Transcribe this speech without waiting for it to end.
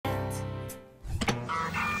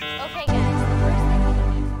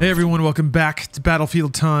Hey everyone, welcome back to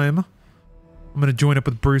Battlefield Time. I'm gonna join up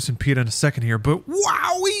with Bruce and Pete in a second here, but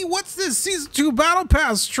wowee, what's this Season 2 Battle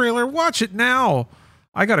Pass trailer? Watch it now.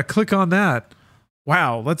 I gotta click on that.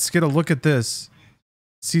 Wow, let's get a look at this.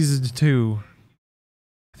 Season 2.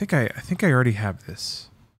 I think I already have this.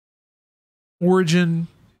 Origin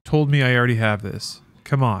told me I already have this.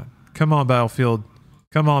 Come on. Come on, Battlefield.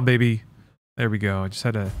 Come on, baby. There we go. I just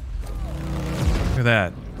had to... Look at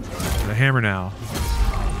that. The hammer now.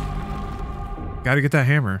 Gotta get that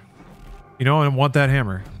hammer. You know, I want that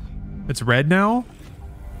hammer. It's red now?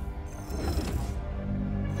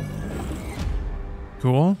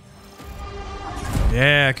 Cool.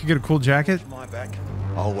 Yeah, I could get a cool jacket. My back.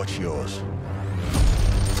 I'll watch yours.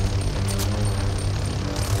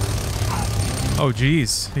 Oh,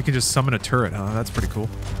 geez. You can just summon a turret, huh? That's pretty cool.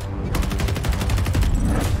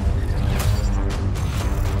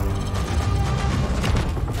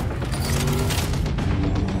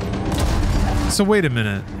 So wait a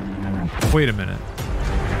minute. Wait a minute.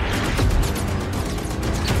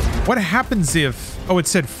 What happens if... Oh, it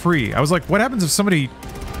said free. I was like, what happens if somebody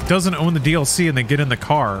doesn't own the DLC and they get in the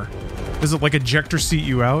car? Does it like ejector seat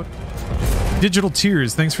you out? Digital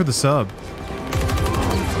Tears, thanks for the sub.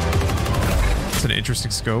 That's an interesting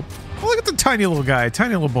scope. Oh, look at the tiny little guy.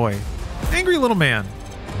 Tiny little boy. Angry little man.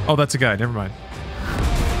 Oh, that's a guy. Never mind.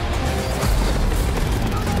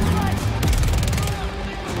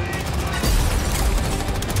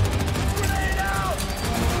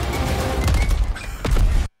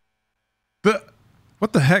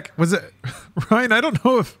 What the heck was it? Ryan, I don't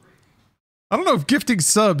know if gifting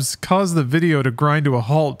subs caused the video to grind to a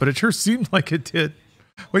halt, but it sure seemed like it did.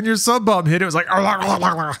 When your sub bomb hit, it was like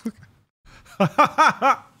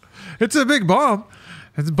it's a big bomb.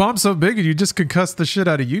 It's a bomb so big and you just concussed the shit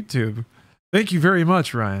out of YouTube. Thank you very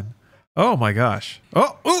much, Ryan. Oh my gosh.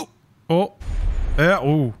 Oh. Yeah,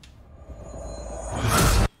 ooh.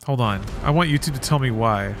 Hold on. I want YouTube to tell me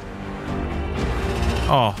why.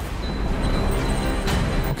 Oh.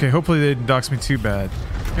 Okay, hopefully they didn't dox me too bad.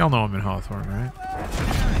 Y'all know I'm in Hawthorne, right?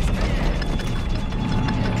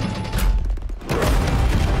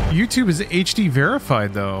 YouTube is HD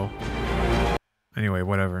verified, though. Anyway,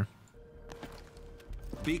 whatever.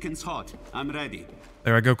 Beacon's hot. I'm ready.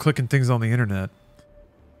 There I go, clicking things on the internet.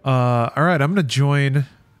 Alright, I'm gonna join.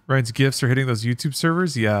 Ryan's gifts are hitting those YouTube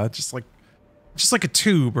servers. Yeah, just like a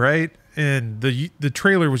tube, right? And the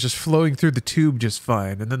trailer was just flowing through the tube just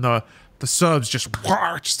fine. And then the subs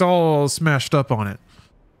just all smashed up on it.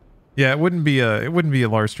 Yeah, it wouldn't be a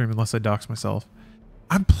large stream unless I dox myself.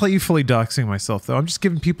 I'm playfully doxing myself though. I'm just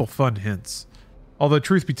giving people fun hints. Although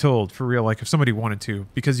truth be told, for real, like if somebody wanted to,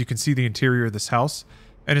 because you can see the interior of this house,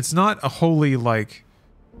 and it's not a wholly like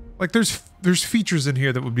there's features in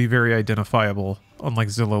here that would be very identifiable on like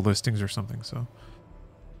Zillow listings or something. So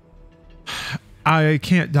I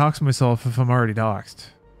can't dox myself if I'm already doxed.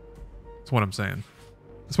 That's what I'm saying.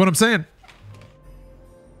 That's what I'm saying.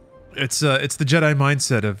 It's the Jedi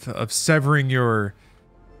mindset of severing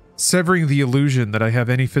the illusion that I have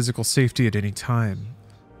any physical safety at any time,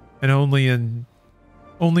 and only in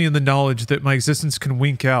the knowledge that my existence can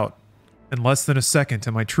wink out in less than a second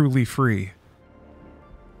am I truly free.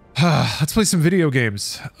 Let's play some video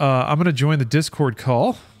games. I'm gonna join the Discord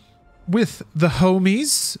call with the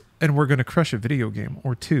homies, and we're gonna crush a video game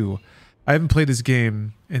or two. I haven't played this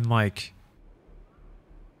game in like...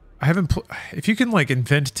 if you can like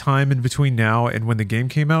invent time in between now and when the game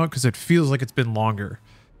came out, because it feels like it's been longer.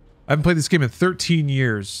 I haven't played this game in 13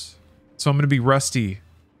 years, so I'm gonna be rusty.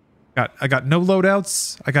 I got no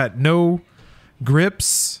loadouts. I got no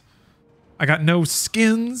grips. I got no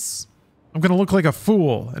skins. I'm gonna look like a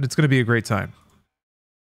fool, and it's gonna be a great time.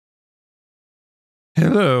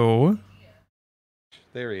 Hello.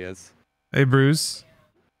 There he is. Hey, Bruce.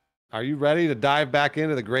 Are you ready to dive back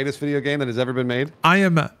into the greatest video game that has ever been made? I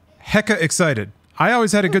am hecka excited. I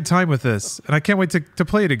always had a good time with this, and I can't wait to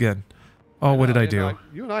play it again. Oh, what did I do?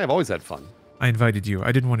 You and I have always had fun. I invited you.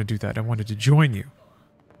 I didn't want to do that. I wanted to join you.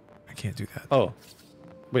 I can't do that. Oh.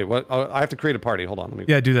 Wait, what? Oh, I have to create a party. Hold on.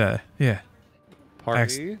 Yeah, do that. Yeah.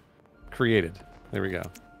 Party created. There we go.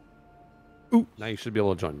 Ooh. Now you should be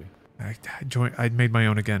able to join me. I made my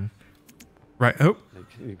own again. Right. Oh.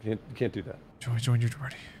 You can't do that. Join your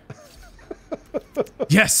party.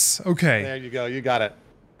 Yes. Okay. There you go. You got it.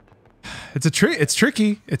 It's tricky.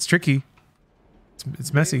 It's tricky.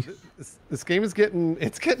 It's messy. This game is getting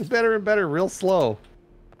better and better real slow.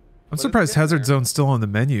 I'm surprised Hazard Zone's still on the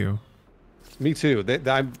menu. Me too.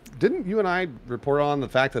 Didn't you and I report on the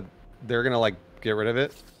fact that they're gonna like get rid of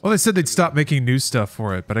it? Well, they said they'd stop making new stuff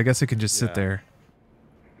for it, but I guess it can just sit there.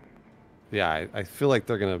 Yeah, I feel like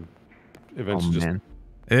they're gonna eventually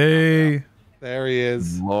Hey, There he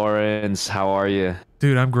is. Lawrence, how are you?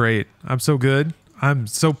 dude, I'm great. I'm so good. I'm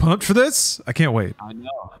so pumped for this. I can't wait. I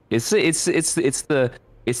know. It's the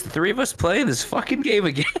three of us playing this fucking game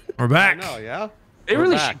again. We're back. No, yeah. They We're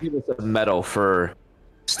really back. should give us a medal for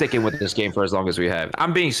sticking with this game for as long as we have.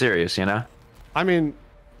 I'm being serious, you know? I mean,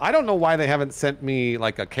 I don't know why they haven't sent me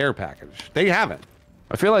like a care package. They haven't.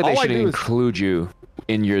 I feel like they All I should do is- include you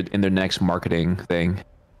in their next marketing thing.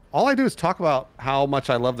 All I do is talk about how much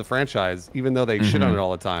I love the franchise, even though they shit on it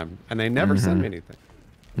all the time, and they never send me anything.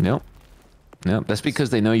 Nope. Nope. That's because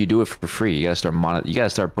they know you do it for free. You gotta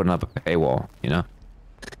start putting up a paywall, you know?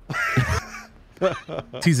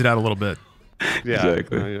 Tease it out a little bit. Yeah,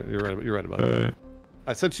 Exactly. no, you're right about that.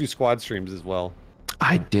 I sent you squad streams as well.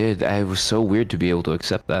 I did. It was so weird to be able to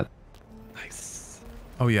accept that. Nice.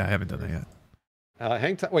 Oh yeah, I haven't done that yet.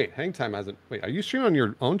 Hang time. Wait, hang time hasn't. Wait, are you streaming on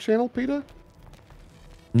your own channel, PETA?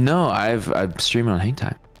 No, I'm streaming on Hang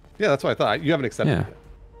Time. Yeah, that's what I thought. You haven't accepted Yeah. it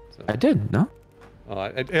yet. I did, no?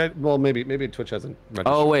 Well, maybe Twitch hasn't registered.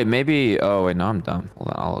 Oh wait, maybe. Oh wait, no, I'm dumb. Hold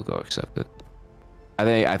on, I'll go accept it.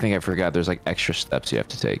 I think I forgot. There's like extra steps you have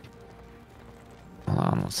to take. Hold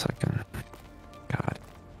on 1 second. God.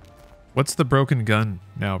 What's the broken gun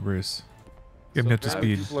now, Bruce? Get me up to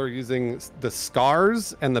speed. People are using the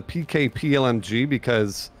SCARs and the PKP LMG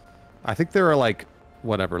because I think there are like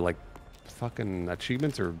whatever, like fucking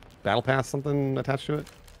achievements or battle pass something attached to it.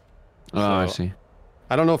 Oh, I So- see.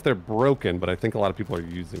 I don't know if they're broken, but I think a lot of people are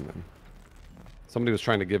using them. Somebody was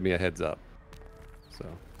trying to give me a heads up. So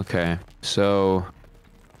Okay, so,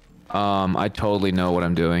 I totally know what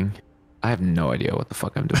I'm doing. I have no idea what the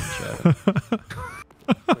fuck I'm doing,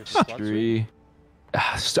 chat.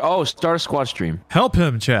 Start a squad stream. Help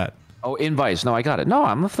him, chat. Oh, invites. No, I got it. No,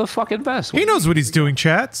 I'm the fucking best. He knows what he's doing,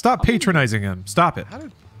 chat. Stop patronizing him. Stop it.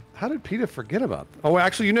 how did PETA forget about that? Oh,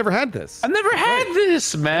 actually, you never had this. I never had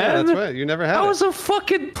this, Yeah, man. that's right. You never had I it. was a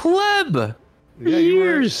fucking pleb. For Yeah,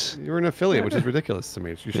 years. You were an affiliate, which is ridiculous to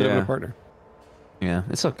me. You should have been Yeah. a partner. Yeah,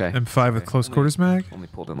 it's okay. M5 with close quarters mag. Only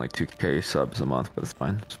pulled in like 2K subs a month, but it's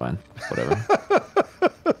fine. It's fine. Whatever.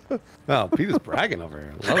 Oh, PETA's bragging over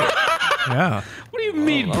here. I love it. Yeah, What do you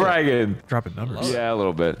mean bragging? dropping numbers. Yeah, a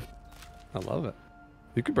little bit. I love it.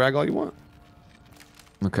 You can brag all you want.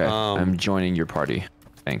 Okay, I'm joining your party.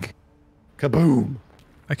 I think. Kaboom.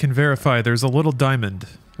 I can verify there's a little diamond.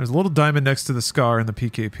 There's a little diamond next to the SCAR in the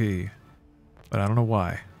PKP. But I don't know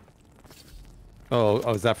why. Oh,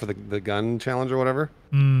 is that for the gun challenge or whatever?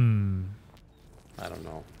 Hmm. I don't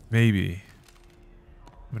know. Maybe.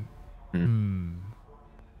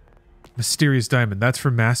 Mysterious diamond. That's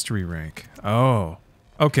for mastery rank. Oh.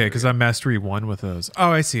 Okay, because I'm mastery 1 with those.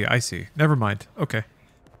 Oh, I see. I see. Never mind. Okay.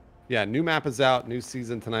 Yeah, new map is out. New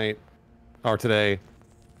season tonight. Or today.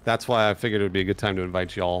 That's why I figured it would be a good time to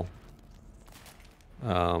invite y'all.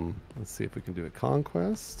 Let's see if we can do a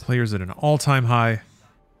conquest. Players at an all-time high.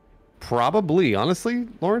 Probably. Honestly,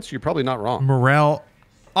 Lawrence, you're probably not wrong. Morale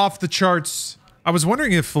off the charts. I was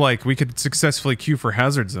wondering if like we could successfully queue for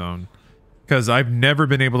Hazard Zone. Because I've never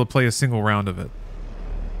been able to play a single round of it.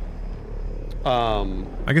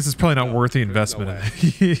 I guess it's probably not worth the investment.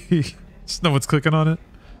 Just no one's clicking on it.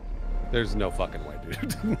 There's no fucking way,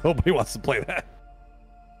 dude. Nobody wants to play that.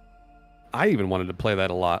 I even wanted to play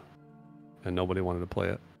that a lot, and nobody wanted to play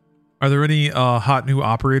it. Are there any hot new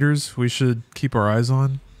operators we should keep our eyes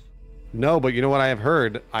on? No, but you know what I have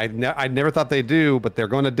heard? I never thought they'd do, but they're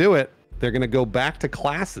going to do it. They're going to go back to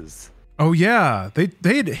classes. Oh yeah, they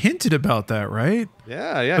had hinted about that, right?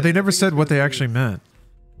 Yeah. But they never said what they actually meant.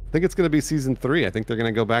 I think it's going to be season 3. I think they're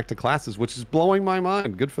going to go back to classes, which is blowing my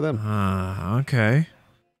mind. Good for them. Okay.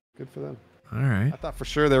 Good for them. All right. I thought for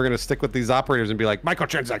sure they were going to stick with these operators and be like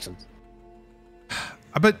microtransactions.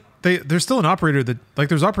 But there's still an operator that like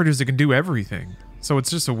there's operators that can do everything. So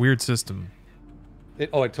it's just a weird system.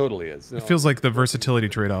 It totally is. It feels like the versatility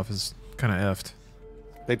trade-off is kind of effed.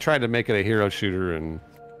 They tried to make it a hero shooter and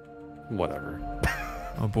whatever.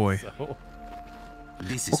 Oh boy. So,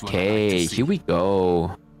 Okay, here we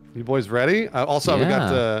go. you boys ready? Also, we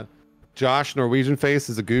got Josh Norwegian Face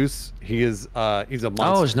is a goose. He's a monster.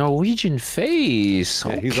 Oh, it's Norwegian face.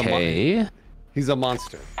 Yeah, Okay. He's a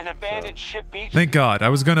monster. An abandoned ship beach. Thank God. I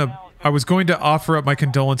was going to offer up my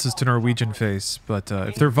condolences to Norwegian Face, but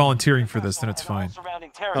if they're volunteering for this, then it's fine.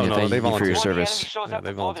 Oh, no, thank they you for your volunteered. service. Yeah,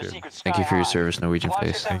 they volunteered. Thank you for your service, Norwegian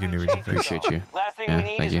face. Thank you, Norwegian Face. Appreciate you. Last thing Yeah, we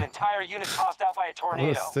need thank is you. an entire unit tossed out by a I'm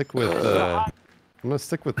tornado. gonna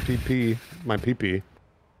stick with PP, my PP.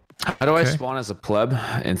 How do I Okay. spawn as a pleb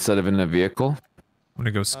instead of in a vehicle? I'm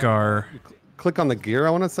gonna go Scar. Click on the gear, I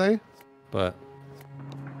want to say, but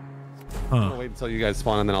Huh. I'll wait until you guys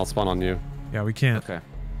spawn and then I'll spawn on you. Yeah, we can't. Okay.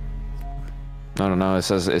 No. It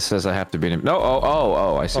says I have to beat him. No.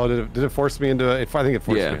 Oh. I see. Oh, did it force me into it? I think it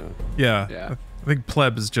forced Yeah. me into it. Yeah. I think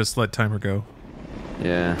pleb is just let timer go.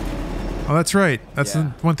 Yeah. Oh, that's right. That's the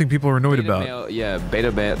one thing people are annoyed Beta about. male, yeah,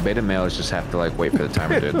 beta mailers just have to like wait for the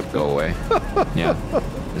timer to go away. Yeah.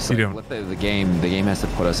 It's You like, don't. let the game has to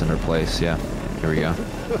put us in our place. Yeah. Here we go.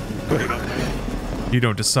 You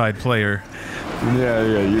don't decide, player. Yeah,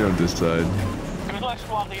 you don't decide. Good luck,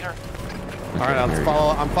 squad leader. All right, let's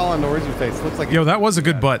follow. I'm following the Origin face. Looks like Yo, that was a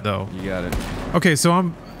good butt though. You got it. Okay, so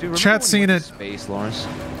I'm Dude, chat seeing it. Space, Lawrence.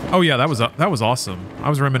 Oh yeah, that was awesome. I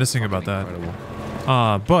was reminiscing about that.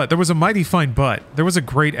 Incredible. But there was a mighty fine butt. There was a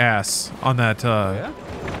great ass on that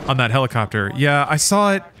on that helicopter. Yeah, I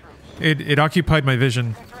saw it. It occupied my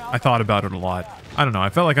vision. I thought about it a lot. I don't know. I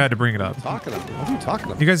felt like I had to bring it up. What are you talking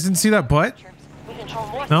about? You guys didn't see that butt?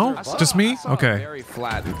 No? Just me? Okay. Very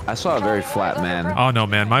flat. I saw a very flat man. Oh no,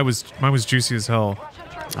 man. Mine was juicy as hell.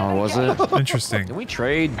 Oh, was it? Interesting. Can we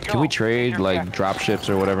trade? Like drop ships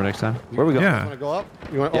or whatever next time? Where we go? Yeah. You want to go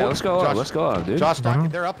up? You want? Yeah, oh, let's go up. Josh, Let's go up, dude. Josh,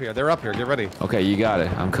 they're up here. They're up here. Get ready. Okay, you got it.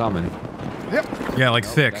 I'm coming. Yep. Yeah, like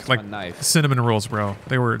thick, that's like my knife. cinnamon rolls, bro.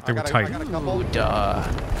 They were I tight. got a couple. Duh.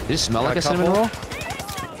 Did it smell like a Got a cinnamon roll? couple.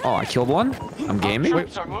 Oh, I killed one. I'm gaming.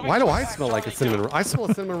 Wait, why do I smell like a cinnamon roll? I smell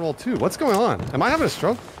a cinnamon roll too. What's going on? Am I having a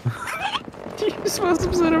stroke? You smell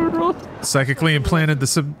some cinnamon roll? Psychically implanted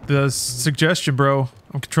the suggestion, bro.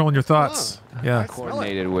 I'm controlling your thoughts. Yeah,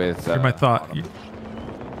 Coordinated with. you're my thought.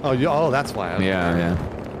 Oh, that's why. Yeah.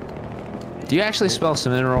 Do you actually smell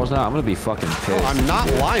cinnamon rolls now? I'm gonna be fucking pissed. Oh, I'm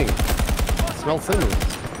not lying. I smell cinnamon.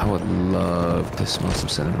 I would love to smell some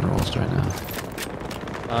cinnamon rolls right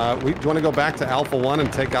now. Do you want to go back to Alpha 1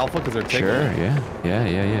 and take Alpha because they're taking Sure. it?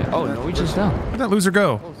 Yeah. Oh, Norwegian's down. Where'd that loser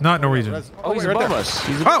go? Not Norwegian. Oh, he's wait, right above there. us.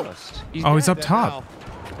 He's above us. He's up Dead top.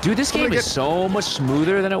 Dude, this game is so much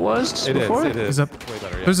smoother than it was It is. before. It is. He's up. It's way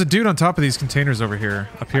better, yeah. There's a dude on top of these containers over here.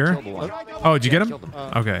 Up here. Killed one. Oh, did you get him? killed him.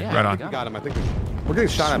 Okay, Yeah, right I on. got We got him. I think we're getting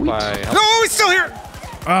shot at by. No, he's still here.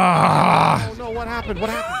 Ah! Oh no! What happened? What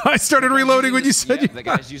happened? I started reloading when you said Yeah, the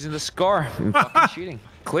guy's using the scar and fucking cheating.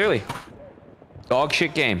 Clearly. Dog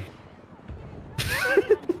shit game.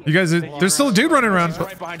 you guys. There's still a dude running around.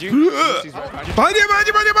 Right behind you. Behind you!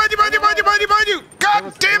 Behind you!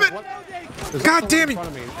 God damn it! God damn it! No!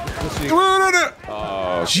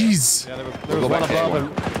 Oh, Jeez. Yeah, there was We'll go one back to above A1.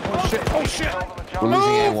 and. Oh shit! we're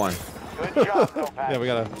losing A1. Good job, Topaz. Yeah, we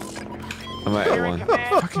gotta. I'm at A1.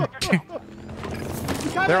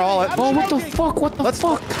 They're all at. Oh, what the fuck? What the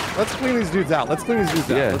fuck? Let's clean these dudes out. Let's clean these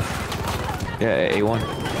dudes out. Yeah. Yeah, A1.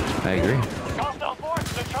 I agree. Hostile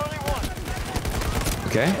force to Charlie 1.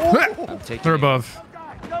 Okay. I'm taking They're it. above.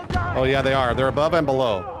 Oh yeah, they are. They're above and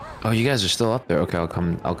below. Oh, you guys are still up there. Okay, I'll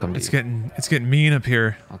come to It's you. getting mean up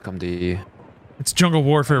here. I'll come to you. It's jungle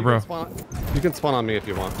warfare, bro. You can spawn on me if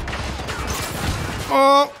you want.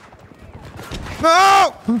 Oh!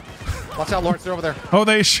 No! Watch out, Lawrence. They're over there. Oh,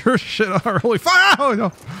 they sure shit are. Holy fire! Oh,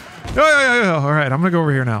 no. Yeah. All right, I'm gonna go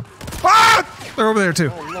over here now. Ah! They're over there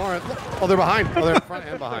too. Oh, Lawrence. Oh, they're behind. Oh, they're in front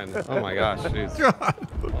and behind. Oh my gosh. Jeez. God.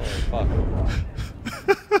 Holy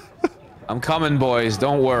fuck. I'm coming, boys.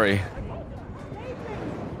 Don't worry.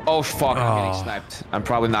 Oh, fuck. I'm Oh. getting sniped. I'm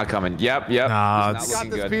probably not coming. Yep. Nah, It's it's- not Got looking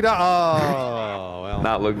this good. beat up. Oh well.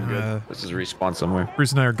 Not looking good. Yeah. Let's just respawn somewhere.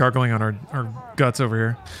 Bruce and I are gargling on our guts over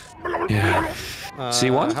here. Yeah.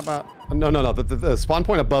 C1? How about? No. The spawn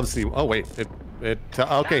point above C. Oh wait.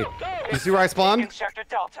 Okay. You see where I spawned? In Sector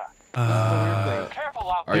Delta.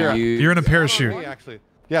 Careful out Are there. you? You're in a parachute. Me, actually.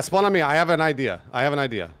 Yeah, spawn on me. I have an idea.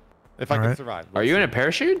 If I can Alright. survive. Are you in a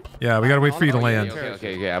parachute? Yeah, we gotta wait for you to Oh, yeah, land.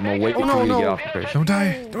 Okay. I'm gonna wait for no, you to no. get off the parachute. Don't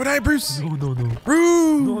die. Don't die, Bruce. No.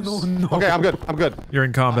 Bruce. No. Okay, I'm good. You're in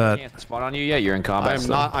I combat. can't spawn on you yet. You're in combat.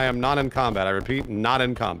 still. I am not in combat. I repeat, not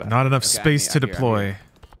in combat. Not enough Okay, space I'm to here, I'm deploy.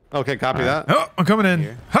 Okay, copy that. Oh, I'm coming in.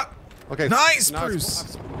 Here. Ha! Okay. Nice, now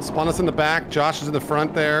Bruce. Spawn us in the back. Josh is in the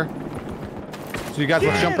front there. So you guys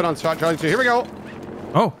are jumping on Charlie 2. Here we go.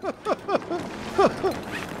 Oh,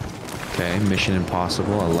 Okay, Mission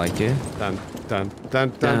Impossible. I like it. Dun. Dun dun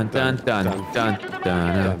dun dun dun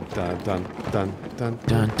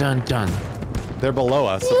dun dun. They're below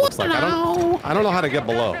us. It looks like. I don't know how to get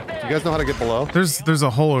below. Do you guys know how to get below? there's a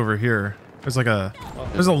hole over here. There's a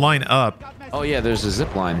line up. Oh yeah, there's a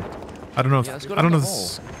zip line. I don't know if Yeah, let's go I don't know down if the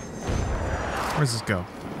this. Where's this go?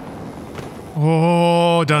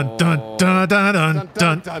 Oh, dun dun dun dun dun dun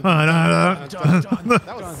dun dun dun.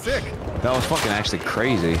 That was sick. That was fucking actually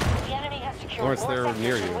crazy. The enemy has secured Lawrence, more they're sectors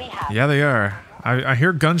near than you. we have. Yeah, they are. I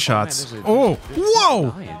hear gunshots. there's a- Oh,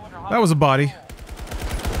 whoa! That was a body.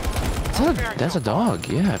 That's a dog.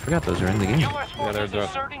 Yeah, I forgot those are in the game. U.S. forces they're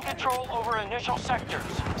asserting control over initial sectors.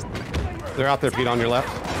 They're out there, Pete, on your left.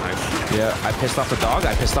 Nice. Yeah, I pissed off the dog.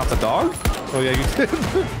 I pissed off the dog. Oh yeah, you did.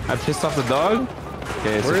 I pissed off the dog.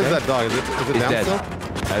 Okay, it's Where is okay. that dog? Is it He's down dead. still?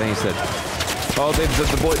 I think he's dead.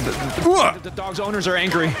 Oh, the dog's owners are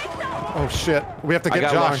angry. Oh shit. We have to I get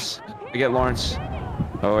got Josh. Lawrence. I get Lawrence.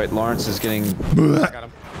 Oh wait, Lawrence is getting. I got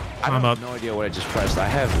him. I I'm have up. no idea what I just pressed. I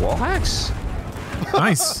have wall hacks.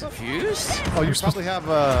 Nice. Fused? Oh, you probably have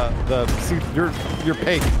see, your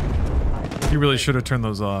pig. You really should have turned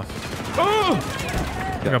those off. Oh!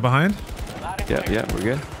 You got behind? Yeah, we're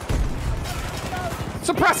good.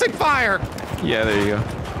 Suppressing fire. Yeah, there you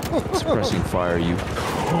go. Suppressing fire, you.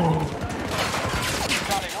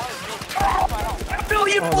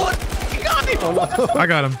 I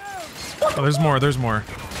got him. Oh, there's more. There's more.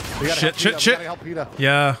 We gotta Shit, help shit, Peta. shit. We gotta help Peta.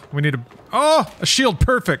 Yeah, we need a. Oh, a shield.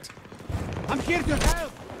 Perfect. I'm here to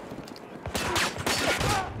help.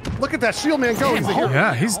 Look at that shield man go. He's a hero.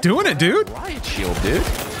 Yeah, he's doing it, dude. Riot shield, dude.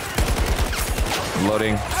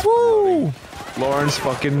 Loading. Woo! Lawrence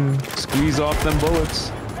fucking squeeze off them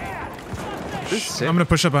bullets. This is sick. I'm gonna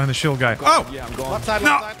push up behind the shield guy. Oh! Yeah, I'm going. Left side,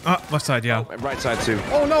 No! left side. Left side, yeah. Right side too.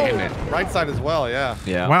 Oh no! Damn it. Right side as well. Yeah.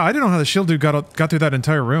 Yeah. Wow, I didn't know how the shield dude got through that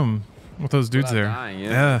entire room with those dudes Without there. dying, yeah.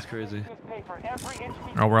 Yeah. That's crazy. Pay for every inch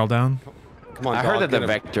we Oh, we're all down. Come on. I dog, heard that the get him.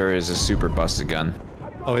 Vector is a super busted gun.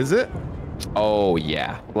 Oh, is it? Oh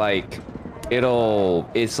yeah, like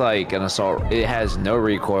it's like an assault. It has no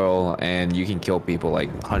recoil and you can kill people like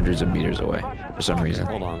hundreds of meters away for some reason.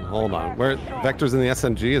 Hold on. Where Vector's in the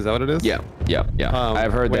SMG? Is that what it is? Yeah.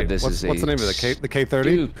 I've heard that this is what's the name of it? The K30?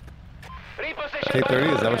 Dude,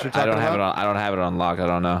 K30? Is that what you're talking about? I don't have it on lock. I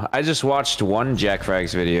don't know. I just watched one Jack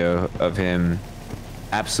Frags video of him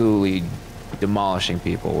absolutely demolishing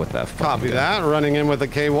people with that fucking Copy gun. that. Running in with a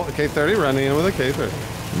K30. Running in with a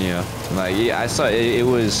K30. Yeah, like yeah, I saw it, it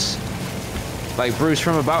was like Bruce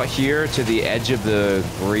from about here to the edge of the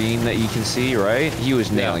green that you can see, right? He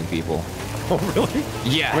was nailing people. Oh really?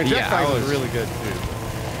 Yeah, I mean, Jack yeah. Frags I is was, really good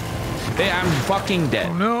too. Hey, I'm fucking dead.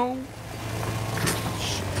 Oh no.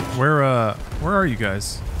 Where are you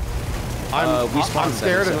guys? I'm spawned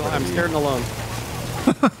scared and separate I'm scared and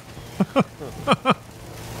alone.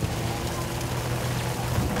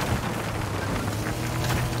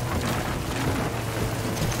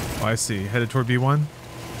 Oh, I see. Headed toward B1.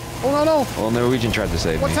 Oh no no! Well, Norwegian tried to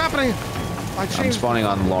save What's me. happening? I I'm changed spawning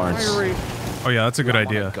on Lawrence. fire rate. Oh yeah, that's a good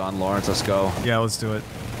idea. Gun, Lawrence, let's go. Yeah, let's do it.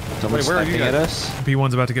 Someone's where are you sniping at guys? us.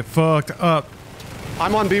 B1's about to get fucked up.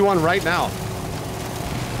 I'm on B1 right now.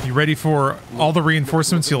 You ready for all the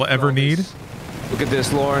reinforcements you'll ever need? Look at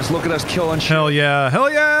this, Lawrence. Look at us killing shit. Hell yeah!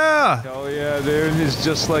 Hell yeah! Hell yeah, dude. It's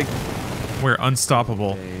just like. We're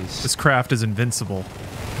unstoppable. Nice. This craft is invincible.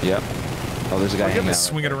 Yep. Oh, there's a guy hanging out.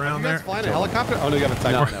 Swing it around You guys there. flying a helicopter? Oh no, you got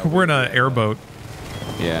a No. Titan. We're in an airboat.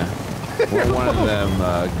 Yeah. We're one of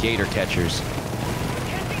them gator catchers.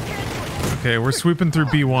 Okay, we're sweeping through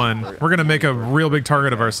B1. We're gonna make a real big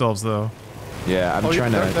target of ourselves, though. Yeah, I'm Oh,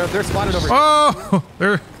 trying to. they're spotted over here. Oh,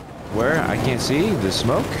 there. Where? I can't see the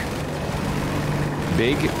smoke.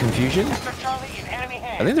 Big confusion. Charlie in enemy I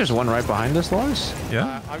hands. think there's one right behind us, Lawrence.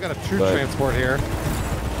 Yeah. I've got a troop But- transport here.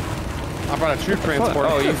 I brought a troop transport.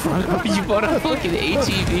 Oh, you brought a fucking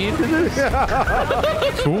ATV into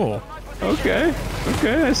this? Cool. Okay.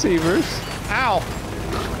 Okay, I see, Bruce. Ow!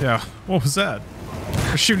 Yeah. What was that?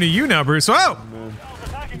 They're shooting at you now, Bruce. Oh!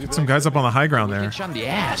 Get some guys up on the high ground there. Get you on the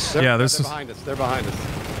ass. Yeah, this They're is. behind us. They're behind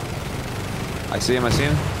us. I see him. I see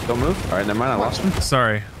him. Don't move. All right, never mind. I lost him.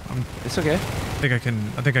 Sorry. It's okay. I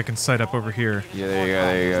think I can sight up over here. Yeah, there you go.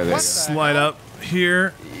 There you go. There you go. Slide up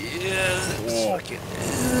here.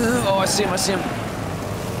 Oh, I see him. I see him.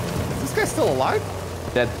 Is this guy still alive?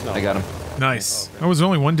 Dead. I got him. Nice. Oh, was there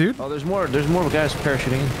only one dude? Oh, there's more. There's more guys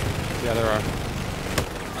parachuting in. Yeah, there are.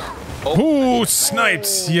 Ooh,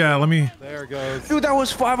 snipes. Yeah, let me. There it goes. Dude, that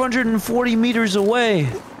was 540 meters away.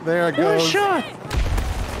 There it What a goes. shot.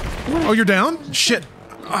 Oh, you're down? Shit.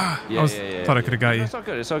 Yeah, Thought I could have got you. It's all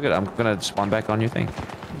good. It's all good. I'm gonna spawn back on your thing.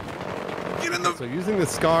 Get in the. So using the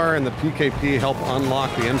SCAR and the PKP help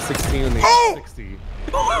unlock the M16 and the Oh! M60.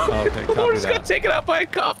 Okay, copy that. taken out by a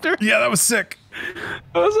copter. Yeah, that was sick.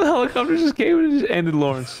 That was a helicopter just came and just ended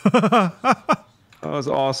Lawrence. That was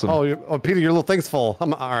awesome. Oh, Peter, your little thing's full. All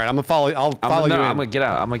right, I'm gonna follow. I'll follow you in. I'm gonna get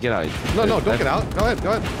out. I'm gonna get out. No, don't get out. Go ahead.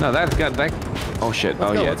 Go ahead. No, that got that. Oh shit.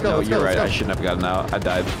 Let's Oh go, yeah. let's go, No, let's you're go, right. let's I go. shouldn't have gotten out. I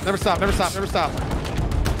died. Never stop. Never stop. Never stop.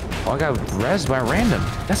 Oh, I got rezzed by random.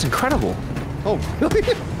 That's incredible. Oh, really?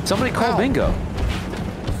 Somebody call Ow. bingo.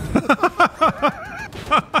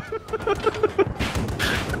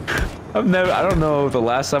 I don't know the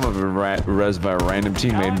last time I've been rezzed by a random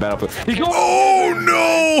teammate in Battlefield. He goes. Oh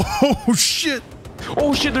no! Oh shit!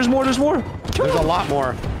 Oh shit! There's more. There's more. Kill There's a him. lot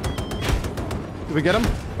more. Did we get him?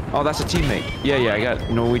 Oh, that's a teammate. Yeah, I got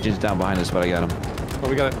Norwegians down behind us, but I got him. Oh,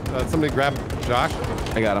 we got it. Somebody grab Josh.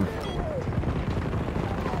 I got him.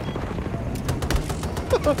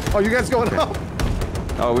 Oh, you guys going up?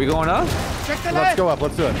 Oh, are we going up? Check the Let's left. go up.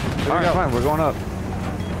 Let's do it. Here All we right, go. fine. We're going up.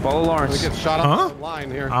 Follow We Lawrence. get shot Huh? on the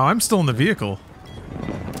line here. Oh, I'm still in the vehicle.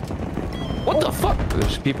 What the fuck?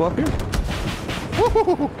 There's people up here?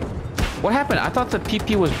 What happened? I thought the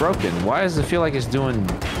PP was broken. Why does it feel like it's doing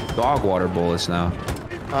dog water bullets now?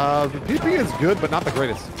 The PP is good, but not the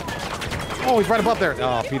greatest. Oh, he's right above there.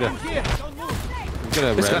 Oh, Peter. Here, don't move. Get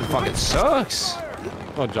a This red. gun fucking sucks.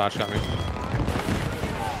 Oh, Josh got me.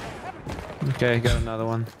 Okay, got another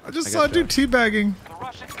one. I just I saw got a dude teabagging. The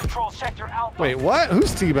Russians control sector Alpha. Wait, what?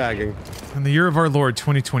 Who's teabagging? In the year of our Lord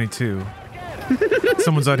 2022.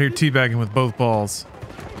 Someone's out here teabagging with both balls.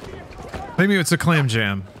 Maybe it's a clam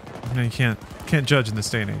jam. You know, you can't judge in this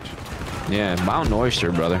day and age. Yeah, Mountain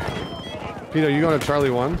Oyster, brother. Peter, you going to Charlie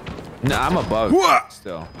 1? No, I'm above What?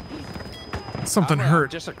 still. Something I'm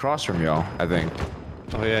hurt. just across from y'all, I think.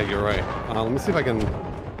 Oh, yeah, you're right. Let me see if I can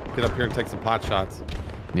get up here and take some pot shots.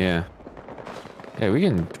 Yeah. Yeah, we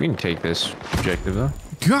can take this objective though.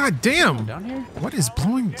 God damn! Down here? What is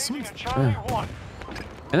blowing? Someone's... Charlie 1.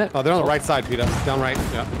 And that, Oh, they're on the right side, Peter. Down right.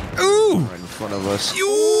 Yeah. Ooh! right in front of us.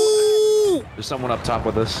 Ooh! There's someone up top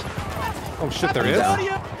with us. Oh, shit, there is?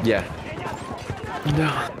 Yeah. No.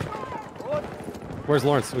 Where's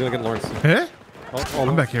Lawrence? We're going to get Lawrence. Eh? Oh,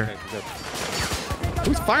 I'm back here. Okay, good.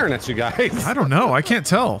 Who's firing at you guys? I don't know. I can't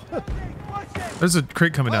tell. There's a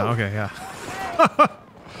crate coming down. Okay, yeah.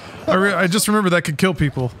 I just remember that could kill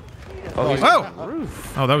people. Oh, he's Oh! on the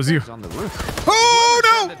roof. Oh, that was you. He's on the roof. Oh,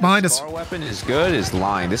 no! Behind us. Our weapon is good is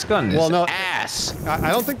lying. This gun is Well, no. ass.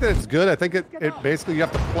 I don't think that it's good. I think it basically you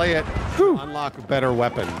have to play it to unlock better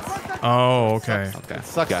weapons. Oh, okay. Okay. It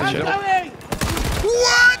sucks. that you Gotcha. don't- Hey,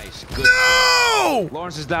 What? Nice. Good. No!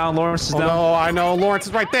 Lawrence is down. Lawrence is Oh, down. no, I know. Lawrence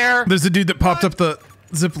is right there. There's a dude that popped up the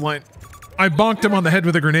zip line. I bonked him on the head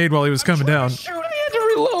with a grenade while he was coming down. Shoot, I had to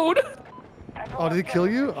reload. Oh, did he kill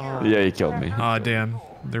you? Oh. Yeah, he killed me. Aw, damn.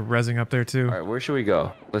 They're rezzing up there, too. All right, where should we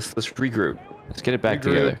go? Let's regroup. Let's get it back Regroup.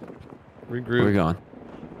 together. Where are we Regroup. going?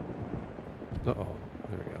 Uh-oh.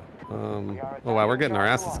 There we go. Oh, wow. We're getting our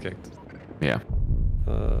asses kicked. Yeah.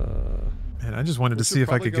 Man, I just wanted to should see if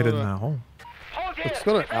I could probably get go in to- that hole. Hold Let's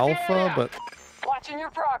here. go to Alpha, but Watching your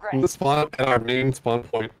progress. let's spawn at our main spawn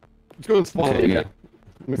point. Let's go to spawn Okay, again. yeah.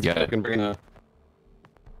 Let me see Got if I it. can bring a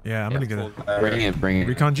Yeah, I'm gonna get a Bring it, bring it.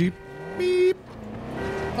 recon jeep. Beep.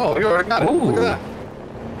 Oh, you already got it. Look Ooh. at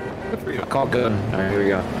that. Good for you. Call gun. All right, here we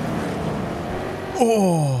go.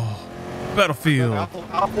 Oh, battlefield.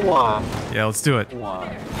 Alpha 1. Yeah, let's do it. Alpha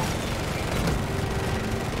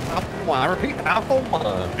 1. I repeat, Alpha 1.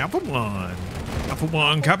 Alpha 1. Alpha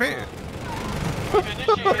 1, copy.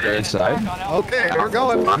 We're inside. Okay, we're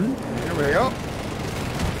going. Here we go.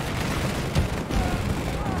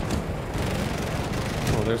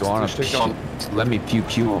 Oh, there's Go on. two shit going. Let me pew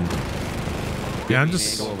pew them. Yeah, I'm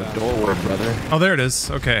just... Doorway, brother. Oh, there it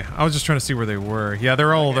is. Okay, I was just trying to see where they were. Yeah,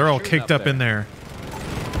 they're all caked up in there.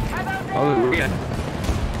 Oh, we're getting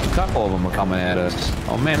a couple of them are coming at us.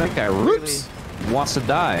 Oh man, that guy really Whoops. wants to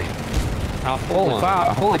die. Alpha Holy 1.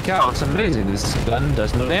 cow! Holy cow! It's amazing. This gun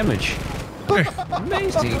does no damage.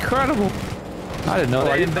 Amazing, incredible. I didn't know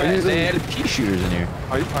they had pea shooters in here.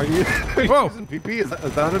 Are you Whoa. using PP? Is that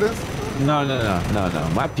what it is? No.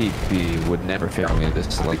 My PP would never fail me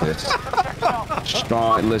this like this.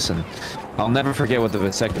 Strong. Listen, I'll never forget what the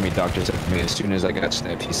vasectomy doctor said to me as soon as I got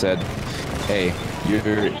snipped. He said, "Hey,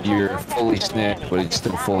 you're fully snipped, but it's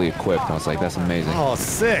still fully equipped." I was like, "That's amazing. Oh,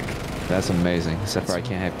 sick. That's amazing." Except for I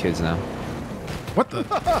can't have kids now. What the?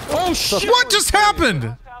 Oh, shit. What just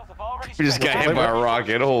happened? We just got hit by a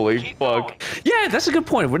rocket. Holy fuck. Yeah, that's a good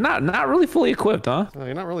point. We're not really fully equipped, huh? No,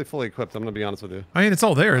 you're not really fully equipped. I'm gonna be honest with you. I mean, it's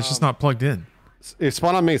all there. It's just not plugged in. Hey,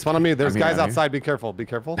 spawn on me. Spawn on me. There's I'm here, guys I'm here. outside. Be careful. Be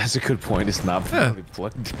careful. That's a good point. It's not Yeah. fully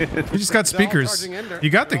plugged in. You just got speakers. charging in there. You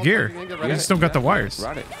got the They're all gear. charging in. Get You ready. just don't got the wires.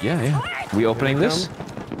 Right it. Yeah. We opening this?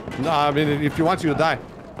 No, I mean, if you want you to die.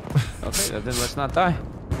 Okay, then let's not die.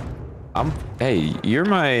 Hey, you're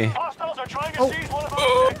my... Hostiles are trying to seize one of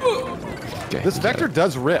our objectives. Okay, This vector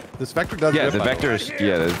does rip. This vector does Yeah, rip. the by way.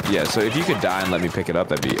 vectors. Yeah. So if you could die and let me pick it up,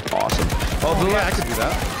 that'd be awesome. Oh, the Yeah, I left. could do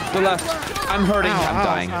that. The left. I'm hurting. Ow, I'm ow,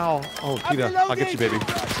 dying. Ow. Oh, Peter, I'll get you, baby.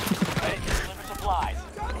 Deliver supplies.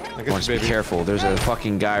 I'll get Lawrence, you, be baby. careful. There's a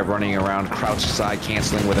fucking guy running around crouched side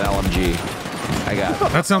canceling with an LMG. I got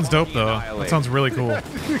That sounds dope, though. That sounds really cool.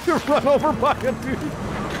 You can run over by him, dude.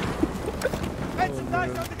 Head some dice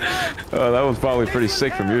on the ground. Oh, that was probably pretty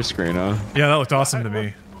sick from your screen, huh? Yeah, that looked awesome to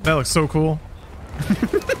me. That looks so cool.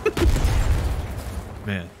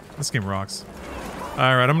 Man, this game rocks. All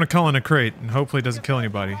right, I'm gonna call in a crate and hopefully it doesn't kill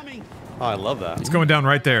anybody. Oh, I love that. It's going down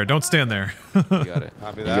right there. Don't stand there. You got it.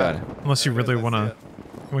 Copy You that. got it. Unless you really want to.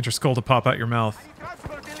 You want your skull to pop out your mouth.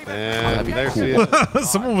 And be there's cool. the.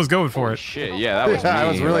 Someone was going for Holy it. shit, yeah, that was Yeah, me I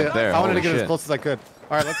was really. right there. I wanted to Holy get as shit. close as I could.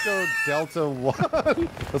 All right, let's go Delta 1.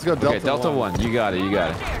 Let's go Delta Okay, Delta 1. You got it, you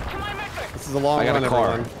got it. This is a long I got run, a car.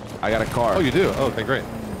 everyone. I got a car. Oh, you do? Oh, okay, great.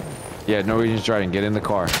 Yeah, Norwegian's driving. Get in the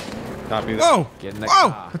car. Copy that. Whoa! Get in the Whoa!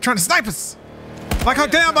 car. They're trying to snipe us! Black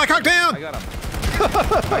Hawk down! Black Hawk down! I got him.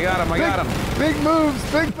 I got him, I got him. Big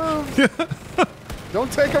moves, big moves.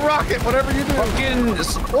 Don't take a rocket, whatever you do. Fucking...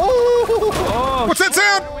 Oh! Oh, What's that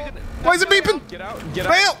sound? Why is it beeping? Get out, get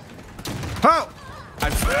out. Bail! Oh!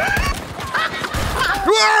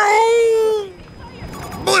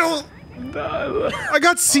 Whoa! I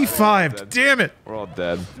got C5. Damn it! We're all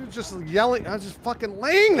dead. Dude, just yelling. I was just fucking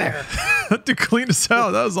laying there. To clean us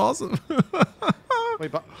out. That was awesome.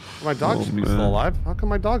 Wait, but my dog should be still alive. How come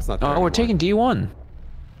my dog's not there? Oh, we're anymore? taking D1.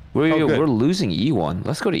 We're, Oh, good. we're losing E1.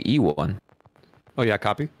 Let's go to E1. Oh, yeah,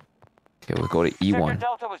 copy. Okay, we'll go to E1.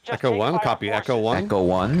 Delta was just Echo chased 1, by copy. our Echo 1. Echo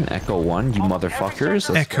 1, Echo 1, you motherfuckers.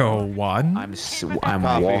 Let's- Echo 1. I'm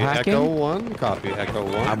Copy. wall Echo hacking. 1, copy. Echo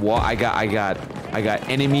 1. I got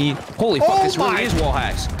enemy. Holy fuck, Oh this really my- is wall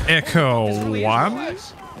hacks. Echo Really is wall 1.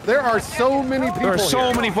 hacks. There are so many people There are so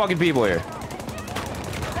here. many fucking people here.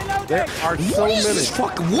 There are so What is many. this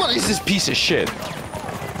what is this piece of shit?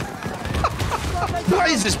 What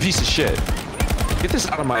is this piece of shit? Get this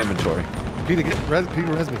out of my inventory. Peter,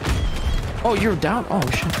 Peter, res me. Oh, you're down? Oh,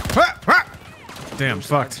 shit. Ah, ah. Damn,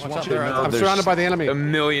 fucked. Watch out there. I'm There's surrounded by the enemy. A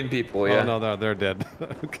million people, yeah. Oh, no, they're dead.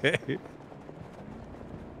 Okay.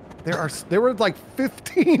 There were like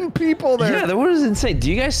 15 people there. Yeah, that was insane. Do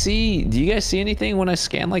you guys see anything when I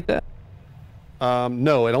scan like that?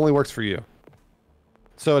 No, it only works for you.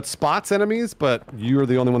 So it spots enemies, but you're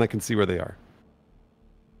the only one that can see where they are.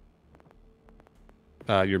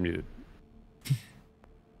 You're muted.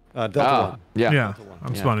 Delta 1. Yeah. Yeah,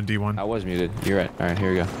 I'm Yeah. spawning D1. I was muted. You're right. All right, here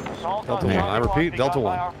we go. Delta 1. I repeat, Delta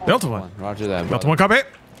 1. Delta 1. Roger that. Delta brother. 1, copy.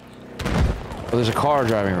 Oh, there's a car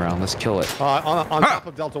driving around. Let's kill it. On top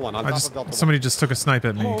of Delta 1. On top of Delta 1. Somebody just took a snipe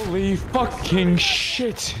at me. Holy fucking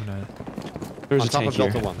shit! There's On a top tank of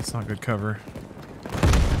Delta here. 1. That's not good cover.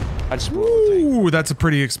 I just blew the tank. Ooh, that's a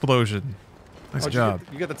pretty explosion. Nice Oh, job.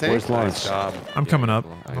 You get the tank? Where's Lawrence? Nice job. I'm coming up.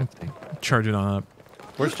 I got the tank. Charging on up.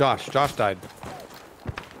 Where's Josh? Josh died.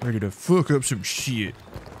 Ready to fuck up some shit.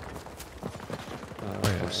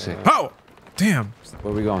 Oh, sick. Oh! Damn.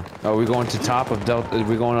 Where are we going? Oh, are we going to top of Delta? Are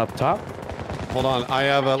we going up top? Hold on. I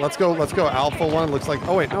have let's go Alpha 1. Looks like,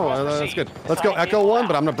 oh wait, no, that's good. Let's go Echo 1,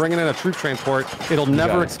 but I'm gonna bring it in a troop transport. It'll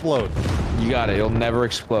never it. explode. You got it. It'll never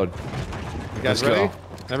explode. You guys Let's ready? go.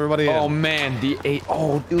 Everybody in. Oh man, the 8.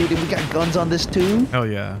 Oh, dude, we got guns on this too. Hell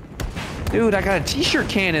yeah. Dude, I got a t-shirt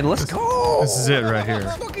cannon. Let's go. This is it right here.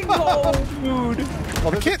 Fucking go, dude. Oh,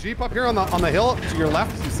 there's a Jeep up here on the hill to your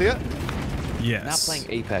left. You see it? Not Yes. playing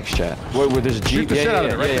Apex chat. Where there's a Jeep. the shit out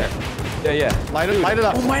of it right Yeah. Light it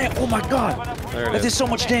up. Oh my! Oh my God! There it That did is. so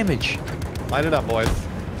much damage. Light it up, boys.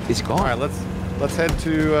 It's gone. All right, let's head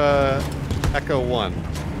to Echo 1.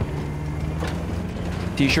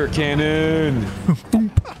 T-shirt cannon.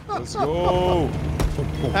 Let's go.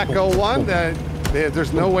 Echo 1.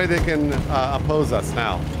 There's no way they can oppose us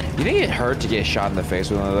now. You think it hurt to get shot in the face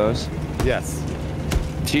with one of those? Yes.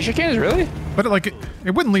 T-shirt cannons, really? But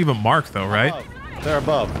it wouldn't leave a mark though, right? They're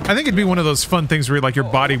above. I think it'd be one of those fun things where like your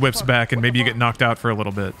body whips back and maybe you get knocked out for a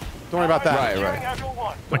little bit. Don't worry about that.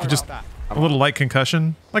 Right. Like just a little light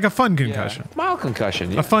concussion. Like a fun concussion. Mild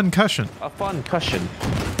concussion. Yeah. A fun cushion. A fun cushion.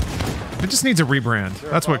 It just needs a rebrand.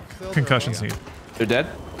 That's what concussions need. They're dead.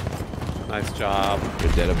 Nice job.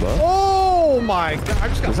 They're dead above. Oh my God! I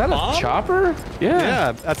just got Was that bombed. a chopper? Yeah.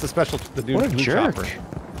 Yeah, that's the new What a new jerk. chopper.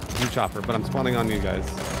 New chopper, but I'm spawning on you guys.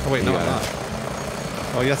 Oh wait, no, I'm Yeah. not.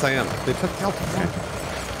 Oh yes, I am. They took Delta.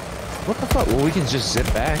 What the fuck? Well, we can just zip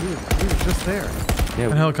back. We were just there. Yeah.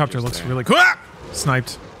 That helicopter looks really cool. Ah!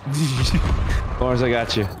 Sniped. Lawrence, I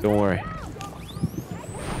got you. Don't worry.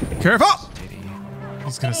 Careful!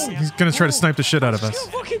 He's gonna try to snipe the shit out of us.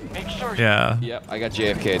 Make sure Yeah. Yep, I got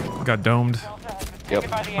JFK'd. Got domed. Yep.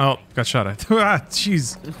 Oh, got shot at. Ah,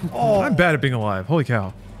 jeez. Oh, I'm bad at being alive. Holy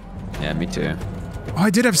cow. Yeah, me too. Oh, I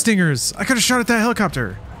did have stingers. I could have shot at that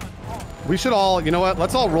helicopter. We should all, you know what?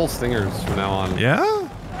 Let's all roll stingers from now on. Yeah?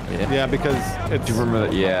 Yeah, because it's. Do you remember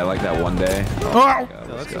that? Yeah, like that one day. Oh!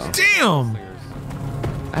 Let's go. Damn!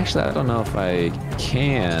 Actually, I don't know if I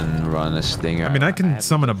can run a stinger. I mean, I can have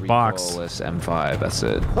summon the a box. recoilless M5. That's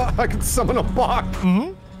it. I can summon a box.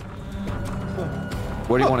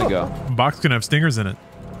 Where do you want to go? Box can have stingers in it.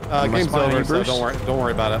 Am I Game's spawning over, so Bruce? don't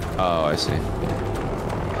worry about it. Oh, I see.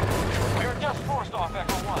 Forced off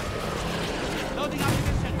Echo 1. Loading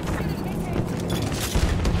ammunition.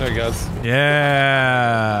 There he goes.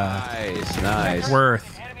 Yeah. Nice.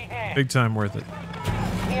 Worth. Enemy hand. Big time worth it.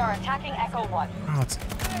 We are attacking Echo 1. Oh, it's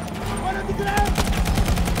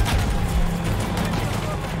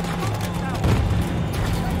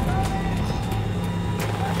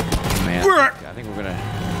Man, I think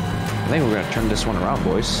we're gonna turn this one around,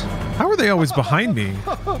 boys. How are they always behind me?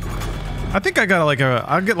 I think I got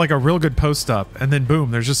I'll get like a real good post up, and then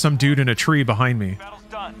boom, there's just some dude in a tree behind me. Battle's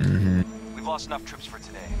done. We've lost enough troops for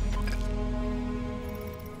today.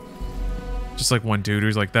 Just like one dude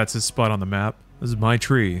who's like, that's his spot on the map. This is my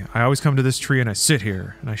tree. I always come to this tree and I sit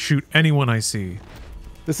here and I shoot anyone I see.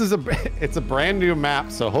 This is it's a brand new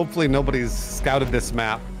map, so hopefully nobody's scouted this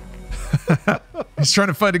map. He's trying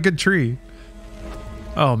to find a good tree.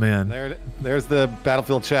 Oh man. There's the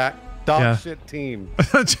battlefield chat. Dog Yeah. shit team.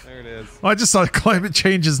 There it is. I just thought climate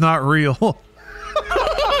change is not real.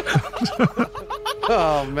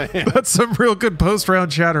 Oh man. That's some real good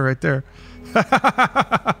post-round chatter right there.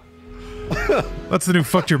 That's the new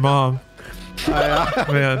fucked your mom.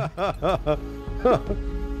 Man.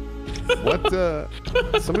 What?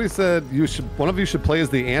 Somebody said one of you should play as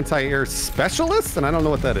the anti-air specialist, and I don't know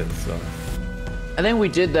what that is. So. I think we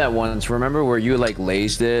did that once. Remember where you like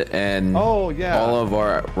lased it and Oh yeah. all of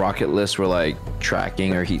our rocket lists were like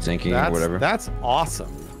tracking or heat sinking or whatever. That's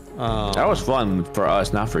awesome. That was fun for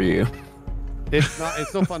us, not for you. It's not.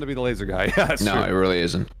 It's no fun to be the laser guy. Yeah, that's No, true. it really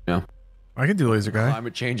isn't. No. I can do laser guy.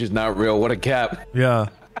 Climate change is not real. What a cap. Yeah.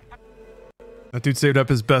 That dude saved up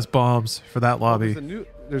his best bombs for that lobby.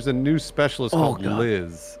 There's a new specialist called God.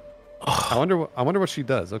 Liz. I wonder what she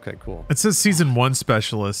does. Okay, cool. It says season 1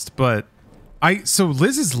 specialist, but so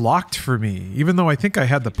Liz is locked for me, even though I think I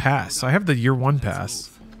had the pass. I have the year 1 pass.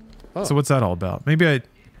 Oh. So what's that all about? Yeah,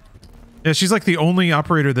 she's like the only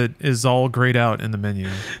operator that is all grayed out in the menu.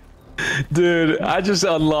 Dude, I just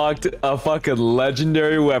unlocked a fucking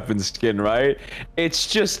legendary weapon skin, right? It's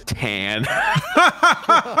just tan.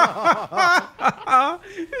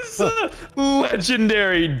 It's a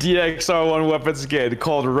legendary DXR1 weapon skin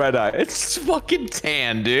called Red Eye. It's fucking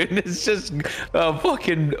tan, dude. It's just a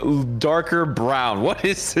fucking darker brown. What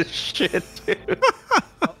is this shit, dude?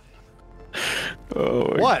 Oh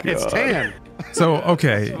my What? God. It's tan. So,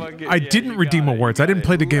 okay, I yeah, didn't you redeem got it, awards. you I didn't got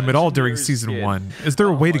play it. the game at all during Legendary season skin. 1. Is there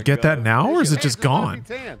a Oh way to my get that God. now, or is it Tan just doesn't have gone? to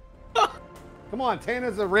be tan. Come on, tan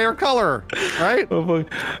is a rare color, right? Oh,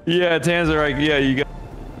 fuck. Yeah, tans are right. Yeah, you got.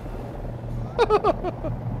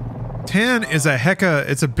 Tan is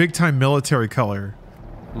it's a big time military color.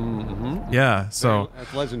 Mm-hmm. Yeah, so.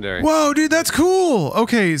 That's legendary. Whoa, dude, that's cool.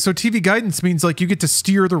 Okay, so TV guidance means like you get to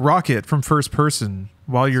steer the rocket from first person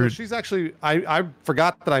while you're. So she's actually. I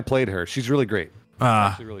forgot that I played her. She's really great. It's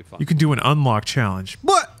actually really fun. You can do an unlock challenge.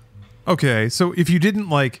 What? Okay, so if you didn't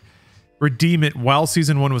like redeem it while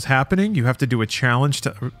season 1 was happening, you have to do a challenge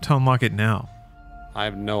to unlock it now. I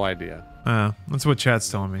have no idea. That's what Chad's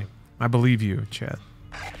telling me. I believe you, Chad.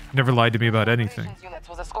 Never lied to me about anything. Units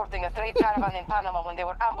was escorting a trade caravan in Panama when they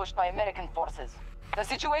were ambushed by American forces. The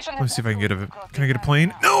situation. Let me see if I can get Can I get a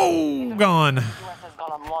plane? No, gone. US has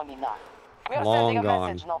gone on long enough. We are Long sending a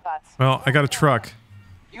gone. message, Nopats. Well, I got a truck.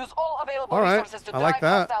 Use all available All right, resources to I like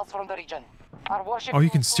drive that. hostiles from the region. Our warship Oh, you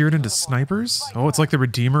can moves steer it closer into to the snipers? border. Oh, it's like the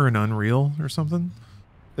Redeemer in Unreal or something?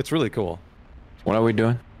 It's really cool. What are we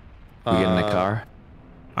doing? We get in the car?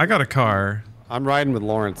 I got a car. I'm riding with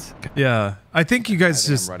Lawrence. Yeah. I think you guys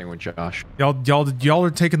I'm just riding with Josh. y'all are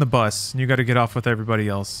taking the bus and you got to get off with everybody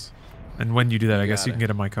else. And when you do that, I guess got you can it. get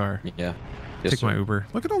in my car. Yeah. Yes, Take my sir. Uber.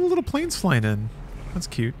 Look at all the little planes flying in. That's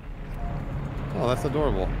cute. Oh, that's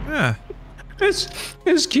adorable. Yeah. It's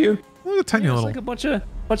cute. Look at tiny It's little. like a bunch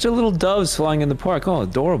of little doves flying in the park. Oh,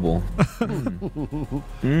 adorable.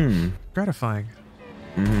 Gratifying.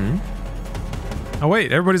 Oh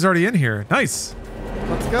wait, everybody's already in here. Nice.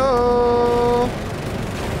 Let's go.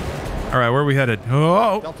 All right, where are we headed?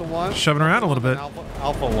 Oh, Delta 1. shoving around a little bit.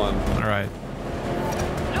 Alpha 1. All right.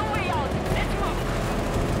 No way out. Let's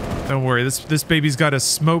move. Don't worry. This baby's got a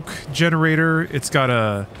smoke generator. It's got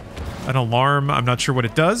an alarm. I'm not sure what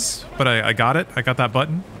it does, but I got it. I got that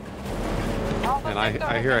button. And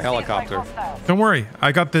I hear a helicopter. Don't worry.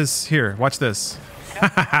 I got this here. Watch this.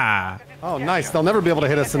 Oh, nice. They'll never be able to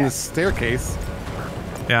hit us in this staircase.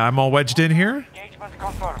 Yeah, I'm all wedged in here. Engagement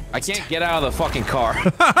confirmed. I can't get out of the fucking car.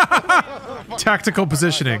 Tactical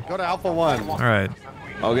positioning. Go to Alpha 1. All right.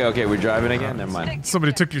 Okay, we're driving again? Never mind.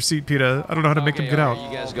 Somebody took your seat, Peter. I don't know how to make them get out.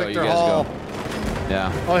 You guys go, Victor you guys Hall. go.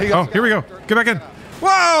 Yeah. Oh, he Oh, got, here we go. Get back in.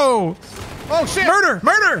 Whoa! Oh, shit. Murder!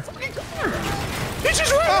 Murder! He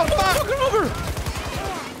just ran Oh, fuck. fucking over!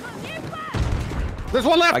 There's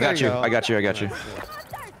one left. I got There you. go. I got you. I got you.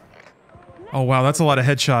 Oh wow, that's a lot of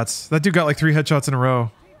headshots. That dude got like 3 headshots in a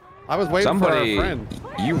row. I was waiting Somebody, for our friend.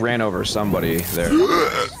 you ran over somebody there.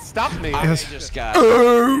 Stop me. I just got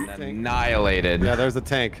annihilated. Yeah, there's a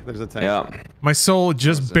tank. There's a tank. Yeah. My soul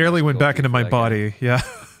just That's a barely went back difficulty into my for that body. Yeah.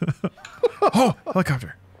 Oh,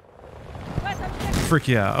 helicopter. Frick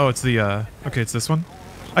yeah. Oh, it's the okay, it's this one.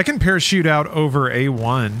 I can parachute out over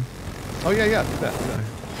A1. Oh yeah, yeah. Do that. Do that.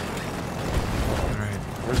 All right.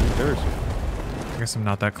 Where's the parachute? I guess I'm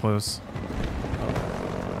not that close.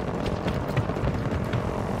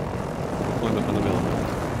 One up in the middle.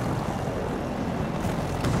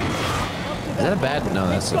 Is that a bad? No,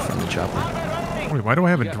 that's from the chopper. Wait, why do I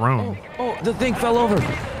have a drone? Oh, the thing fell over.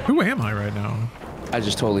 Who am I right now? I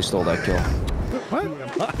just totally stole that kill. What?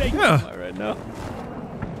 Yeah. Right now.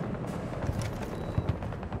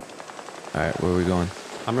 All right, where are we going?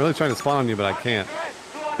 I'm really trying to spawn on you, but I can't.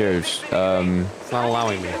 Here's, It's not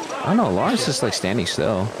allowing me. I don't know. Lawrence is like standing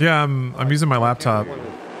still. Yeah, I'm using my laptop.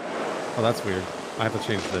 Oh, that's weird. I have to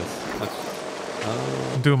change this.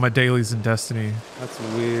 I'm doing my dailies in Destiny. That's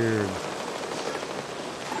weird.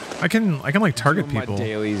 I can like target Doing people. My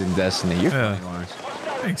dailies in Destiny. You're Yeah. funny, Lawrence.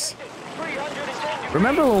 Thanks.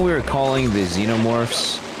 Remember when we were calling the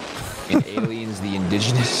xenomorphs and aliens the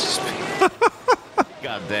indigenous?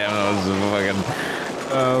 God damn, that was a fucking.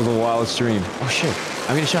 That was a wild stream. Oh shit!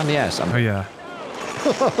 I'm getting shot in the ass. Oh yeah.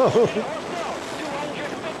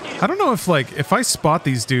 I don't know if like if I spot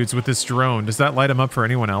these dudes with this drone, does that light them up for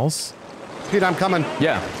anyone else? Pete, I'm coming.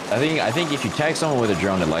 Yeah, I think if you tag someone with a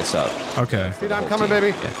drone, it lights up. Okay. Pete, I'm coming, baby.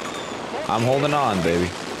 Yeah. I'm holding on, baby.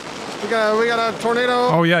 We got a tornado.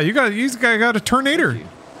 Oh yeah, you got a tornado.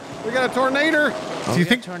 We got a tornado. Do you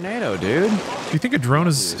think tornado, dude? Do you think a drone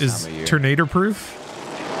is time of year. tornado proof?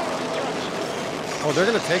 Oh, they're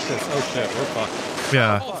gonna take this. Oh shit, we're fucked.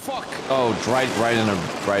 Yeah. Oh fuck! Oh, right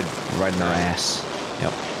in our ass.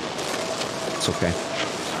 Yep. It's okay.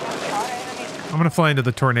 I'm gonna fly into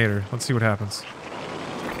the tornado. Let's see what happens.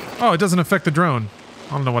 Oh, it doesn't affect the drone.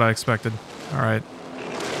 I don't know what I expected. All right.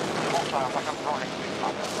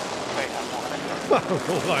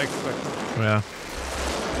 What I expected. Yeah.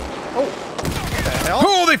 Oh, what the hell?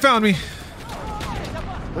 Oh, they found me.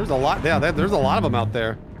 There's a lot. Yeah, there's a lot of them out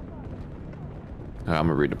there. I'm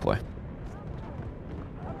gonna redeploy.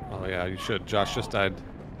 Oh yeah, you should. Josh just died.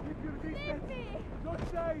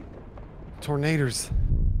 Tornadoes.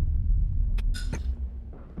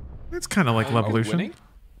 It's kind of like Levolution. winning?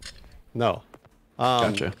 No.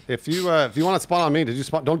 Gotcha. If you want to spawn on me, did you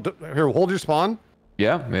spawn? Don't here. Hold your spawn.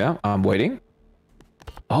 Yeah. I'm waiting.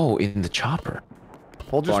 Oh, in the chopper.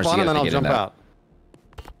 Hold your Lawrence, spawn you and then gotta I'll get jump in that. out.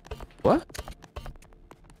 What?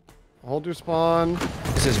 Hold your spawn.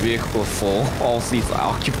 It says vehicle full. All seats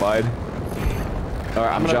occupied. All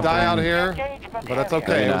right, I'm gonna die out here, but that's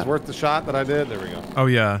okay. It was worth the shot that I did. There we go. Oh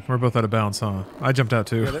yeah, we're both out of bounds, huh? I jumped out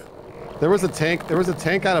too. There was a tank. There was a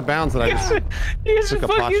tank out of bounds that I just took a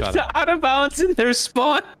pot shot at. out of bounds in their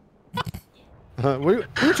spawn. We were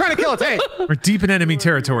trying to kill a tank. We're deep in enemy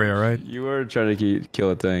territory, all right? You were trying to kill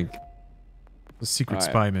a tank. The secret All right.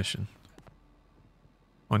 spy mission.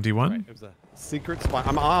 On D1? It was a secret spy.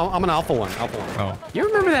 I'm an alpha one. Alpha one. Oh. You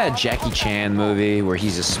remember that Jackie Chan movie where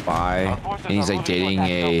he's a spy and he's like dating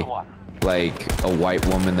a white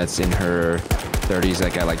woman that's in her 30s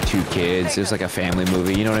that got like 2 kids? It was like a family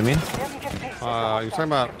movie. You know what I mean? You're talking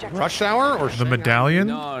about Rush Hour or The medallion?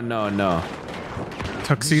 No.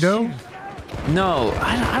 Tuxedo? No,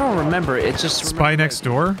 I don't remember. It's just Spy Next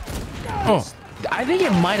Door? Oh. I think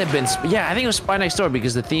it might have been. Yeah, I think it was Spy Next Door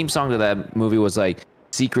because the theme song to that movie was like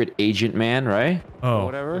Secret Agent Man, right? Oh. Or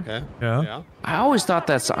whatever. Okay. Yeah. Yeah. I always thought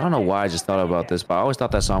that. I don't know why I just thought about this, but I always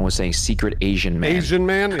thought that song was saying Secret Asian Man. Asian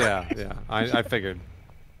man. Yeah. Yeah. I figured.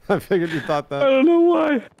 I figured you thought that. don't know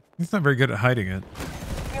why. He's not very good at hiding it.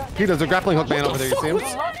 Pete, there's a grappling hook man over there. You see him?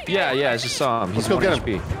 Yeah, I just saw him. He's go 1 get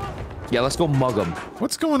him. HP. Yeah, let's go mug him.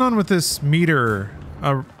 What's going on with this meter?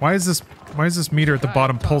 Why is this meter at the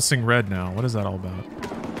bottom pulsing red now? What is that all about?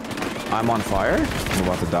 I'm on fire. I'm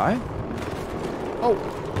about to die.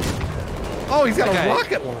 Oh, he's got That a guy-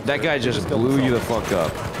 rocket launcher. That guy just killed blew you the himself.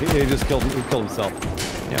 fuck up. He just killed himself.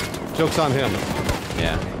 Yeah. Joke's on him.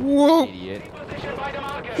 Yeah. Whoa! Idiot.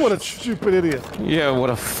 What a stupid idiot. Yeah, what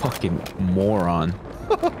a fucking moron.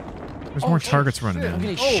 There's more targets running I'm in.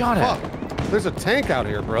 getting shot at. Fuck. There's a tank out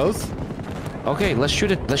here, bros. Okay, let's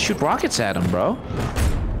shoot it. Let's shoot rockets at him, bro.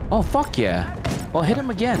 Oh fuck yeah! Well, hit him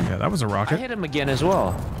again. Yeah, that was a I rocket. hit him again as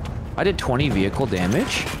well. I did 20 vehicle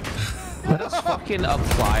damage. Let us fucking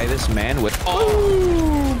apply this man with.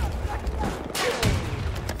 Oh!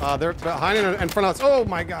 They're behind and in front of us. Oh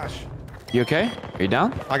my gosh. You okay? Are you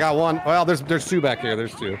down? I got one. Well, there's two back here.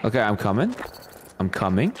 There's two. Okay, I'm coming. I'm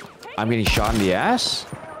coming. I'm getting shot in the ass.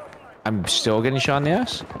 I'm still getting shot in the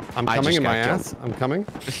ass. I'm I coming just in my got ass. I'm coming.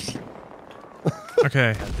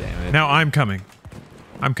 Okay. Damn it. Now I'm coming.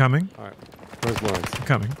 I'm coming. All right. Where's Lawrence? I'm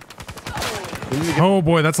coming. Oh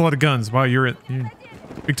boy, that's a lot of guns. Wow, you're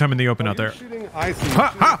big time in the open out there. Shooting. I see.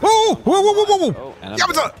 Ha, ha, whoa, whoa, whoa, whoa, whoa, Oh, and Yeah,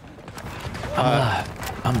 what's up?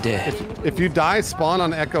 I'm dead. If you die, spawn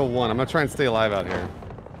on Echo 1. I'm gonna try and stay alive out here.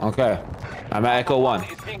 Okay. I'm at Echo 1.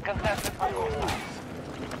 It's being contested by hostiles.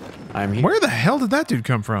 I'm here. Where the hell did that dude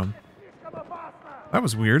come from? That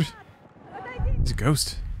was weird. He's a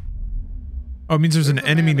ghost. Oh, it means there's an a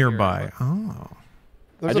enemy man here. nearby. Oh.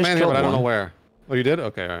 There's I a just man here, but killed I don't know one. where. Oh, you did?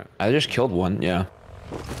 Okay, all right. I just killed one, yeah.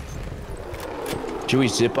 Should we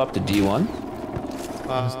zip up to D1?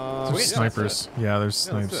 There's snipers. Yeah, there's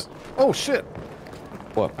Yeah, let's snipes. do it. Oh shit!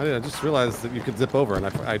 What? I just realized that you could zip over, and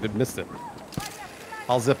I did missed it.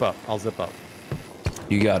 I'll zip up. I'll zip up.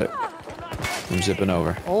 You got it. I'm zipping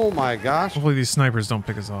over. Oh my gosh! Hopefully these snipers don't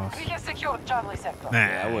pick us off. We have secured Charlie sector. Nah.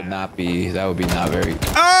 That would be not very...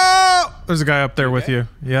 Oh! There's a guy up there with you.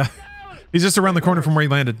 Yeah. He's just around the corner from where he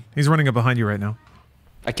landed. He's running up behind you right now.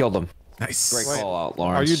 I killed him. Nice. Great Wait, call out,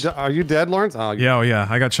 Are Lawrence. you dead, Lawrence? Oh, Yeah, oh yeah.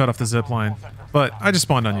 I got shot off the zip line. But I just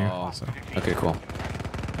spawned on you. Oh. So. Okay, cool.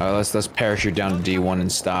 Alright, let's parachute down to D1 in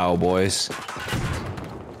style, boys.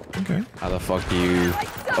 Okay. How the fuck do you...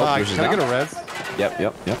 yours is can I down? get a res?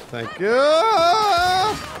 Yep. Thank you.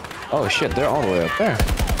 Oh shit, they're all the way up there.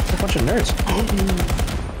 They're a bunch of nerds.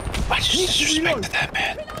 I just disrespected that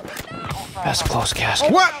man. That's a close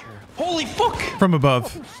casket. What? Holy fuck! From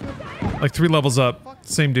above. Like 3 levels up.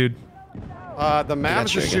 Same dude. The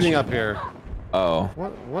Mav's you, I just got shooting you. up here. Oh.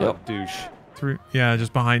 What Yep. a douche. Yeah,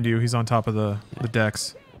 just behind you. He's on top of the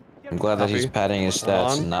decks. I'm glad that he's Copy. padding his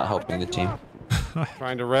stats On. and not helping the team.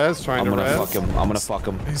 Trying to res. I'm gonna fuck him. I'm gonna fuck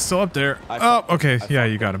him. He's still up there. I Oh, fucked okay. him. I Yeah,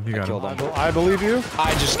 fucked you got him. You got killed him. him. I believe you.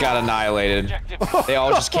 I just got annihilated. They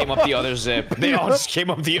all just came up the other zip. They all just came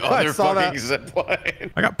up the other saw fucking that. zip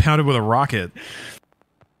line. I got pounded with a rocket.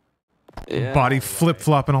 Yeah. Body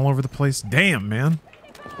flip-flopping all over the place. Damn, man.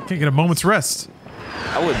 Can't get a moment's rest.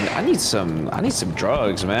 I need some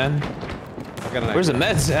drugs, man. I got an Where's the idea.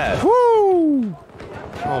 meds at? Woo!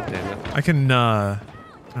 Oh damn it. I can, I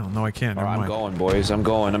don't know. I can't. Never I'm mind. going, boys. I'm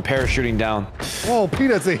going. I'm parachuting down. Whoa,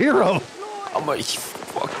 Peanut's a hero. I'm gonna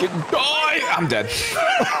fucking die. I'm dead.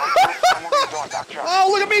 Oh,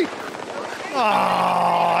 look at me. Oh,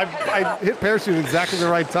 I hit parachute exactly the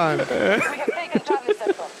right time. We have taken Charlie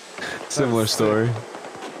sector. Similar story.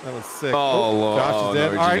 That was sick. Oh, Lord. Josh Oh, is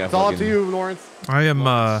dead. no, All right, you it's got all up to fucking- you, Lawrence. I am,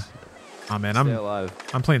 oh man, Stay alive.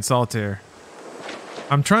 I'm playing solitaire.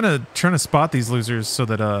 I'm trying to spot these losers so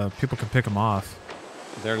that people can pick them off.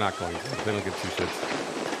 They're not going to. They don't get two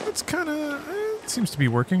shits. It's kind of it seems to be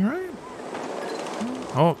working, right?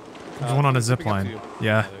 Oh, there's one on a zip picking up line. to you.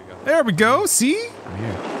 Yeah. There you go. There we go. See? I'm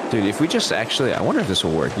here. Dude, if we just actually... I wonder if this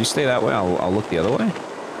will work. You stay that way, I'll look the other way.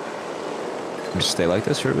 Just stay like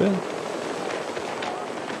this for a bit.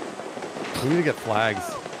 We need to get flags.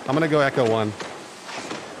 I'm gonna go Echo 1.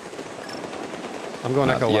 I'm going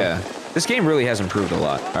Echo 1. Yeah. This game really has improved a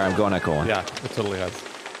lot. All right, I'm going Echo 1. Yeah, it totally has.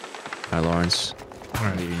 All right, Lawrence. All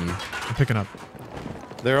right. Leaving you. I'm picking up.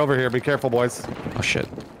 They're over here. Be careful, boys. Oh, shit.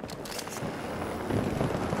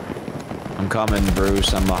 I'm coming,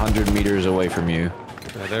 Bruce. I'm 100 meters away from you,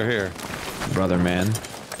 Yeah, they're here. brother man.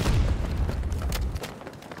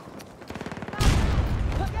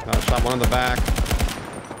 Shot one in the back.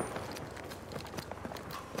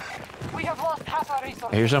 We have lost half our I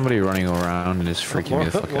resources. hear somebody running around and it's freaking me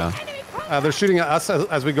the fuck out. They're shooting at us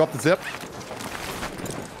as we go up the zip.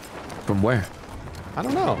 From where? I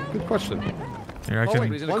don't know. Good question. Here, I Oh, can.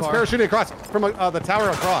 wait, one's parachuting across from the tower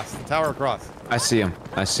across. The tower across. I see him.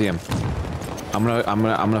 I see him. I'm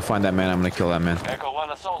gonna find that man. I'm gonna kill that man. Echo 1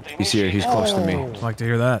 assault He's here. He's close to me. I'd like to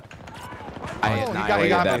hear that. I he got annihilated me.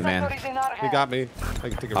 that man. Sector is in our He hands. got me. I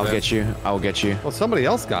can take a I'll res. get you. I'll get you. Well, somebody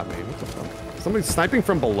else got me. What the fuck? Somebody's sniping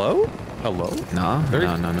from below? Hello? No, Very-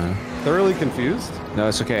 no. Thoroughly confused? No,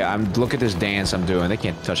 it's okay. Look at this dance I'm doing. They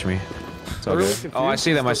can't touch me. It's all Really good. confused? Oh, I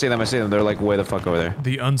see them. I see them. I see them. They're like way the fuck over there.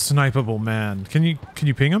 The unsnipeable man. Can you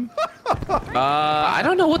ping him? I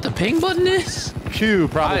don't know what the ping button is. Q,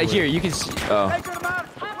 probably. Here, you can see. Oh,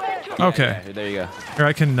 Okay. yeah, there you go. Here,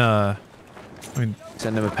 I can. I mean,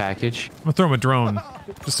 Send him a package. I'm gonna throw him a drone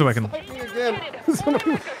just so I can. Again.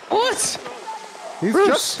 Somebody- What? He's Bruce.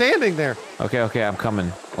 just standing there. Okay, I'm coming.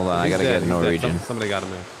 Hold on, I He's gotta dead, get he's dead. Norwegian. Somebody got him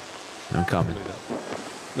there. I'm coming.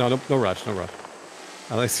 No rush, no rush.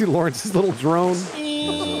 I see Lawrence's little drone.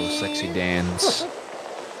 Little sexy dance.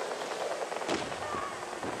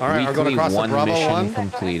 All right, we're going Weekly across to one Bravo mission 1.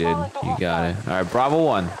 completed. You got it. All right, Bravo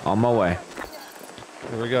 1, on my way.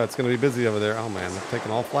 Here we go. It's going to be busy over there. Oh, man. They're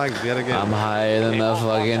taking all flags yet again. I'm higher than the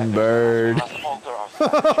fucking bird.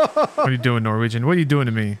 What are you doing, Norwegian? What are you doing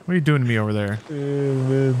to me? What are you doing to me over there?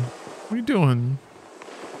 What are you doing?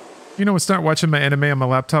 You know, start watching my anime on my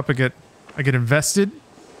laptop. I get invested.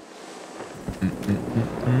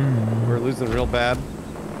 We're losing real bad.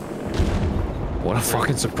 What a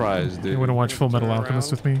fucking surprise, dude. You want to watch Full Metal Alchemist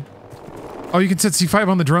with me? Oh, you can set C5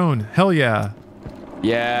 on the drone. Hell yeah.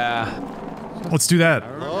 Yeah. Let's do that.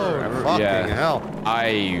 Oh, fucking hell.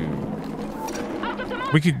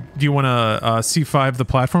 We could. Do you want to C5 the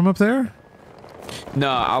platform up there? No,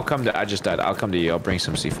 I'll come to. I just died. I'll come to you. I'll bring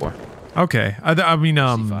some C4. Okay. I mean,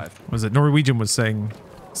 C5. was it Norwegian was saying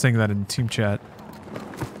that in team chat.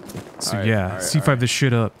 So All right, yeah, all right, C5 this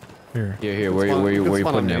shit up. Here. Here. Where you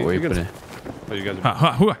putting it? Where you putting it? Oh, you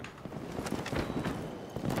guys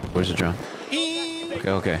Where's the drone?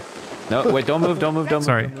 Okay. No, wait, don't move.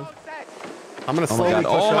 Sorry. I'm going to Oh my slowly god.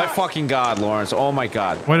 push Oh my up. fucking god, Lawrence. Oh my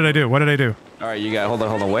god. What did I do? What did I do? All right, you got. Hold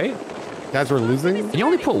on. Wait. Guys, we're losing. Can you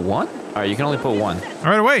only put one? All right, you can only put one. All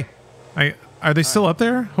right, away. Are they still up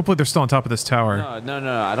there? Hopefully they're still on top of this tower.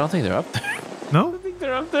 No. I don't think they're up there. No? I think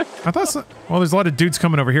they're up there. I thought so. Well, there's a lot of dudes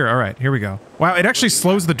coming over here. All right, here we go. Wow, it actually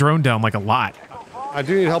slows the drone down like a lot. I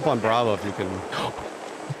do need help on Bravo if you can.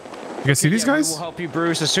 You guys see these We'll guys? help you,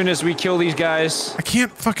 Bruce, as soon as we kill these guys. I can't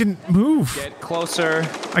fucking move. Get closer.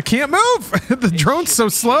 I can't move. The drone's so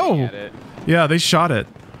slow. Yeah, they shot it.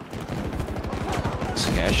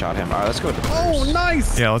 Okay, I shot him. All right, let's go to Bruce. Oh,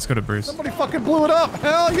 nice. Yeah, let's go to Bruce. Somebody fucking blew it up.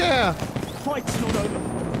 Hell yeah. Fight's not over.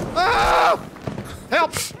 Ah!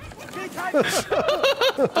 Help.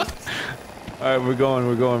 All right, we're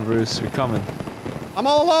going, Bruce. We're coming. I'm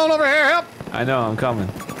all alone over here. Help. I know, I'm coming.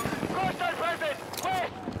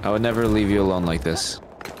 I would never leave you alone like this.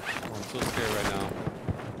 I'm so scared right now.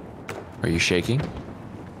 Are you shaking?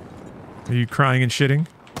 Are you crying and shitting?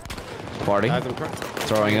 Farting? Guys,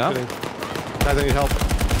 Throwing up? Guys, I need help.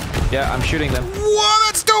 Yeah, I'm shooting them. Whoa,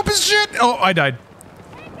 that's dope as shit. Oh, I died.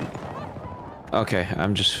 Okay,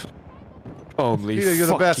 I'm just... Holy Peter, you're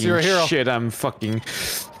the best. You're a hero. shit, I'm fucking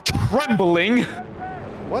trembling.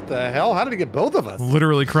 What the hell? How did he get both of us?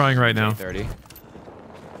 Literally crying right now. 30.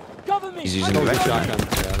 Cover me. He's using Oh, the that's vector gun. shotgun.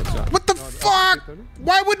 Yeah, that's shotgun. What the fuck?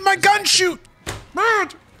 Why would my gun shoot?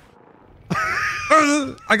 Mad.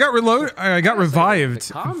 I got reload. I got revived.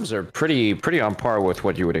 Comms are pretty on par with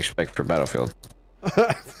what you would expect for Battlefield.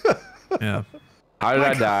 Yeah. How did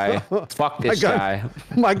I die? Fuck this guy.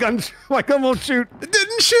 My gun won't shoot. It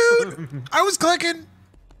didn't shoot. I was clicking.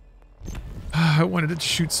 I wanted it to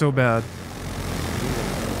shoot so bad.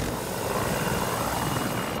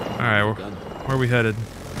 All right, where are we headed?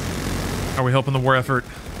 Are we helping the war effort?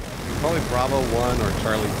 Probably Bravo 1 or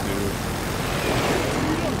Charlie 2.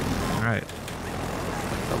 All right.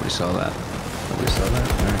 Nobody saw that. Nobody saw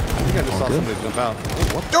that. All right. I think I just saw good. somebody jump out.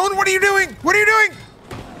 Oh, Don, what are you doing? What are you doing?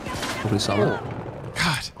 Nobody saw that.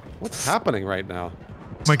 God, what's happening right now?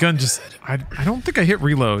 my gun just. I don't think I hit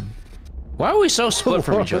reload. Why are we so split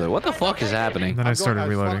from each other? What the fuck is happening? Then I started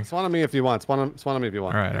reloading. Spawn on me if you want. Spawn on me if you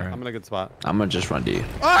want. All right, all right. I'm in a good spot. I'm gonna just run to you.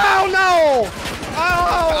 Oh no!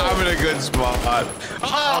 Oh! I'm in a good spot.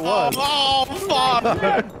 I was. Oh, fuck!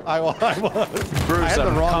 I was. Bruce, I had the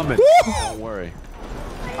I'm wrong. coming. Don't worry.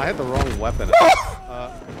 I had the wrong weapon.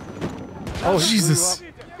 Oh, Jesus.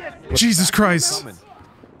 Jesus Christ.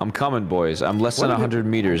 I'm coming, boys. I'm less than 100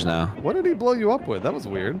 meters now. What did he blow you up with? That was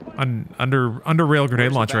weird. Under rail grenade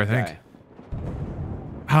Where's launcher, I that think. guy?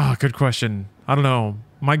 Ah, good question. I don't know.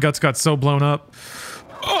 My guts got so blown up.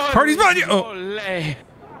 Party's behind you. Oh,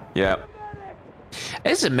 Yeah.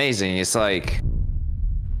 It's amazing. It's like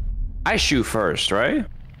I shoot first, right?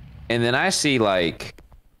 And then I see like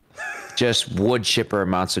just wood chipper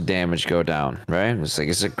amounts of damage go down, right? It's like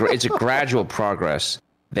it's a gradual progress.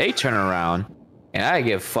 They turn around and I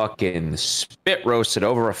get fucking spit roasted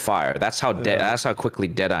over a fire. That's how dead. That's how quickly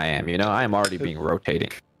dead I am. You know, I am already being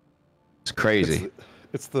rotating. It's crazy.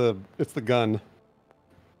 It's the gun.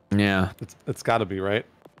 Yeah. It's got to be right.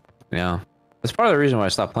 Yeah. That's part of the reason why I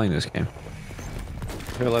stopped playing this game.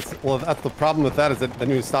 Here, well, that's the problem with that is that then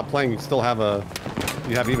you stop playing, you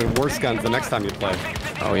have even worse guns the next time you play.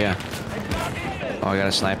 Oh yeah. Oh, I got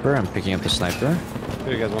a sniper. I'm picking up the sniper.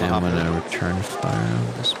 Here, you guys want to And I'm hop in? gonna return fire on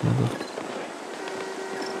this mother.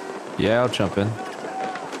 Yeah, I'll jump in.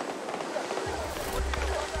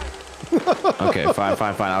 Okay,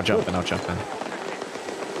 fine. I'll jump in. You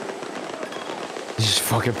just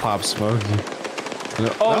fucking pop smoke.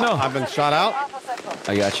 Oh no! I've been shot out.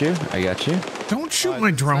 I got you. don't shoot my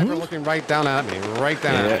Sniper drone. looking right down at me. Right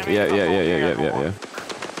down at me. Yeah.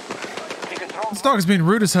 This dog is being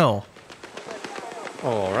rude as hell. Oh,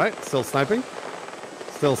 all right. Still sniping.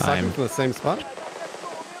 Still sniping from the same spot.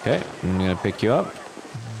 Okay, I'm gonna pick you up.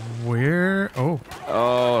 Where? Oh.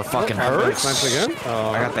 Oh, it fucking hurts. Snipes again. Oh,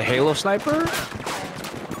 I got the Halo sniper.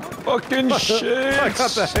 Fucking shit. I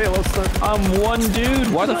got the Halo sniper. I'm one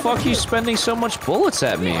dude. Why the fuck are you spending so much bullets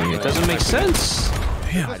at me? It doesn't make sense.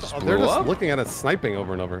 Damn. They're blew just up. looking at us sniping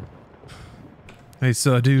over and over. Hey,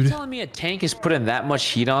 dude. Telling me a tank is putting that much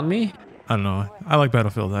heat on me? I don't know. I like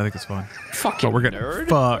Battlefield. I think it's fun. Fucking But we're getting nerd.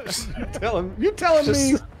 fucked. You telling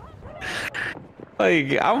me?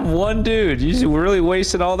 Like, I'm one dude. You really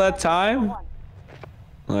wasted all that time?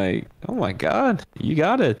 Like, oh my god. You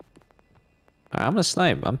got it. I'm gonna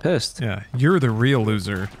snipe. I'm pissed. Yeah, you're the real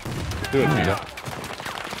loser. Do it, Vito.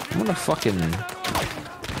 I'm gonna fucking...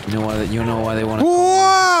 You know why? You know why they want to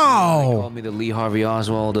Wow! call me the Lee Harvey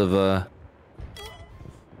Oswald of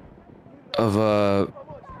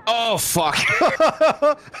Oh fuck!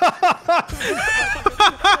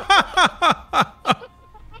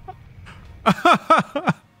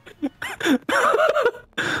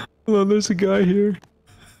 Well, there's a guy here.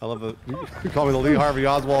 I love it. You call me the Lee Harvey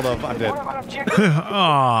Oswald of I'm dead.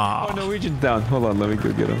 Ah. Oh, Norwegian's down. Hold on, let me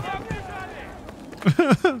go get him.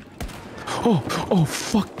 oh,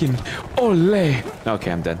 fucking ole.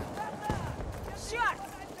 Okay, I'm dead.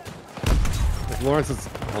 Lawrence is.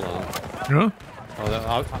 Hold on. Huh?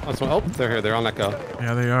 Oh, they're here. They're on that go.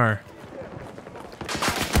 Yeah, they are.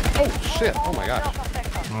 Oh shit! Oh my gosh.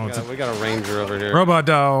 Oh, it's We got a ranger over a here. robot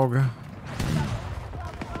dog.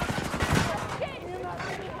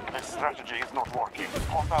 This strategy is not working.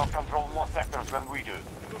 Hostiles control more sectors than we do.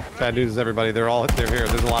 Bad news, everybody. They're here.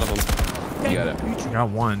 There's a lot of them. You got it. Got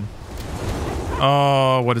one.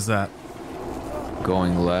 Oh, what is that?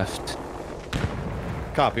 Going left.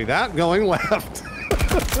 Copy that. Going left.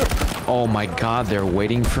 Oh my god, they're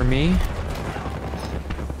waiting for me.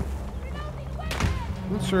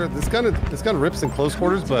 I'm not sure. This gun rips in close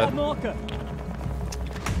quarters, but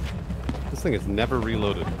this thing is never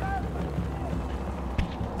reloaded.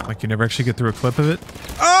 Like you never actually get through a clip of it?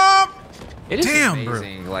 Oh! It is Damn, bro.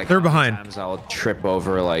 amazing. Like, They're how many behind. times I'll trip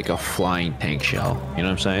over like a flying tank shell. You know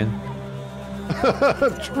what I'm saying?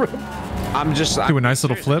 I'm just Do a nice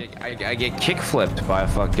little flip. I get kick flipped by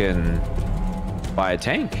a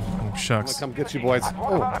tank. Oh, I'm gonna shucks. come get you, boys.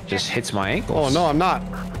 Oh, Just hits my ankles. oh no, I'm not.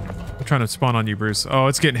 I'm trying to spawn on you, Bruce. Oh,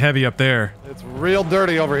 it's getting heavy up there. It's real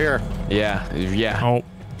dirty over here. Yeah. Oh,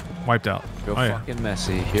 wiped out. Go Oh, yeah. fucking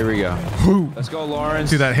messy. Here we go. Whew. Let's go, Lawrence.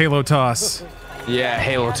 Do that Halo toss. Yeah,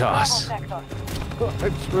 Halo toss. I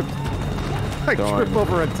trip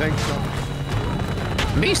over a tank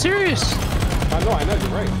shell. Be serious. I know, you're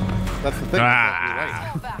right. That's the thing.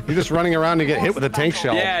 Ah. You're right. You're just running around and get hit with a tank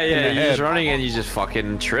shell. Yeah, in the you're head. just running and you just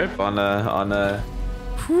fucking trip on a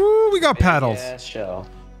Whew, we got paddles. shell.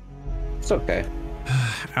 It's okay.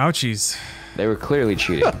 Ouchies. They were clearly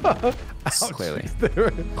cheating.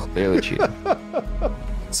 Clearly cheating.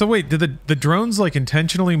 So wait, did the drones like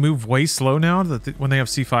intentionally move way slow now when they have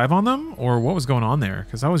C5 on them, or what was going on there?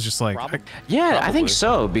 Because I was just like, Yeah, I think Probably.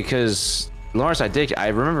 so because Lawrence, I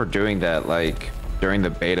remember doing that like during the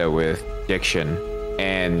beta with Diction,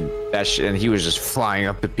 and and he was just flying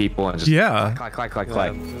up to people and just Yeah. clack.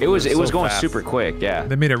 Yeah, It was so going fast. super quick. Yeah.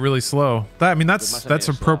 they made it really slow. I mean, must have that's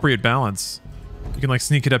made it slow. appropriate balance. You can like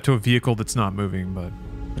sneak it up to a vehicle that's not moving, but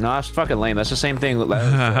No, that's fucking lame. That's the same thing.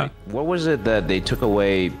 Like, what was it that they took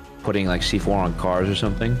away putting like C4 on cars or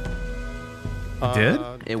something did?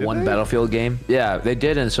 in one Battlefield game? Yeah, they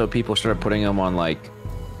did, and so people started putting them on like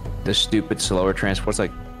the stupid slower transports,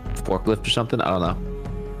 like forklift or something. I don't know.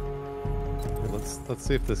 Let's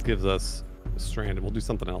see if this gives us stranded. We'll do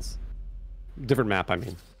something else. Different map, I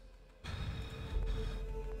mean.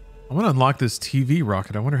 I want to unlock this TV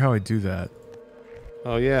rocket. I wonder how I do that.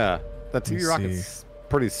 Oh yeah, that me TV rocket's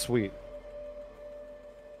pretty sweet.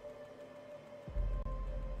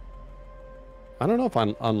 I don't know if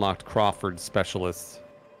I unlocked Crawford Specialist.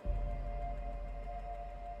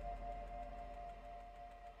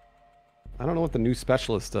 I don't know what the new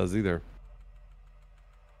Specialist does either.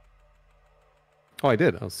 Oh, I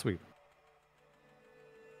did. Oh, sweet.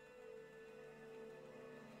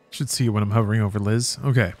 Should see it when I'm hovering over Liz.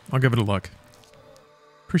 Okay, I'll give it a look.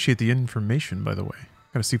 Appreciate the information, by the way.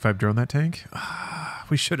 Got a C5 drone that tank? Ah,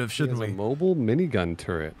 we should have, He shouldn't has a we? mobile minigun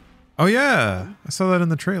turret. Oh yeah, I saw that in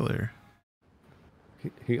the trailer.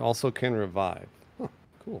 He also can revive. Huh,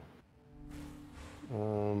 cool.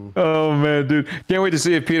 Oh man, dude! Can't wait to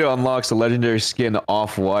see if Peter unlocks the legendary skin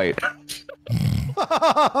Off-White.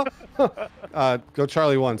 Go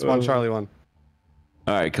Charlie 1. Spawn Charlie 1.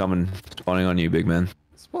 All right, spawning on you, big man.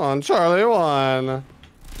 Spawn Charlie 1.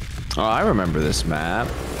 Oh, I remember this map.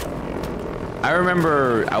 I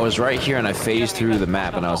remember I was right here and I phased through the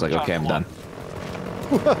map and I was like, okay, I'm done.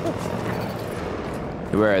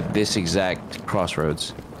 We're at this exact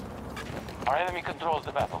crossroads. Our enemy controls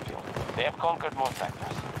the battlefield. They have conquered more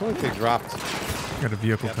sectors. I think they dropped. Got a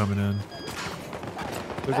vehicle coming in.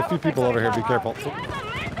 There's a few people over here. Be careful.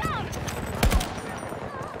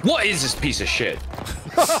 What is this piece of shit?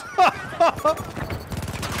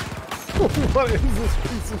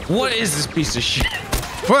 What is this piece of shit?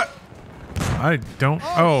 What? I don't.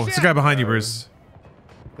 Oh, it's the guy behind you, Bruce.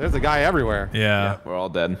 There's a guy everywhere. Yeah. We're all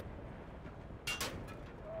dead.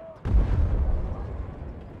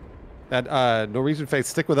 That Norwegian face,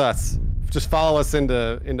 stick with us. Just follow us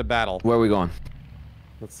into battle. Where are we going?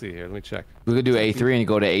 Let's see here. Let me check. We could do A3 and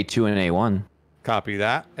go to A2 and A1. Copy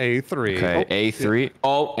that. A3. Okay, A3.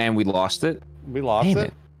 Oh, and we lost it. We lost Damn it.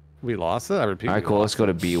 it. We lost it. I repeat. All right, cool. Let's go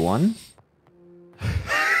to B1.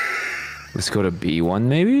 Let's go to B1,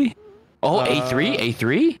 maybe. Oh, A3.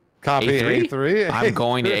 A3. Copy A3. I'm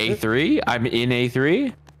going to A3. I'm in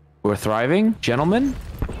A3. We're thriving, gentlemen.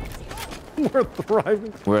 We're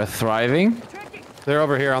thriving. We're thriving. They're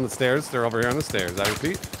over here on the stairs. They're over here on the stairs. I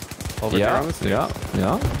repeat. Over here on the stairs.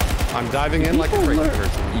 Yeah. I'm diving in like a crazy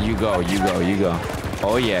person. You go.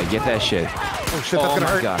 Oh yeah, get that shit. Oh shit, that's gonna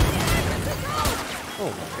hurt. God. Oh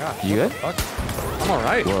my god. You good? What the fuck? I'm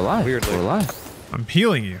alright. We're alive. Weirdly. We're alive. I'm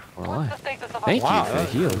healing you. We're alive. The status of Thank our you for the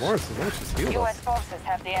heals. Lawrence just healed US us. forces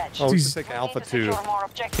have the edge. Oh, we Jeez. should take We Alpha need to 2. secure more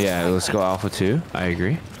objectives. Yeah, let's go Alpha 2. I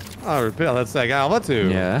agree. Oh, repeat. Let's take Alpha 2.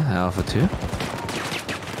 Yeah, Alpha 2.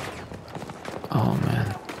 Oh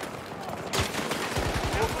man.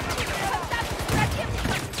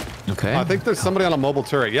 Okay. I think there's somebody on a mobile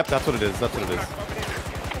turret. Yep, that's what it is. That's what it is.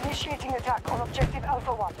 Initiating attack on objective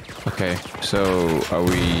Alpha 1. Okay. So are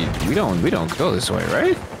we don't go this way,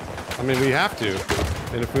 right? I mean, we have to.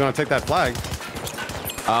 And if we want to take that flag,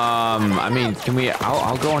 I mean, can we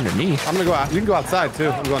I'll go underneath. I'm gonna go out. You can go outside too.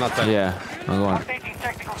 I'm going outside. Yeah. I'm going. Updating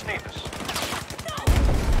technical status.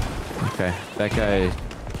 Okay. That guy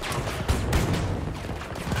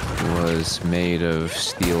was made of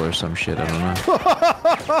steel or some shit. I don't know.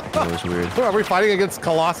 That was weird. Are we fighting against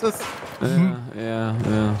Colossus?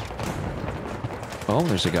 Yeah. Oh,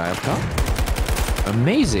 there's a guy up top.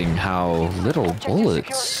 Amazing how little Objective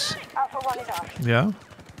bullets. secured. Alpha 1 is out. Yeah.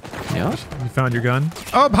 Yeah. You found your gun.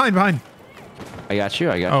 Oh, behind. I got you.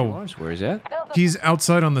 Oh. you, Lawrence. Where is that? He's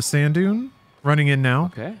outside on the sand dune, running in now.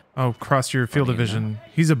 Okay. Oh, cross your field of Running in vision.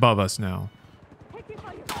 He's above us now.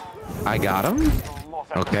 I got him.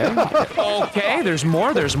 Okay. Okay. There's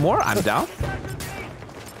more. I'm down.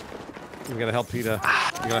 We gotta help PETA.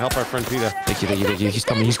 We gotta help our friend PETA. Thank you. He's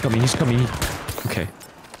coming. Okay.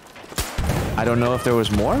 I don't know if there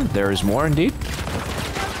was more. There is more indeed.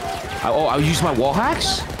 I'll use my wall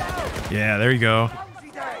hacks. Yeah, there you go.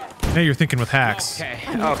 Hey, you're thinking with hacks.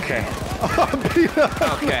 Okay.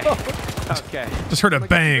 Just heard a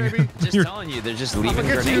bang. Just telling you, they're just leaving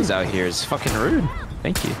grenades out here. It's fucking rude.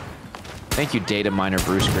 Thank you. Thank you, data miner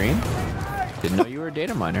Bruce Green. Didn't know you were a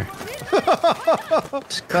data miner.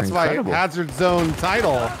 That's my Hazard Zone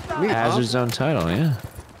title. Neat, Hazard huh? Zone title, yeah.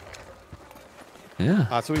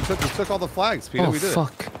 Yeah. So we took all the flags, PETA. Oh, We did it.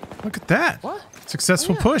 fuck. Look at that. What?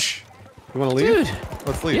 Successful push. You want to leave? Dude.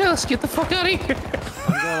 Let's leave. Yeah, let's get the fuck out of here.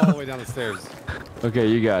 I'm going all the way down the stairs. Okay,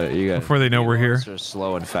 you got it. Before they know we're here. Are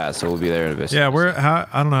slow and fast, so we'll be there in a bit. Yeah,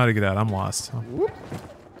 I don't know how to get out. I'm lost.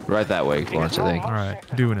 Right that way, Lawrence, I think. All right,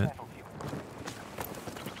 doing it.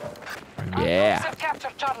 Yeah. Have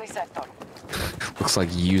captured Charlie sector. Looks like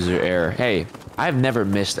user error. Hey, I've never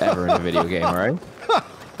missed ever in a video game, alright?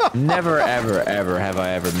 Never, ever have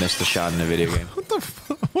I ever missed a shot in a video game. What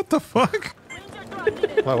the fuck?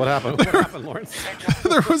 What happened? What happened, Lawrence?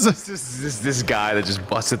 There was a This guy that just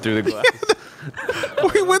busted through the glass.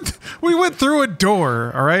 we went through a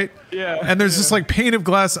door, all right? Yeah. And there's this like pane of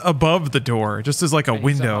glass above the door, just as like a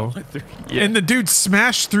window. And the dude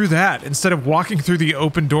smashed through that instead of walking through the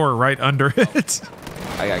open door right under it.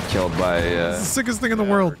 I got killed by It's the sickest thing in the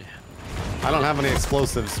world. I don't have any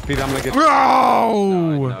explosives. Pete, I'm gonna get.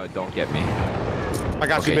 Oh! No, don't get me. I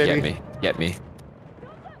got you, Okay, baby. Get me.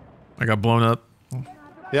 I got blown up.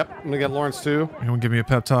 Yep, I'm gonna get Lawrence too. Anyone give me a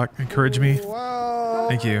pep talk? Encourage me? Wow.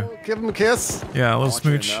 Thank you. Give him a kiss. Yeah, a little I want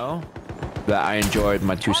you to smooch. know that I enjoyed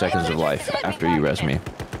my 2 seconds of life after you res me.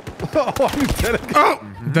 Oh, you did it. Oh!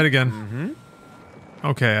 Dead again.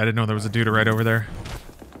 Okay, I didn't know there was a dude right over there.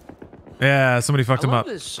 Yeah, somebody fucked him up.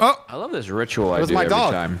 Oh! I love this ritual I was do my every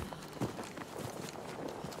dog. time.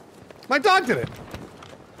 My dog did it.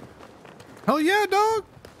 Hell yeah, dog!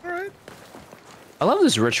 Alright. I love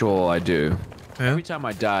this ritual I do. Yeah. Every time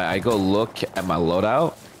I die, I go look at my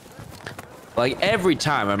loadout, Like every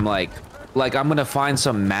time I'm like I'm gonna find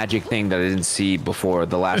some magic thing that I didn't see before.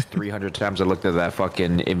 The last 300 times I looked at that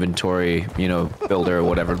fucking inventory, you know, builder or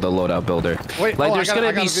whatever, the loadout builder. Wait, like oh, there's I got gonna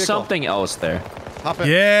a be vehicle. something else there. Hop in.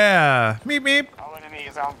 Yeah. Meep meep. All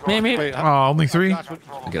enemies on guard. Maybe. Wait, Oh, only 3. Josh, Get yeah,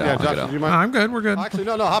 out, Josh, get do out. you No, mind? I'm good. We're good. Actually,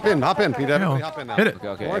 no, hop in, Pete. Everybody hop in now. Hit it.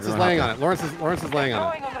 Okay, Lawrence is everyone laying hop on it. Lawrence is laying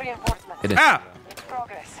on Going on reinforcements. Hit it. Ah!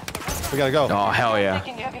 Progress. it. We gotta go. Oh hell yeah!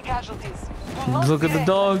 Taking heavy casualties. Do not Look at the delay.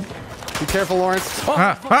 dog. Be careful, Lawrence. Oh,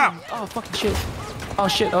 Ah, ah! oh fucking shit! Oh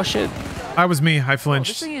shit! Oh shit! I was me. I This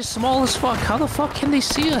flinched. thing is small as fuck. How the fuck can they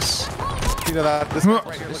see us? Pete, this guy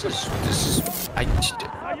right here. This is.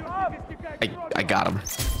 I got him.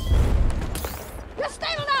 You're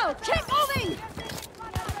stable now! Keep moving!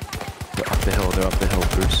 They're up the hill. They're up the hill,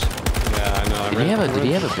 Bruce. Yeah, I know. Did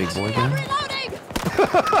he have a big boy gun? Reloading!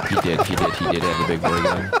 He did have a big boy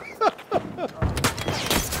gun.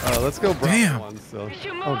 Let's go. Bravo Damn. one, so.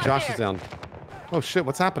 Oh, Josh is down. Oh shit!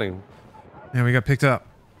 What's happening? Yeah, we got picked up.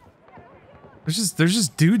 There's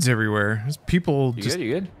just dudes everywhere. There's people You just good?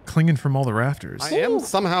 You good? clinging from all the rafters. I am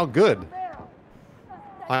somehow good.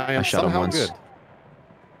 I am shot him somehow once. good.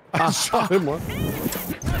 I shot him once.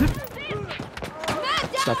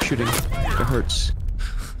 Stop shooting. It hurts.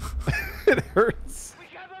 It hurts.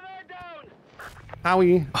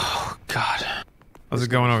 Howie. Oh God. How's it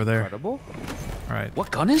going over there? Incredible. All right.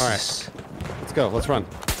 What gun is All right. this? Let's go. Let's run.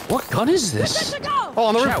 What gun is this? Oh,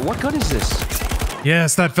 on the roof. Chat, what gun is this?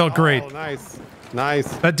 Yes, that felt great. Oh, nice. Nice.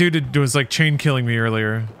 That dude was like chain killing me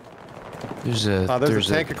earlier. There's a There's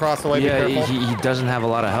a tank across the way. Yeah, Be careful. he doesn't have a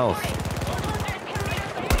lot of health.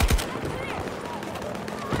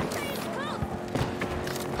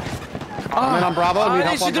 I'm in on Bravo. Need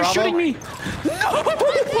help on they're Bravo. shooting me.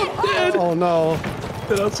 Oh no.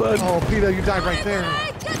 Get outside. Oh, Peter, you died right there.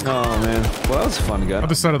 Oh man. Well, that was a fun gun.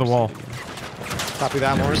 Other side of the wall. Copy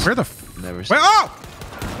that, Lawrence. Where the f- Never Wait, seen. oh!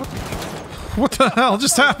 What the hell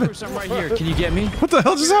just happened? Bruce, I'm right here. Can you get me? What the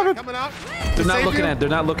hell just happened? Coming out. They're not save looking you? at. They're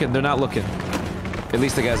not looking. They're not looking. At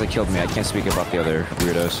least the guys that killed me. I can't speak about the other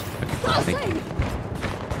weirdos. I think.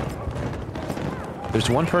 There's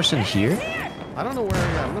one person here. I don't know where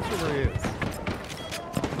he is. I'm not sure where he is.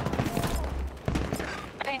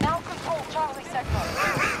 They now control Charlie sector.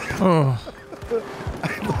 Oh,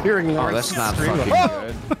 Hearing Oh, Lawrence that's not scream. fucking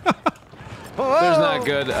good. There's not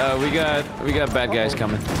good. We got bad guys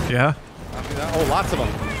coming. yeah. Copy that. Oh, lots of them.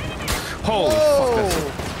 Holy Oh, fuck!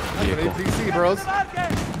 that's an Vehicle. APC, bros. Ow!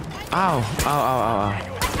 Ow! Ow! Ow! Ow!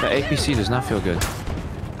 The APC does not feel good.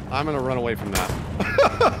 I'm gonna run away from that.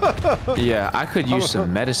 Yeah, I could use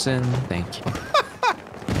some medicine. Thank you.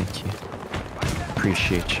 Thank you.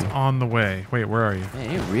 Appreciate you. On the way. Wait, where are you?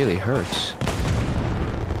 Man, it really hurts.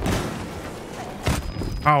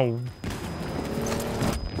 Oh,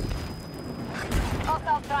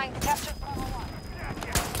 Hostile trying to capture Bravo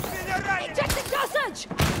 1. Ejecting dosage!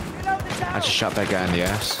 I just shot that guy in the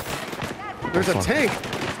ass. There's a tank.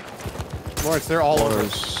 Lawrence, they're all Or over.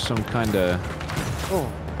 some kind of Oh,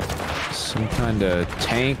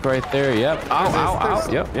 tank right there. Yep. Ow! Ow! Ow! there's-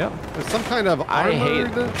 Yep. Yep. there's some kind of I hate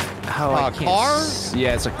armored, how I can't. car?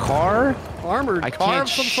 Yeah, it's a car. armored I car can't. of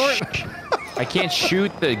some sort. I can't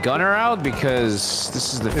shoot the gunner out because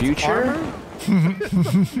this is the future. Armored?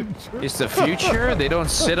 It's the future. They don't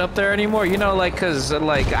sit up there anymore. You know, like, cause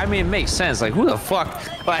like, I mean, it makes sense. Like, who the fuck?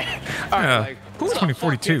 Like, all right, Yeah, like, who it's the fuck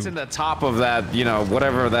 2042. gets in the top of that? You know,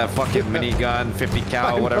 whatever that fucking minigun, 50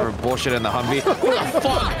 cal, whatever bullshit in the Humvee. Who the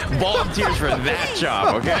fuck volunteers for that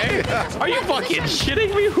job? Okay? Are you fucking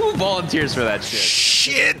shitting me? Who volunteers for that shit?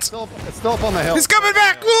 shit! It's still up on the hill. He's coming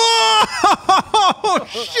back! Oh,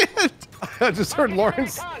 shit! I just heard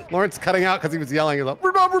Lawrence cutting out because he was yelling. He's like,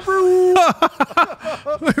 My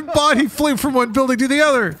body flew from one building to the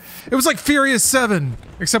other. It was like Furious 7,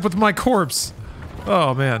 except with my corpse.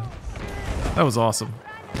 Oh, man. That was awesome.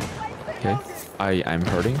 Okay. I'm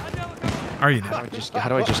hurting. Are you now? How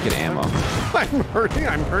do I just get ammo? I'm hurting.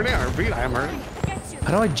 I repeat, I'm hurting.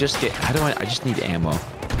 How do I just need ammo.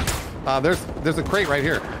 There's a crate right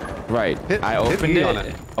here. Right. Hit- I hit opened E it. on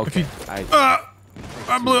it. Okay.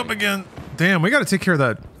 I blew up again. Damn, we got to take care of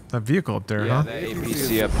that vehicle up there, Yeah, huh? the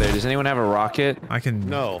APC up there. Does anyone have a rocket? I can.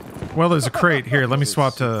 No. Well, there's a crate here. Let me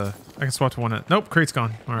swap to. I can swap to one. Nope, crate's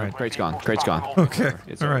gone. All right. Crate's gone. Crate's gone. Okay.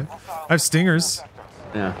 It's All over. right. I have stingers.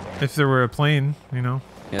 Yeah. If there were a plane, you know.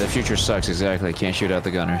 Yeah, the future sucks. Exactly. Can't shoot out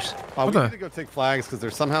the gunners. We What the- need to go take flags because they're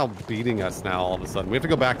somehow beating us now all of a sudden. We have to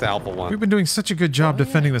go back to Alpha 1. We've been doing such a good job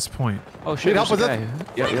defending this point. Oh Need help there's with a it?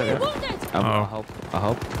 guy. Yeah. Wounded! I'll Oh. help. I'll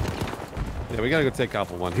help. Yeah, we gotta go take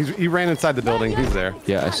Alpha 1. He ran inside the building. He's there.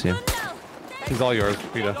 Yeah, I see him. He's all yours,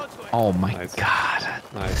 Peter. Oh my Nice. god.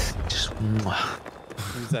 Nice. Just. Mwah.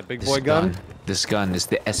 Use that big boy gun. This gun is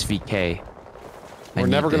the SVK. We're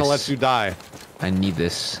never gonna let you die. I need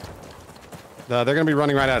this. They're gonna be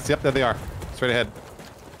running right at us. Yep, there they are. Straight ahead.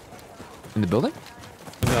 In the building?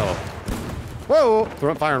 No. Whoa!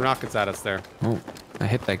 They're firing rockets at us there. Oh, I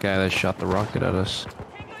hit that guy that shot the rocket at us.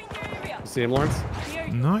 You see him, Lawrence?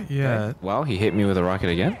 Not yet. Wow, he hit me with a rocket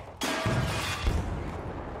again?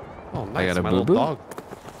 Oh, nice. I got a my little boo-boo? dog.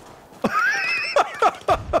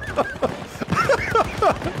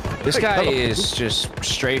 This guy is just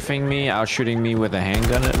strafing me, out shooting me with a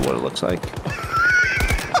handgun at what it looks like.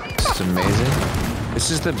 It's amazing.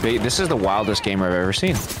 This is the wildest gamer I've ever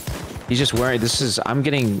seen. He's just wearing I'm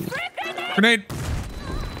getting Grenade.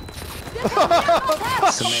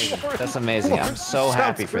 That's amazing. That's amazing. I'm so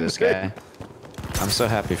happy for this guy. I'm so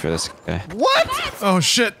happy for this guy. What? Oh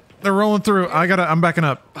shit. They're rolling through. I'm backing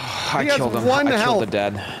up. I has killed him. one I health. killed the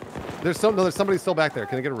dad. There's somebody still back there.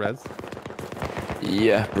 Can I get a res?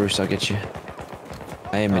 Yeah, Bruce, I'll get you.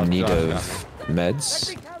 I am in need Josh of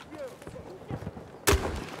meds.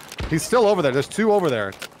 He's still over there. There's two over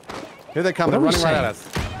there. Here they come. What They're are we running right saying?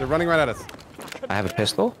 at us. They're running right at us. I have a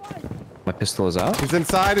pistol. My pistol is out. He's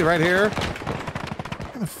inside, right here.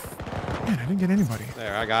 Man, I didn't get anybody.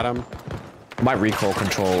 There, I got him. My recoil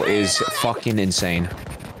control is fucking insane.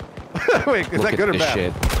 Wait, is Look that at good or this bad?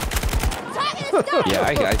 shit.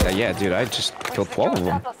 Yeah, dude, I just killed 12 of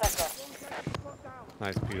them.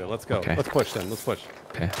 Nice, Peter. Let's go. Okay. Let's push then. Let's push.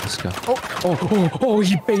 Okay, let's go. Oh,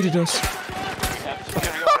 he baited us.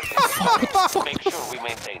 Make sure we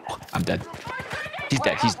maintain that. I'm dead. He's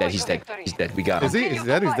dead. He's dead. He's dead. He's dead. We got him. Is he? He's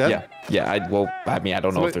dead? He's dead? Yeah. Yeah. I mean, I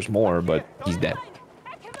don't know if there's more, but he's dead.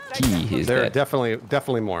 He is There are dead.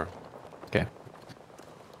 definitely more. Okay.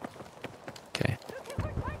 Okay.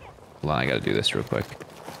 Hold on, I gotta do this real quick.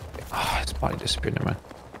 Oh, his body disappeared. Never mind.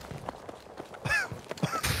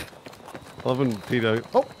 Loving Peter.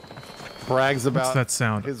 Oh! Brags about that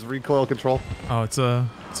sound? his recoil control. Oh, it's a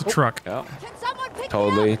truck. Yeah. Can someone pick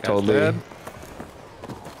Totally. Guy's Totally. dead.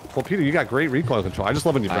 Well, Peter, you got great recoil control. I just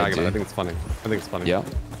love when you I brag about it. I do. think it's funny. I think it's funny. Yep.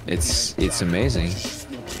 It's amazing.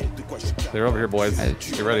 They're over here, boys.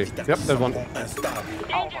 Get ready. Yep, there's one.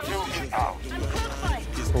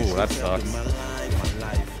 Ooh, that sucks.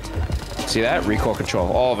 See that? Recoil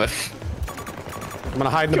control. All of it. I'm gonna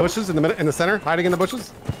hide in the bushes in the center. Hiding in the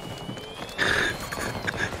bushes.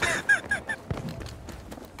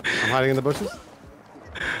 I'm hiding in the bushes.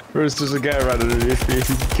 First, there's a guy right underneath me. You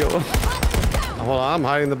can kill him. Hold on, I'm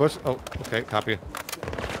hiding in the bush. Oh, okay, copy.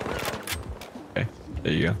 Okay.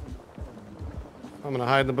 There you go. I'm gonna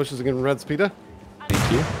hide in the bushes and give him red Peter.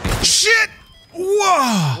 Thank you. Shit!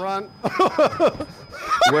 Whoa! Run.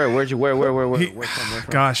 Where'd you? Where He- from?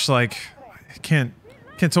 Gosh, like, I can't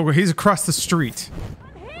tell where he's across the street.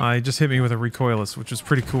 He just hit me with a recoilless, which was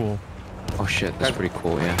pretty cool. Oh shit, that's pretty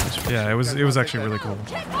cool. Yeah. That's pretty Yeah, it was actually really cool.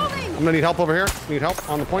 I'm gonna need help over here. Need help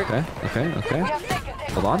on the point. Okay.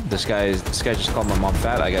 Hold on. This guy just called my mom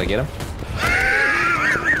fat. I gotta get him.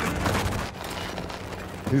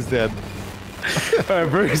 He's dead. Alright,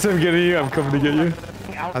 Bruce, I'm getting you. I'm coming to get you.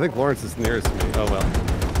 I think Lawrence is nearest to me. Oh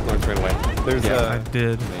well. Lawrence ran away. There's I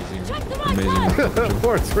did. Amazing.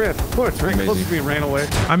 Lawrence ran close to me and ran away.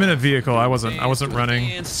 I'm in a vehicle. I wasn't running.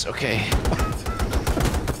 It's okay.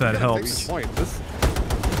 If that helps. Point.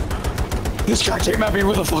 This guy came at me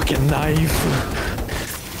with a fucking knife.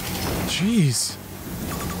 Jeez.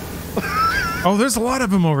 Oh, there's a lot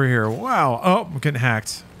of them over here. Wow. Oh, I'm getting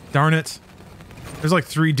hacked. Darn it. There's like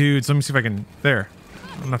 3 dudes. Let me see if I can. There.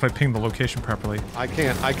 I don't know if I pinged the location properly. I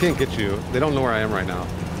can't get you. They don't know where I am right now.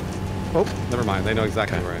 Oh, never mind. They know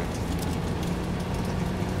exactly where I am.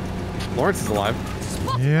 Lawrence is alive.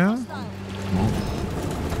 Yeah.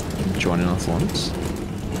 Joining us once.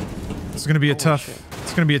 It's gonna be a tough.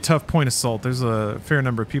 It's gonna be a tough point assault. There's a fair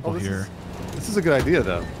number of people here. This is a good idea,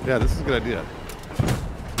 though. Yeah, this is a good idea.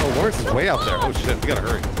 Oh, Lawrence is way out there. Oh shit, we gotta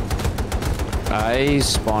hurry. I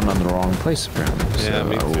spawned on the wrong place apparently. Yeah, so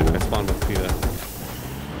me I too. will- I spawned with Peter.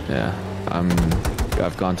 Yeah,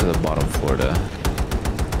 I've gone to the bottom floor to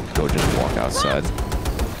go just walk outside.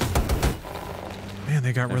 Man,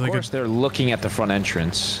 they got really Of course, good. they're looking at the front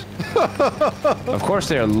entrance. Of course,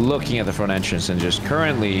 they are looking at the front entrance and just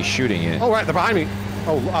currently shooting it. Oh, right, they're behind me.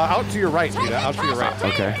 Oh, out to your right, Peter. Out to your right.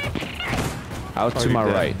 Okay. Out to you're my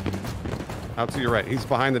dead. right. Out to your right. He's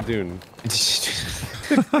behind the dune.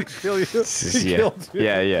 Kill you. He Yeah. killed you.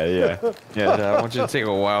 Yeah. Yeah, I want you to take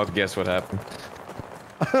a wild guess what happened.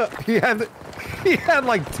 He had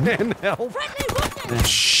like 10 health.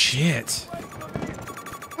 Shit.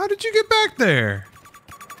 How did you get back there,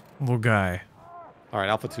 little guy? All right,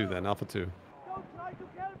 Alpha 2 then. Alpha 2.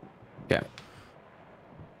 Yeah.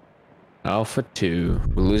 Alpha 2.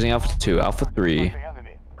 We're losing Alpha 2. Alpha 3.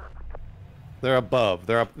 Enemy. They're above.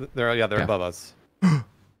 They're Yeah. above us. I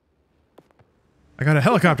got a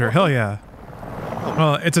helicopter. Hell yeah.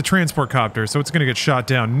 Well, it's a transport copter, so it's gonna get shot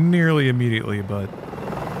down nearly immediately, but...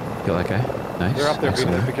 Kill that guy. Nice. They're up there, Peter.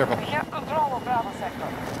 Excellent. Be careful. We have control of Bravo sector.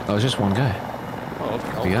 Oh, it's just one guy.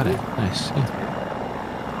 Oh, We got it. Nice.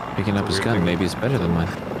 Yeah. Picking up his gun. Maybe it's better than mine.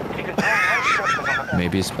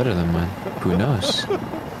 Maybe it's better than mine. Who knows?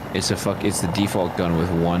 It's the default gun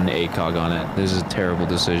with one ACOG on it. This is a terrible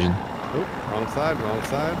decision. Oop, wrong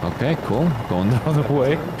side. Okay, cool. Going the other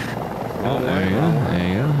way. Oh, there you go. There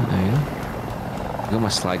you go. There you go. Look at my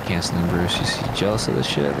slide canceling, Bruce. You jealous of this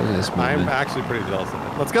shit? Look at this movement. I'm actually pretty jealous of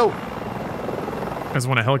it. Let's go. You guys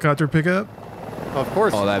want a helicopter pickup? Of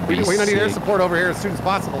course. Oh, that'd be we need air sick. support over here as soon as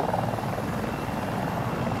possible.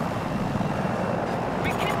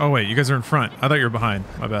 Oh wait, you guys are in front. I thought you were behind.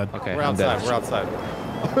 My bad. Okay, We're I'm outside. dead. We're outside.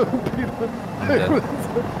 I'm dead.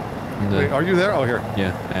 I'm Wait, dead. are you there? Oh, here.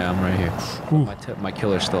 Yeah, I'm right here. Ooh. My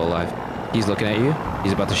killer's still alive. He's looking at you.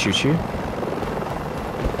 He's about to shoot you.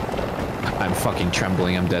 I'm fucking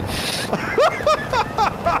trembling. I'm dead.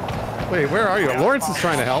 Wait, where are you? Lawrence is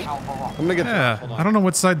trying to help. I'm gonna get. Yeah, Hold on. I don't know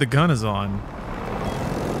what side the gun is on.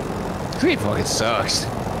 Green fucking sucks.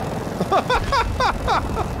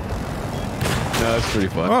 No, that's pretty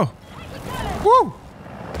fun. Oh. Woo!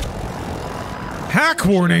 Hack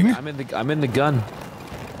warning! I'm in the gun.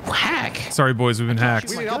 Hack. Sorry boys, we've been hacked.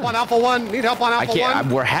 We need help on Alpha 1. Need help on I Alpha can't.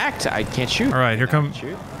 1. We're hacked. I can't shoot. Alright, here come...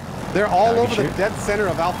 Shoot. They're all I can over the shoot. dead center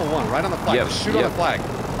of Alpha 1, right on the flag. Yep, Just shoot on yep. the flag.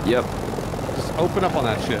 Yep. Just open up on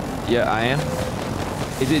that shit. Yeah, I am.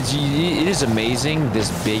 It is amazing. This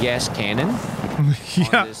big ass cannon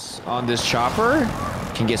Yeah. on this chopper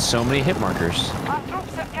can get so many hit markers. Our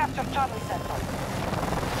troops have captured Charlie sector.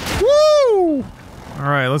 Woo!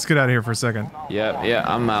 Alright, let's get out of here for a second. Yeah,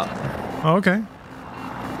 I'm out. Oh, okay.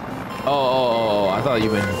 Oh, I thought you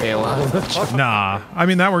would bail out of the chopper. Nah. I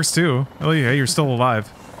mean, that works too. Oh yeah, you're still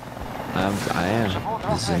alive. I am.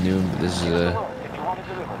 This is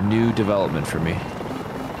a new development for me.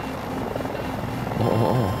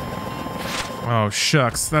 Oh. Oh,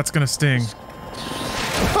 shucks. That's gonna sting.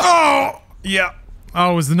 Oh! Yeah.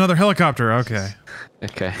 Oh, it was another helicopter. Okay.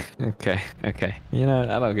 Okay. You know,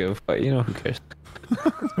 I don't give a fuck. You know, who cares?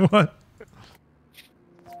 What?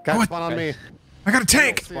 Guys, What? spawn on me. I got a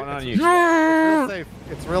tank! Spawn on you. It's real safe.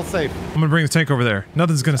 It's real safe. I'm gonna bring the tank over there.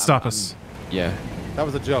 Nothing's gonna stop us. Yeah. That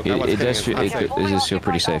was a joke. I It wasn't does kidding. feel- It's not safe. It does feel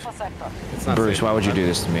pretty safe. Alpha sector. It's not Bruce, safe. why would you do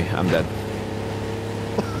this to me? I'm dead.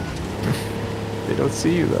 They don't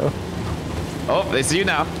see you though. Oh, they see you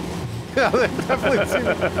now. Yeah, they definitely seen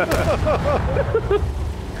it.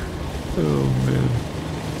 Oh man.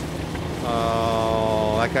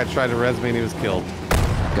 Oh, that guy tried to res me and he was killed.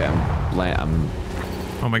 Okay, I'm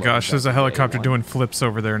Oh my gosh, there's a helicopter doing flips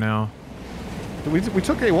over there now. We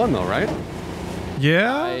took A1 though, right?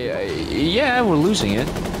 Yeah? yeah, we're losing it.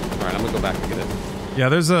 All right, I'm gonna go back and get it. Yeah,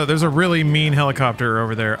 there's a really mean helicopter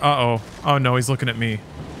over there. Uh-oh. Oh no, he's looking at me.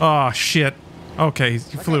 Oh shit. Okay, he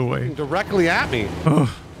flew away. Directly at me. Ugh.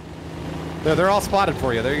 They're all spotted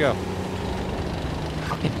for you. There you go.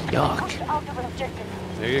 Fucking yuck. Push out of an objective.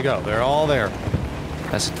 There you go. They're all there.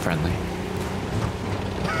 That's friendly.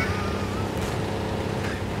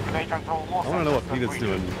 They control more I want to know what sectors than Pete's we do.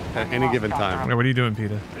 doing at any given time. Hey, what are you doing,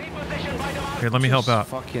 Peter? Here, let me help out.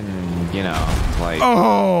 Fucking, you know, like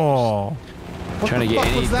Oh! trying to the get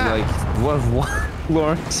fuck any was that? like what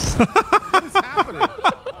Lawrence. What's happening?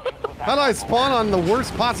 How do I spawn on the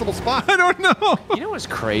worst possible spot? I don't know. You know what's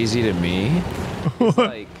crazy to me?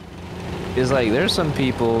 Is like there's some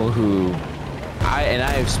people who I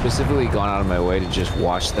have specifically gone out of my way to just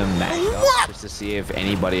watch them match up just to see if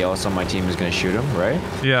anybody else on my team is gonna shoot them, right?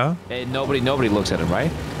 Yeah. And nobody looks at him, right?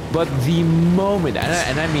 But the moment,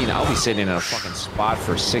 and I mean, I'll be sitting in a fucking spot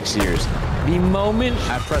for 6 years. The moment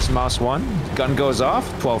I press mouse 1, gun goes off,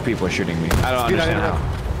 12 people are shooting me. I don't Pete, I understand need how.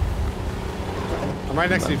 help. I'm right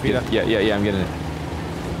next to you, Peter. Yeah, I'm getting it.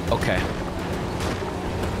 Okay.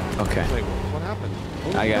 Okay. Wait, what happened?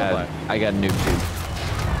 What I did it got nuke too.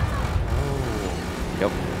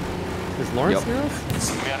 Yep. Is Lawrence Yep. near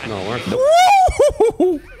us? No, Lawrence.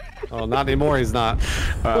 Oh, not anymore. He's not.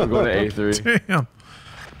 I'll go to A3. Damn.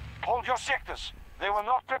 Hold your sectors. They were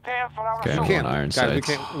not prepared for our Okay. assault. We can't. Iron Guys, we sights.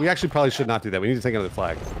 can't. We actually probably should not do that. We need to take another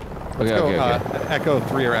flag. Let's Okay, go. okay. Echo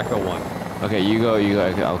 3 or Echo 1. Okay, you go.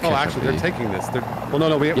 I'll catch Oh, up actually, with they're you. taking this. Well,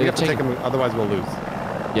 no, we they're have to take taking- them. Otherwise, we'll lose.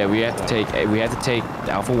 Yeah, we have to take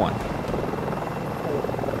Alpha 1.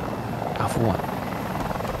 Alpha 1.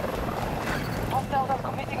 Hostiles are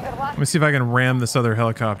committing their last. Let me see if I can ram this other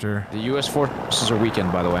helicopter. The U.S. forces are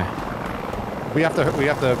weakened, by the way. We have to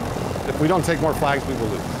If we don't take more flags, we will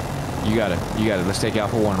lose. You got it. You got it. Let's take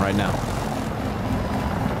Alpha 1 right now.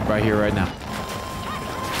 Right here, right now.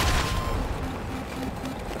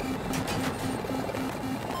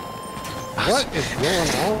 What is going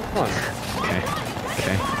on? Okay.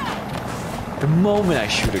 Okay. The moment I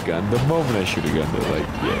shoot a gun, they're like,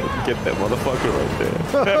 yeah, get that motherfucker right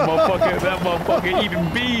there. That motherfucker eating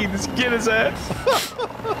beans. Get his ass.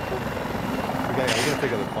 Okay, I'm gonna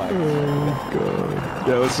take other flags. Oh, God.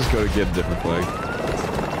 Yeah, let's just go to get a different flag.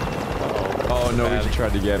 Oh, no, bad. he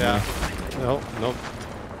tried to get me. Nope, nope.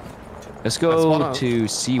 Let's go to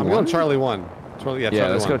C1. I'm going Charlie 1. Charlie, yeah,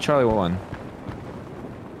 Charlie let's 1. go Charlie 1.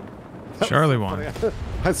 Charlie 1.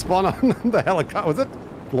 I spawned on the helicopter. Was it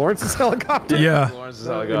Lawrence's helicopter? Yeah. Lawrence's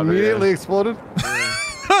helicopter, Immediately exploded.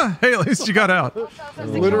 Hey, at least you got out.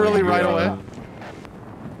 Literally right away.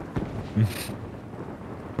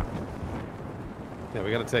 Yeah,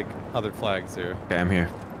 we gotta take other flags here. Okay, I'm here.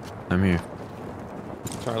 I'm here.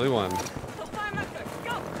 Charlie 1.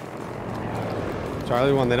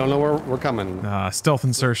 Charlie 1, they don't know where we're coming. Stealth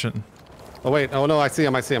insertion. Oh wait, oh no, I see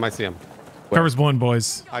him, I see him, I see him. Covers 1,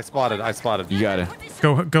 boys. I spotted. You got it.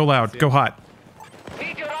 Go loud. Go hot.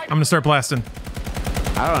 I'm gonna start blasting.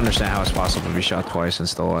 I don't understand how it's possible to be shot twice and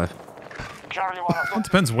still alive. Charlie 1. It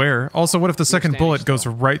depends where. Also, what if the second standing bullet goes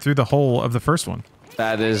right through the hole of the first one?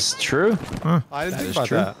 That is true. I didn't think is about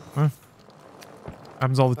true. that.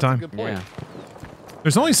 Happens all the That's a time. good point. Yeah.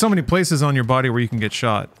 There's only so many places on your body where you can get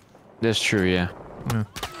shot. That's true, yeah.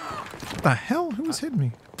 What the hell? Who was hitting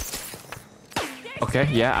me? Okay,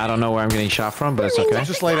 yeah, I don't know where I'm getting shot from, but it's okay.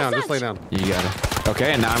 Just lay down, just lay down. You got it.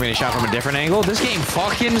 Okay, and now I'm getting shot from a different angle. This game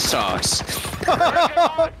fucking sucks.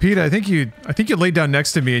 Pete, I think you laid down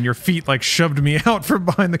next to me and your feet like shoved me out from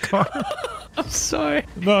behind the car. I'm sorry.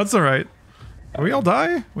 No, it's all right. Did we all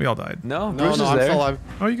die? We all died. No, No, Bruce no, is I'm there. still alive.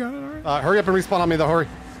 Oh, you got it. All right. Hurry up and respawn on me, though. Hurry.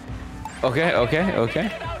 Okay, okay,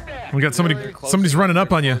 okay. We got somebody. Somebody's running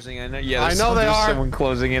up on you. Yeah, I know they there's are. Someone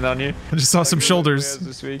closing in on you. I just saw some shoulders.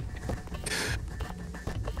 This week.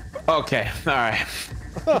 Okay, all right.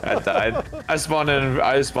 I died. I spawned in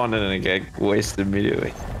and get wasted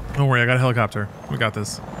immediately. Don't worry, I got a helicopter. We got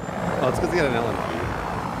this. Oh, it's because he had an LMG.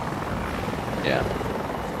 Yeah.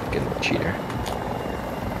 Get a cheater.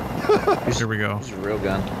 Here we go. This is a real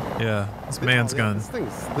gun. Yeah, this man's gun. This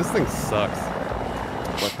thing sucks.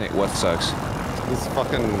 What sucks? This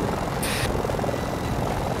fucking.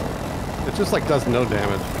 It just like does no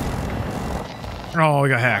damage. Oh, we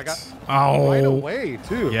got hacked. Oh. Right away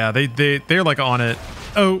too. Yeah, they're like on it.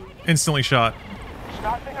 Oh, instantly shot.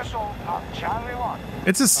 Starting assault on Charlie 1.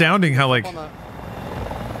 It's astounding how like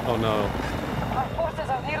Oh no. Our forces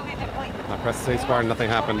are nearly depleted. I pressed spacebar and nothing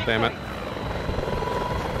happened. Damn it.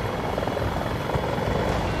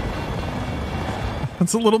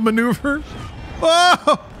 that's a little maneuver.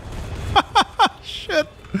 Oh! Shit!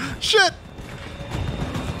 Shit!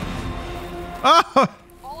 Oh!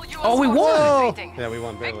 Oh, we won! Yeah, we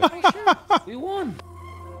won barely. We won.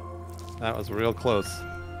 That was real close.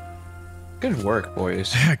 Good work,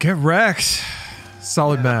 boys. Yeah, get wrecked.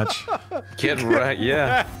 Solid match. Get right,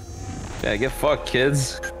 yeah. Yeah, get fucked,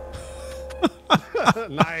 kids.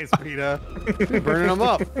 Nice, Peter. You're burning them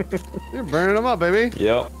up. You're burning them up, baby.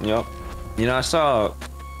 Yep. You know, I saw a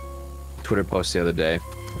Twitter post the other day.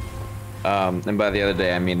 And by the other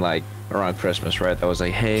day, I mean like around Christmas, right? That was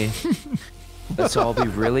like, hey, let's all be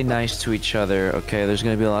really nice to each other, okay? There's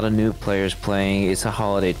gonna be a lot of new players playing. It's a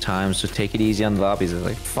holiday time, so take it easy on the lobbies. It's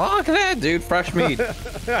like, fuck that, dude. Fresh meat.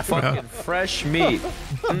 Fucking fresh meat.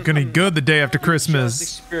 Gonna be good the day after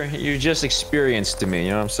Christmas. You're just experienced to me,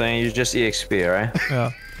 you know what I'm saying? You're just EXP, right?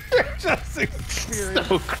 Yeah. Just experience.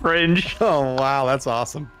 So cringe. Oh wow, that's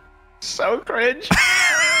awesome. So cringe.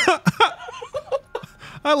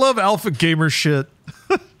 I love alpha gamer shit.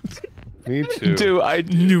 Me too.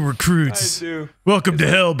 Dude, New recruits. I do. Welcome to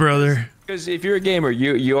hell, brother. Because if you're a gamer,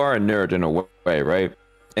 you are a nerd in a way, right?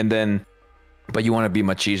 And then, but you want to be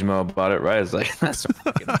machismo about it, right? It's like, that's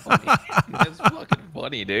fucking funny. That's fucking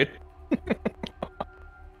funny, dude.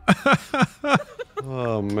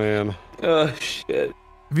 Oh man. Oh shit.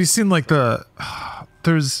 Have you seen like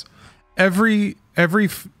there's every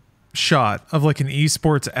shot of like an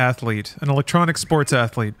esports athlete, an electronic sports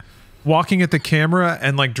athlete, walking at the camera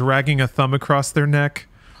and like dragging a thumb across their neck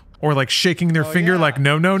or like shaking their finger yeah. like,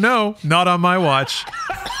 no, not on my watch.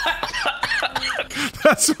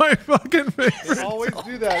 That's my fucking favorite. Always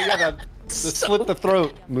do that. Yeah, that the slit the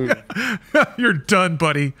throat move. You're done,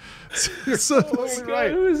 buddy. So- Totally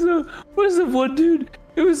right. What was the one dude?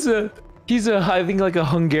 It was he's I think like a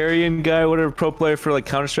Hungarian guy, whatever, pro player for like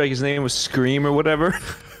Counter-Strike. His name was Scream or whatever.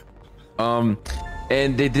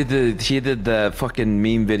 And he did the fucking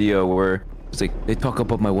meme video where it's like they talk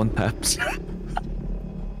about my one taps. No,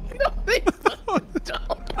 they don't.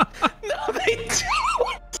 No, they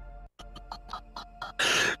don't.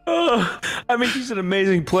 Oh, I mean, he's an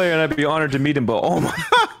amazing player, and I'd be honored to meet him. But oh my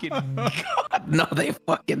fucking god, no, they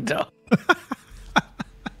fucking don't.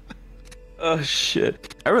 Oh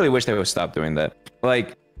shit! I really wish they would stop doing that.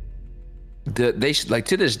 Like, to this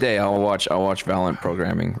day, I'll watch Valorant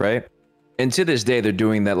programming, right? And to this day, they're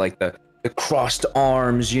doing that, like the crossed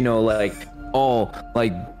arms, you know, like all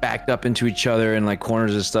like backed up into each other in like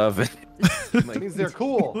corners and stuff. That means they're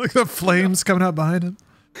cool. Look at the flames coming out behind him.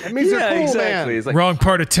 That means they're cool, exactly. man. It's like, Wrong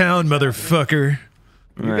part of town, motherfucker.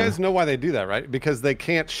 You guys know why they do that, right? Because they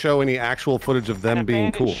can't show any actual footage of them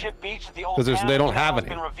being cool. Because they don't have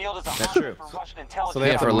any. That's true. So they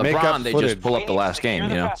have for to make LeBron, up they footage. just pull up the last game,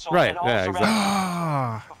 you know? Right, yeah,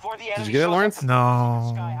 exactly. Did you get it, Lawrence?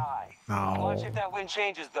 No. Watch if that wind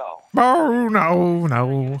changes, though. Oh, no.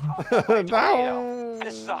 No.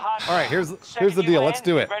 This is a hot. All right, here's the deal. Let's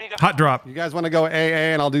do it. Hot drop. You guys want to go AA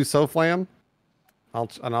and I'll do SoFlam? I'll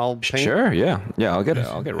paint? Sure, yeah. I'll get it.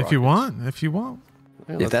 If you want.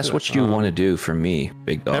 Yeah, If let's that's do what it. you want to do for me,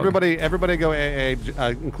 big dog. Everybody go AA,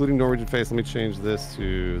 including Norwegian Face. Let me change this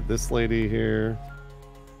to this lady here.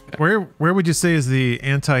 Where would you say is the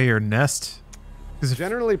anti-air nest?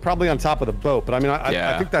 Generally, probably on top of the boat, but I mean,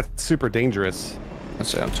 I think that's super dangerous.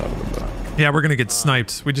 That's what I'm talking about. Yeah, we're gonna get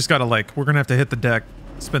sniped. We just gotta we're gonna have to hit the deck,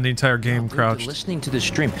 spend the entire game crouched. Listening to the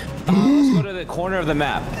stream. Let's go to the corner of the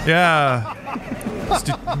map. Yeah. Just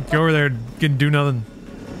go over there and do nothing.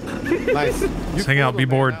 Nice. Just hang out, be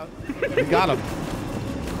bored. You got him.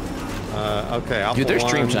 Okay, Alpha Dude, they're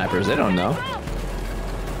stream one. snipers. They don't know.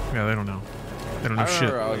 Yeah, they don't know. They don't know I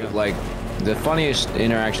shit. remember, like, the funniest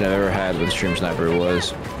interaction I've ever had with a stream sniper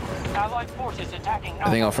was, I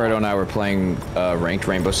think Alfredo and I were playing ranked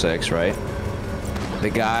Rainbow Six, right? The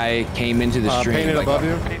guy came into the stream. Painted like, above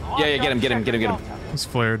you? Yeah, get him. He's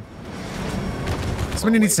flared.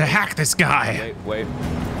 Somebody needs to hack this guy. Wait.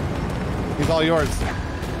 He's all yours.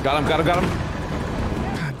 Got him.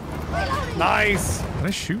 Nice. Did I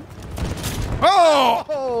shoot? Oh!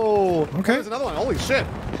 Oh. Okay. There's another one. Holy shit.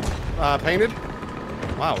 Painted.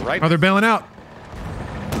 Wow, right. Oh, they're bailing out.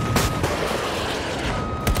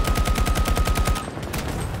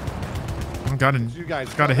 You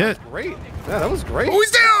guys got a hit. Great. Yeah, that was great. Oh,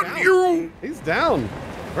 he's down! He's down.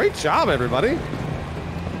 Great job, everybody.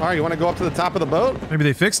 All right, you want to go up to the top of the boat? Maybe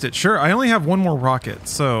they fixed it. Sure, I only have one more rocket,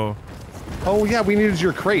 so... Oh, yeah, we needed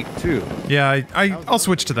your crate, too. Yeah, I'll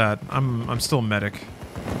switch to that. I'm still medic.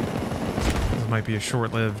 This might be a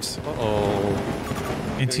short-lived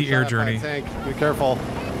anti-air journey. Tank. Be careful.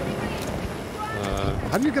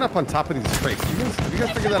 How do you get up on top of these crates? Have you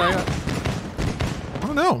guys figured that out? I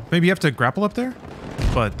don't know. Maybe you have to grapple up there?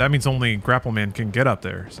 But that means only Grapple Man can get up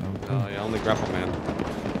there, so... Oh, yeah, only Grapple Man.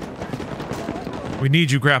 We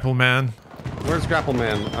need you, Grapple Man. Where's Grapple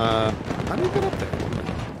Man? How do you get up there?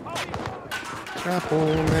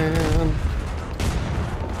 Grapple Man.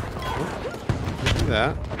 Do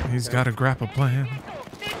that. He's got a grapple plan.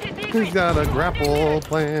 He's got a grapple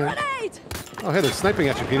plan. Oh, hey, they're sniping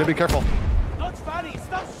at you, Peter. Be careful. Not funny.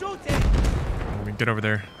 Stop shooting. We can get over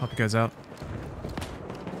there. Help you guys out.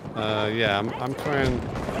 Yeah, I'm trying.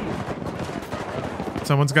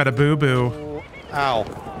 Someone's got a boo-boo. Ow.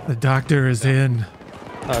 The doctor is in.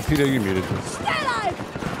 Peter, you muted.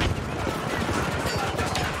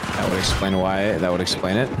 That would explain why. That would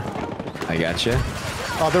explain it. I gotcha.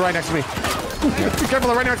 Oh, they're right next to me. Be careful,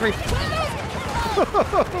 they're right next to me.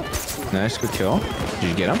 Nice, good kill. Did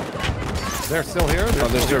you get him? They're still here.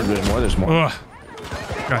 Oh, there's more. Ugh.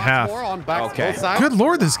 Got half. More on back Okay. both sides. Good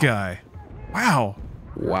lord, this guy. Wow.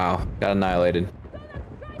 Wow, got annihilated.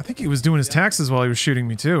 I think he was doing his taxes while he was shooting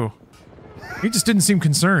me, too. He just didn't seem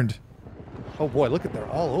concerned. Oh boy, look at they're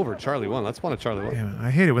all over Charlie 1. Let's spawn at Charlie 1. Damn it.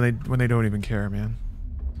 I hate it when they don't even care, man.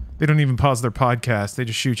 They don't even pause their podcast. They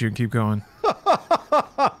just shoot you and keep going.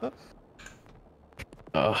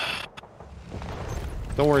 Don't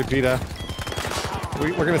worry, Peter.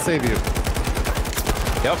 We're gonna save you.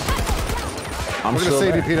 Yep. We're gonna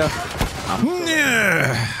save you, Peter.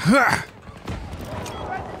 Yeah.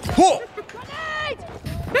 Oh!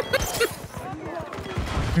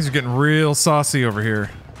 These are getting real saucy over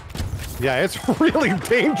here. Yeah, it's really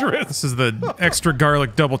dangerous. This is the extra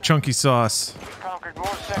garlic double chunky sauce.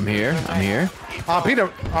 I'm here.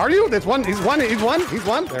 Peter, are you? That's one. He's one. There you go.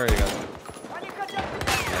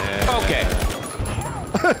 Okay.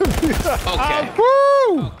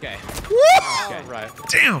 Woo! Okay. Woo! Okay. Right.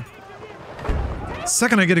 Damn.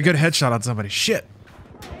 Second I get a good headshot on somebody. Shit.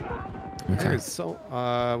 Okay. There's so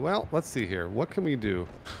well, let's see here. What can we do?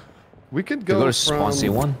 We could Go go to from spawn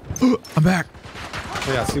C1. I'm back.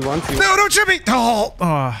 Oh, yeah, C1. No, don't shoot me. Oh,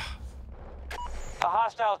 A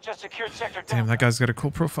hostile just secured sector. damn, that guy's got a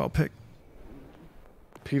cool profile pic.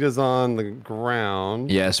 PETA's on the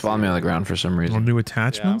ground. Yeah, spawn me on the ground for some Little reason. new Yeah,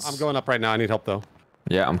 attachments. I'm going up right now. I need help though.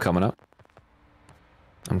 Yeah, I'm coming up.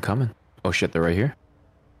 I'm coming. Oh shit, they're right here.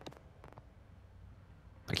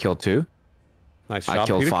 I killed 2. Nice I job,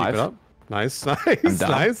 killed PETA. 5. Keep it up. Nice, nice, I'm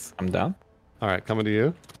down. nice. I'm down. All right, coming to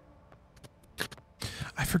you.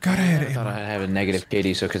 I forgot I had I thought ammo. I'd have a negative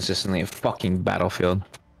KD so consistently in fucking Battlefield.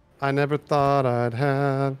 I never thought I'd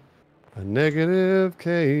have a negative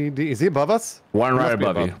KD. Is he above us? One He right must be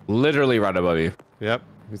above you. Literally right above you. Yep,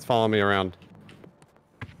 he's following me around.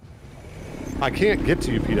 I can't get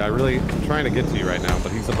to you, Pete. I'm trying to get to you right now,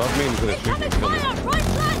 but he's above me and he's gonna shoot me. Incoming fire! Right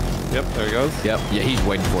flank! Yep, there he goes. Yep. Yeah, he's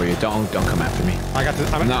waiting for you. Don't come after me. I got this.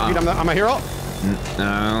 Nah. Pete, I'm a hero.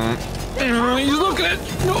 No. He's looking at.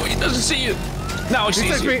 No, he doesn't see you. No, he He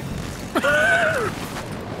sees sees you. me.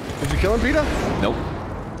 Did you kill him, Peter? Nope.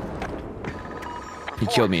 He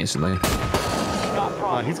killed me instantly.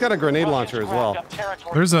 He's got a grenade launcher as well.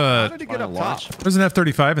 There's How a did he get up top? there's an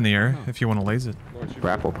F-35 in the air if you want to laze it.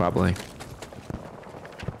 Grapple probably.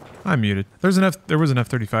 I'm muted. There was an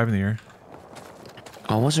F-35 in the air.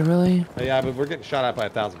 Oh, was it really? Yeah, but we're getting shot at by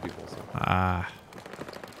 1,000 people. So. Ah,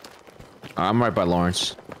 I'm right by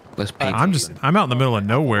Lawrence. Let's paint. I'm out in the middle of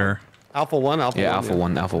nowhere. Alpha 1, Alpha 1. Yeah, Alpha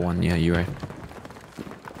 1, Alpha 1. Yeah, you're right.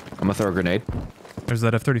 I'm gonna throw a grenade. There's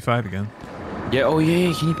that F-35 again. Yeah, oh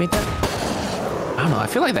yeah, can you paint that? I don't know, I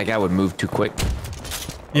feel like that guy would move too quick.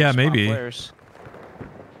 Yeah, Spawn maybe. flares.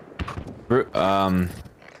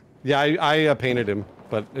 Yeah, I painted him,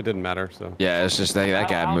 but it didn't matter, so. Yeah, it's just that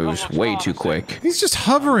guy moves way too quick. He's just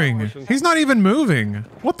hovering. He's not even moving.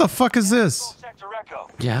 What the fuck is this?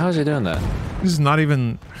 Yeah, how is he doing that? This is not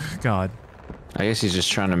even... God. I guess he's just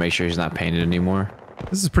trying to make sure he's not painted anymore.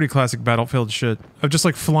 This is pretty classic Battlefield shit. Of just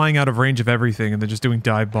like flying out of range of everything and then just doing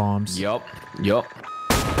dive bombs. Yup. Yup.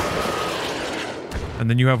 And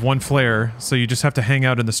then you have one flare, so you just have to hang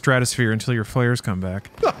out in the stratosphere until your flares come back.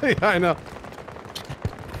 Yeah, I know.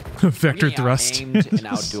 Vector thrust. Aimed and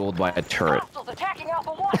outdueled by a turret. Hostiles attacking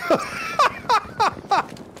Alpha 1.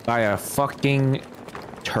 By a fucking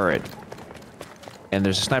turret. And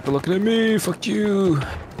there's a sniper looking at me. Fuck you.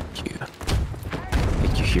 Fuck you.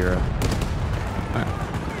 Thank you, hero.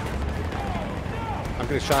 I'm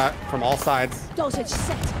getting shot from all sides. Dosage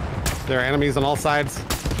set. There are enemies on all sides.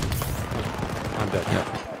 I'm dead. Yep.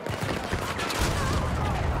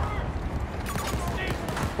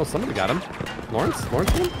 Oh, somebody got him. Lawrence? Lawrence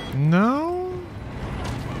got him? No.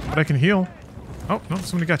 But I can heal. Oh, no,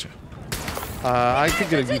 somebody got you. I could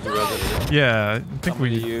get a user resident. Yeah, I think we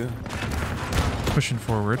You. pushing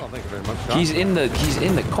forward. Oh, thank you very much. John. He's in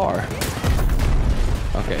the car.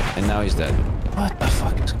 Okay, and now he's dead. What the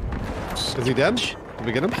fuck is... Is he dead? Did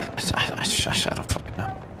we get him? I don't fucking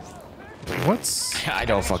know. What's I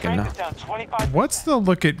don't fucking know. what's the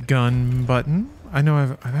look at gun button? I know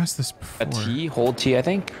I've asked this before. A T? Hold T, I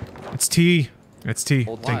think? It's T. It's T.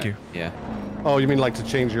 Hold Thank Y. you. Yeah. Oh, you mean like to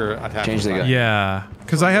change your attack? Change the gun. Yeah,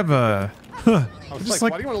 because I have a. I was just like,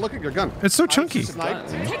 like why do you want to look at your gun? it's so chunky. Sniped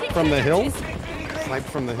from the hill? Sniped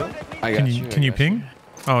from the hill? I got Can you ping?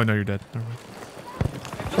 Oh no, you're dead. Never mind.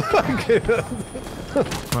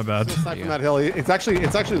 My bad. Sniped from that hill. It's actually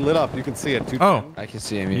lit up. You can see it. Oh, I can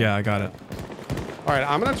see him. yeah, I got it. All right,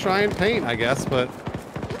 I'm gonna try and paint, I guess, but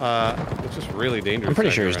it's just really dangerous. I'm pretty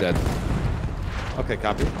right sure here, he's right? dead. Okay,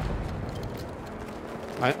 copy.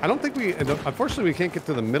 I don't think we. Unfortunately, we can't get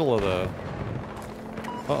to the middle of the.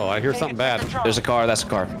 Uh-oh, I hear something bad. There's a car. That's a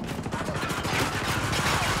car.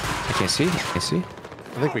 I can't see. I can't see.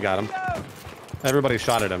 I think we got him. Everybody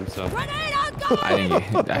shot at him, so. Grenade on go! I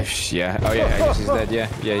didn't get... yeah. Oh, yeah. I guess he's dead. Yeah.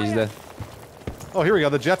 Yeah, he's dead. Oh, here we go.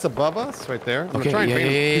 The jet's above us, right there. I'm gonna Okay, try and yeah, paint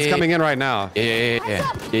him. yeah, He's yeah, coming in right now. Yeah, yeah,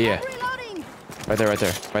 yeah. Yeah, yeah. Reloading! Right there, right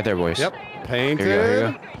there. Right there, boys. Yep, painted. Here you go, here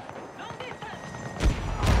you go.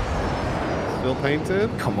 Still painted.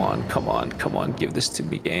 Come on, come on, come on. Give this to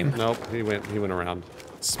me, game. Nope, he went around.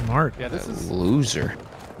 Smart. Yeah, this is Loser.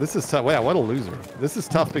 tough. Yeah, what a loser. This is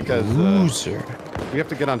tough because Loser. we have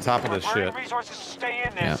to get on top of this shit. Resources to stay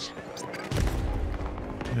in Yeah. this.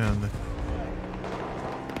 Yeah.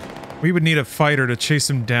 We would need a fighter to chase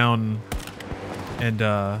him down and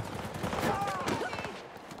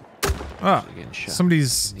Getting shot.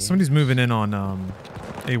 somebody's moving in on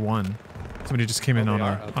A1. Somebody just came in Oh, on they a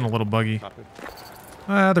are? Okay. on a little buggy. Copy.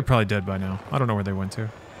 They're probably dead by now. I don't know where they went to.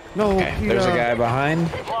 No, Okay, there's a guy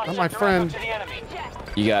behind. Not my friend.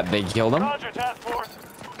 They killed him? Roger, task force.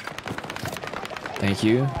 Thank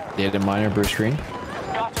you. Data miner, Bruce Green.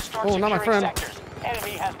 Got to start Oh, not my securing friend. sectors.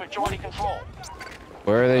 Enemy has majority control.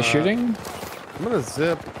 Where are they shooting? I'm gonna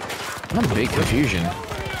zip. I'm in big confusion.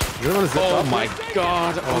 You're gonna zip Oh up? my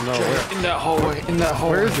god. Oh no, where? In that hallway. In that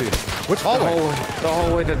hallway. Where is he? Which hallway? The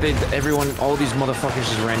hallway that everyone, all these motherfuckers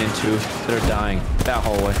just ran into. They're dying. That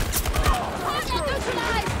hallway.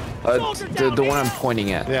 The one I'm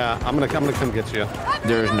pointing at. Yeah, I'm gonna come get you.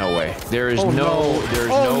 There is no way. There is Oh, no. There's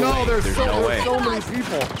oh, no way. There's no way. so many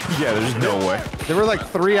people. Yeah, there's no way. There were like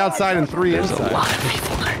 3 outside and 3 There's inside. a lot of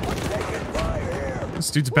people there. This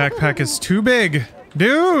dude's backpack is too big.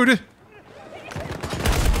 Dude!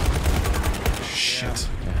 Shit.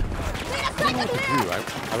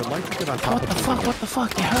 I would like to get on top What of the fuck? What the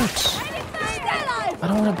fuck? It hurts. I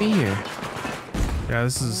don't want to be here. Yeah,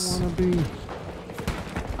 this is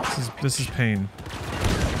pain.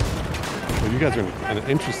 Well, you guys are in an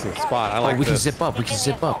interesting spot. I like we can this. zip up. We can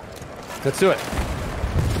zip up. Let's do it.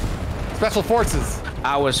 Special forces.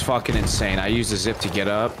 I was fucking insane. I used the zip to get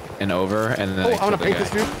up and over, and then Oh, I I'm gonna killed the paint this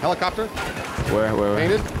guy. dude. Helicopter. Where?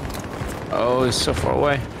 Painted. Oh, it's so far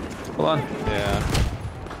away. Hold on. Yeah.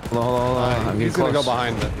 Hold on. I'm He's getting gonna go close.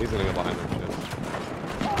 behind the. He's gonna go behind the shit.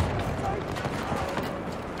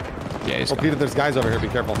 Yeah, he's Oh, gone. Peter, there's guys over here. Be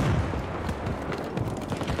careful.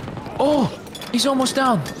 Oh, he's almost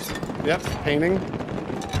down. Yep. Painting.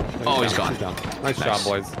 Oh, he's gone. down. Nice job,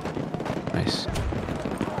 boys. Nice.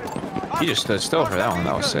 He just stood still for that one.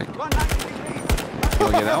 That was sick. You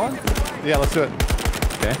wanna get that one? Yeah, let's do it.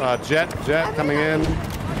 Okay. Jet coming in.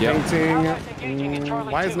 Yep. Painting.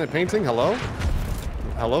 Why isn't it painting? Hello?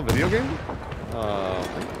 Hello, video game? All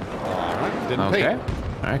right. Didn't Okay. paint.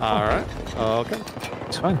 All right. Cool. All right. Okay.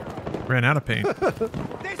 It's fine. Ran out of paint.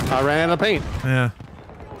 I ran out of paint. Yeah.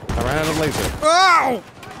 I ran out of laser. Oh!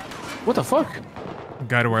 What the fuck?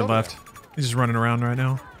 Guy to our left. He's just running around right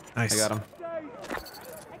now. Nice. I got him.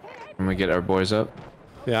 I'm gonna get our boys up.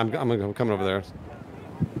 Yeah, I'm coming over there.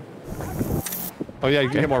 Oh yeah, you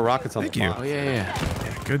can get more rockets on Thank the you. spot. Oh yeah. Yeah,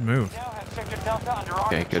 good move. Now have sector Delta under our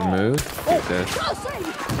Okay, good control. move. Get this.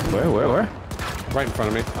 Where? Right in front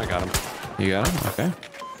of me. I got him. You got him? Okay.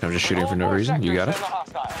 I'm just shooting for no reason. You got him?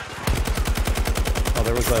 Oh,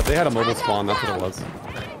 there was a. They had a mobile spawn. That's what it was.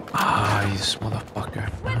 Ah, you motherfucker.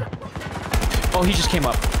 Oh, he just came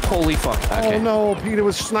up. Holy fuck. Okay. Oh no, Peter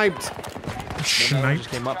was sniped. Snipe. Just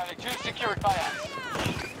came up. Charlie 2 secured by us.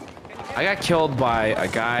 I got killed by a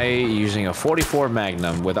guy using a 44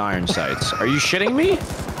 Magnum with iron sights. Are you shitting me?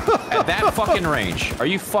 At that fucking range. Are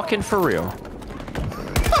you fucking for real?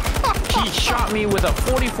 He shot me with a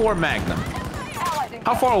 44 Magnum.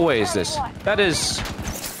 How far away is this? That is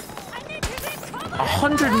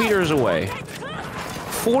 100 meters away.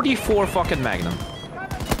 44 fucking Magnum.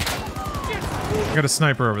 Got a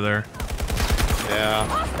sniper over there. Yeah.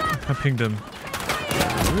 I pinged him.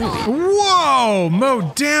 Whoa!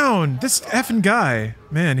 Mowed down! This effing guy.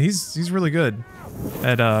 Man, he's really good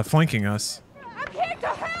at flanking us.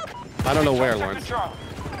 I don't know where, Lawrence. Charlie.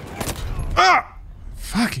 Ah!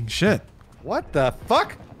 Fucking shit. What the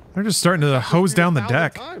fuck? They're just starting to hose down the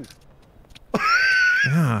deck.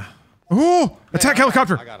 Yeah. Oh! Attack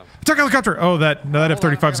helicopter! I got him. Attack helicopter! Oh, that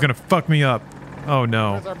F-35 is gonna fuck me up. Oh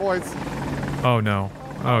no. There's our boys. Oh no.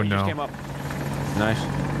 Oh He just came no. up. Nice.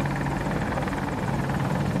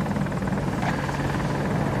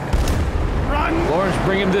 Run! Lawrence,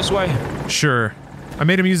 bring him this way. Sure. I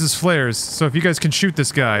made him use his flares, so if you guys can shoot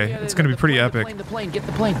this guy, it's gonna be pretty epic. The plane, get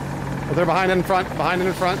the plane. Oh, they're behind and in front. Behind and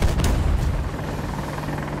in front.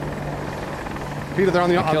 Peter, they're on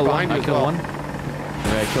the Kill behind one. you I as kill well. one.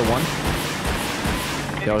 Did I kill one?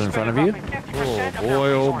 That was in front of you?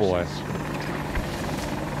 Oh boy.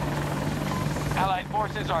 Allied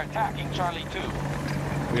forces are attacking Charlie 2.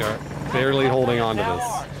 We are barely holding on to this.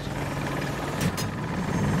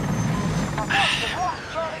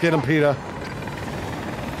 Get him, Peter.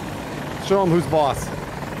 Show him who's boss.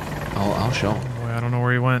 I'll show him. Boy, I don't know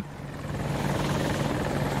where he went.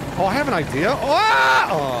 Oh, I have an idea.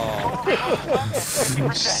 Oh!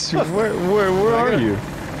 Where are you?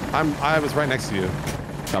 I was right next to you.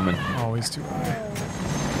 Coming. Always too high.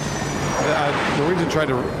 Norwegian tried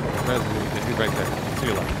to res me. He's right there. To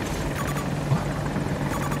your left.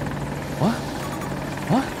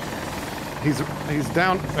 What? He's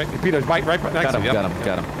down. Right, Peter, right next Got to him, you. Yep.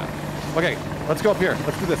 got him. Okay, let's go up here.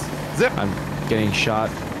 Let's do this. Zip. I'm getting shot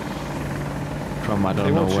from I They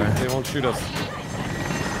don't know won't where. shoot. They won't shoot us.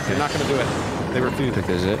 They're not gonna do it. They refuse. Took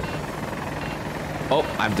the zip. Oh,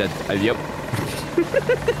 I'm dead. Yep.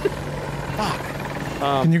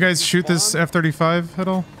 Can you guys shoot this F-35 at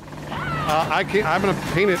all? I can't. I'm gonna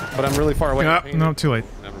paint it, but I'm really far away. Yeah, from painting no, it. too late.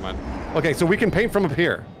 Never mind. Okay, so we can paint from up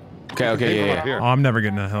here. Okay, okay, yeah, yeah. Here. Oh, I'm never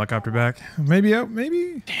getting a helicopter back. Maybe out.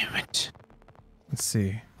 Maybe. Damn it. Let's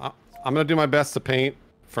see. I'm gonna do my best to paint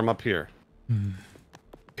from up here.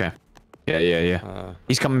 Okay. Yeah, yeah, yeah.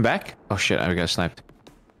 He's coming back? Oh shit, I got sniped.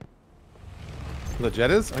 The jet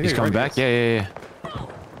is? He's coming back? Yeah, yeah, yeah.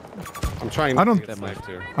 I'm trying I don't- to get sniped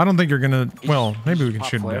here. I don't think you're gonna. Well, maybe we can Pop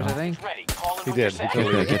shoot him flares, I down. think. Ready. Call He in did. with He your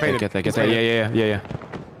killed second. it. Get that. Yeah, yeah, yeah, yeah.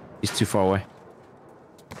 He's too far away.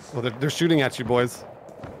 Well, they're shooting at you, boys.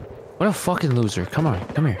 What a fucking loser. Come on,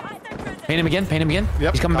 come here. Paint him again, paint him again.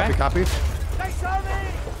 Yep. He's coming copy, back. Copy. They saw me.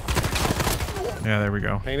 Yeah, there we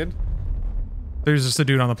go. Painted. There's just a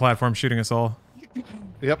dude on the platform shooting us all.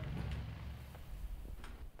 Yep.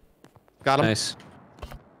 Got him. Nice.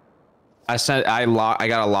 I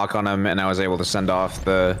got a lock on him, and I was able to send off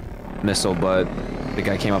the missile, but the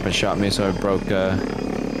guy came up and shot me, so I broke the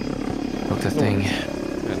thing.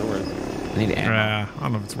 Yeah, no worries. I need ammo. I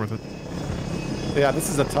don't know if it's worth it. Yeah, this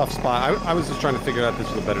is a tough spot. I was just trying to figure out this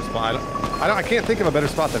was a better spot. I can't think of a better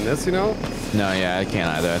spot than this, you know? No, yeah, I can't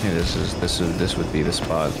either. I think this would be the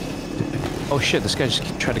spot. Oh shit! This guy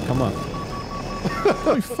just tried to come up.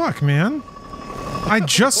 Holy fuck, man. I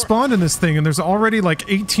just spawned in this thing and there's already like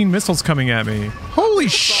 18 missiles coming at me. Holy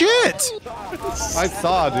shit! I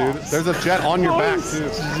saw, dude. There's a jet on your back, too.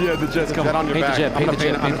 Yeah, the jet's Jet on your Paint back. the jet. I'm Paint gonna the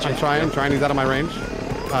jet. paint. I'm trying. He's out of my range.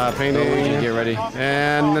 Painting. Get ready.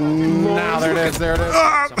 And now there it is. There it is.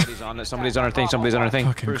 Somebody's on it. Somebody's on our thing. Somebody's on our thing.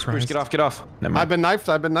 Fucking Bruce, Christ. get off. Get off. Never mind. I've been knifed.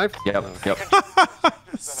 I've been knifed. Yep. Yep.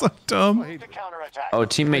 So dumb. To counterattack. Oh,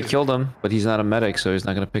 teammate killed him, but he's not a medic, so he's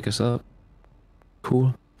not gonna pick us up.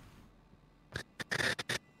 Cool.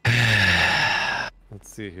 Let's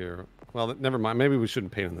see here. Well, never mind. Maybe we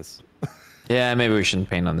shouldn't paint on this. Yeah, maybe we shouldn't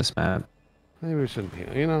paint on this map. Maybe we shouldn't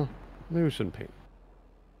paint. You know, maybe we shouldn't paint.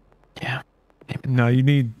 Yeah. No, you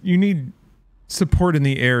need support in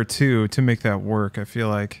the air too to make that work, I feel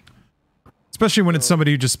like. Especially when it's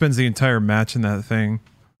somebody who just spends the entire match in that thing.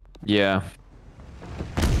 Yeah.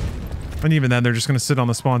 And even then, they're just gonna sit on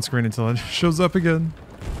the spawn screen until it shows up again.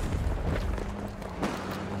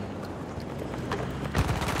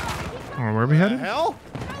 Oh, where are we headed? Hell?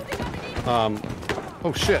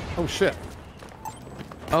 Oh shit. Oh shit.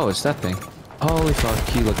 Oh, it's that thing. Holy fuck!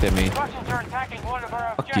 He looked at me. Russians are attacking one of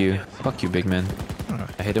our Fuck you. objectives. Fuck you, big man.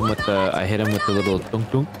 I hit him with the little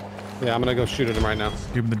dunk dunk. Yeah, I'm gonna go shoot at him right now.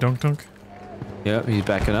 Give him the dunk dunk. Yep, he's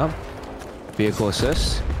backing up. Vehicle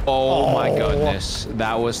assist. Oh, my goodness,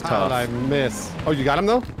 that was How did I tough. miss? Oh, you got him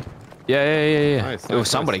though? Yeah. Nice, It was nice,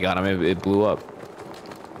 somebody got him. It blew up.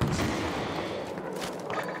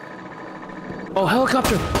 Oh,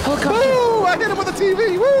 helicopter! Helicopter! Woo! I hit him with a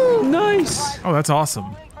TV. Woo! Nice. Oh, that's awesome.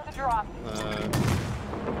 For the drop.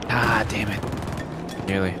 Ah, damn it.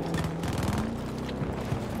 Nearly.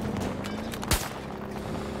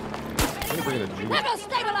 Rebel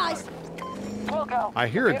stabilized! We'll go. I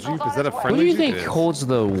hear a Vehicle's Jeep. on Is that a its way. Who do friendly you Jeep? think It is. holds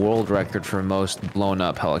the world record for most blown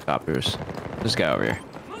up helicopters? This guy over here.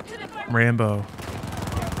 Rambo.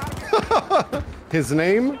 His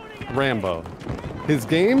name? Rambo. His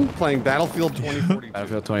game? Playing Battlefield 2042.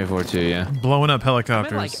 Battlefield 2042, yeah. Blowing up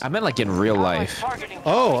helicopters. I meant like in real life. Targeting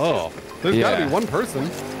Oh. There's gotta Yeah. be one person.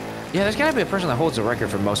 Yeah, there's gotta be a person that holds the record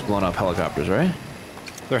for most blown up helicopters, right?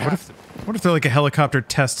 There has to be. What if they're like a helicopter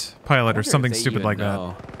test pilot or something They stupid even like that?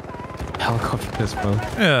 know. Helicopter test mode.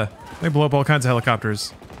 Yeah, they blow up all kinds of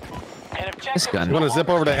helicopters. an This objective. gun. You wanna zip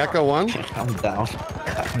over to Echo 1? I'm down.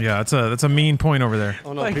 Yeah, that's a mean point over there.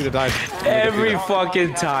 Oh no, Peter died. Every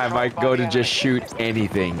fucking time I go to just shoot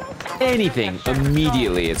anything,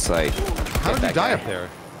 immediately it's like, How did you die up there?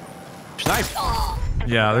 snipe.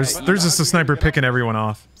 Yeah, there's just a sniper picking everyone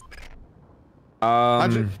off.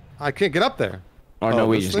 I can't get up there. Or no, Oh,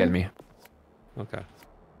 we this just thing? get me. Okay.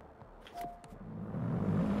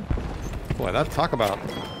 Boy, that talk about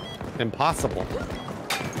impossible.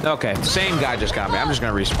 Okay, same guy just got me. I'm just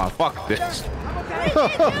gonna respawn. Fuck this.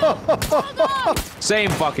 Same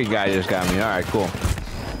fucking guy just got me. All right, cool.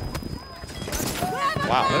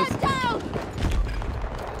 Wow, Down!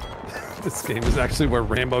 this game is actually where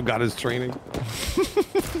Rambo got his training.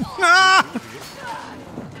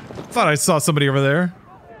 Thought I saw somebody over there.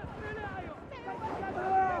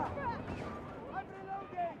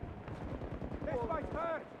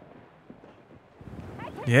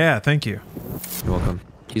 Yeah, thank you. You're welcome.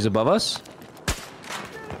 He's above us?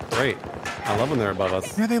 Great. I love when they're above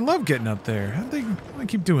us. Yeah, they love getting up there. How'd they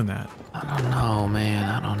keep doing that? I don't know, man.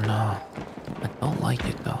 I don't know. I don't like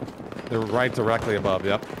it though. They're right directly above,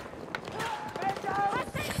 yep.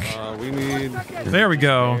 We need... There we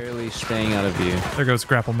go. Barely staying out of view. There goes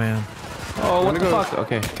Grapple Man. Oh, what Wanna the go- fuck?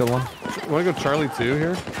 Okay, kill one. Want to go Charlie 2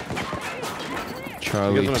 here?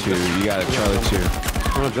 Charlie You guys 2. wanna- You got it, Charlie 2.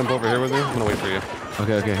 You wanna jump over here with me? I'm gonna wait for you.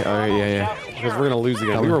 Okay, okay. All right, yeah. Because we're gonna lose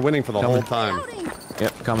again. We were winning for the whole time.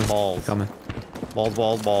 Yep, coming. Balls. Coming. Balls,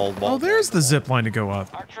 balls, balls, balls. Oh, there's the zip line to go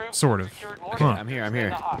up. Our troops Sort of. secured more Okay, Huh. I'm here, I'm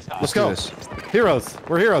here. Let's do go. this. Heroes.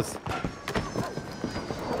 We're heroes.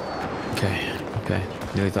 Okay, okay.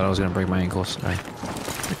 Nearly thought I was gonna break my ankles. All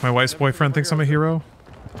right. My wife's boyfriend thinks I'm a hero.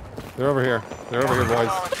 They're over here. They're over here, boys.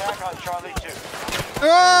 Our attack on Charlie 2.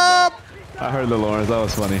 Ah! I heard the Lawrence. That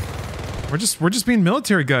was funny. We're just being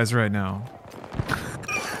military guys right now.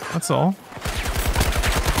 That's all.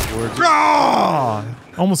 Ah!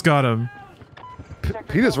 Almost got him.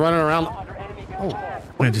 Peter's running around.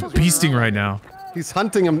 Man, just beasting right now. He's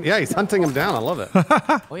hunting him. Yeah, he's hunting him down. I love it.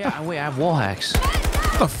 Oh yeah, wait, I have wall hacks.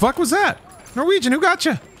 What the fuck was that? Norwegian, who got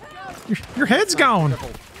you? Your head's gone.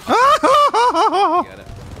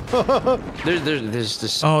 There's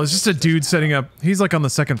this. Oh, it's just a dude setting up. He's like on the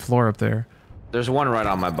second floor up there. There's one right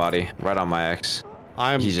on my body, right on my X.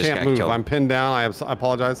 I He just can't got move. killed. I'm pinned down. I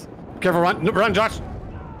apologize. Careful, run, run, Josh.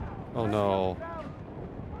 Oh no.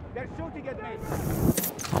 They're shooting at me.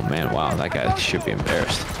 Oh man, wow, that guy should be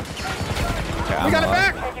embarrassed. Okay, We got it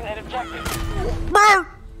back. Taking an objective.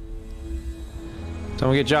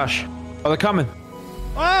 Someone get Josh. Oh, they're coming.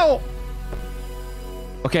 Oh.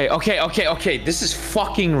 Okay. This is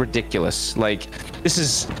fucking ridiculous. Like,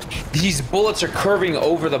 these bullets are curving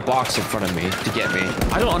over the box in front of me to get me.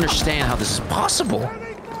 I don't understand how this is possible.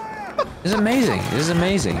 This is amazing. This is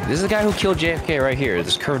amazing. This is the guy who killed JFK right here.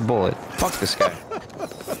 This curved bullet. Fuck this guy.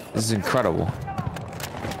 This is incredible.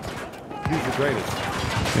 He's the greatest.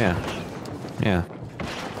 Yeah. Yeah.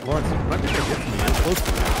 Lawrence, you might be able to get to me. You're close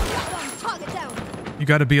to me. Target down. You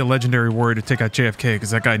got to be a legendary warrior to take out JFK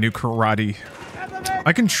because that guy knew karate.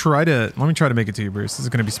 I can try to. Let me try to make it to you, Bruce. This is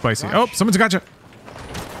gonna be spicy. Oh, someone's got you.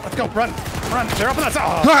 Let's go. Run. Run. They're up on that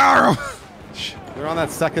side. Ah! They're on that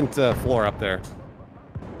second floor up there.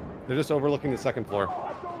 They're just overlooking the second floor.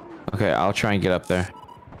 Okay, I'll try and get up there.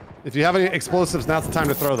 If you have any explosives, now's the time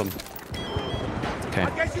to throw them. Okay.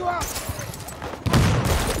 Get you out.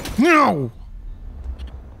 No.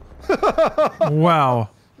 Wow.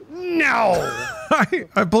 No.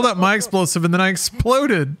 I pulled out my explosive and then I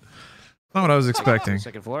exploded. Not what I was expecting.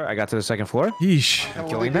 Second floor. I got to the second floor. Yeesh.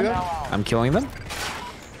 Killing them. I'm killing them.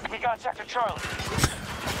 We got Sector Charlie.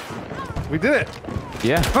 We did it.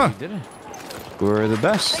 Yeah, Huh. we did it. We're the Things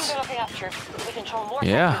best. are looking up, troops. We control more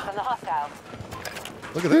Yeah. sectors than the hostiles.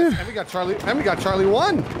 Look at this. And we got Charlie. And we got Charlie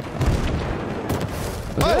 1.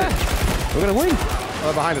 Oh. We're gonna win.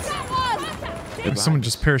 Behind us. Someone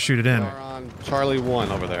just parachuted in. We're on Charlie 1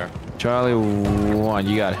 over there. Charlie 1,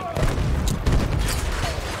 you got it.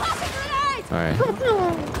 All right.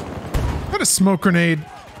 What a smoke grenade.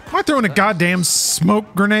 Am I throwing a goddamn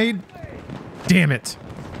smoke grenade? Damn it.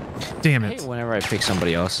 Damn Hey, it. whenever I pick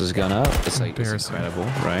somebody else's gun up, it's like it's Embarrassing. incredible,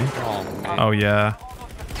 right? Oh, man. Oh, yeah.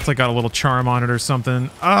 It's like got a little charm on it or something.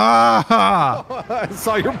 Ah! I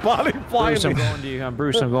saw your body flying. Bruce, I'm going to you. I'm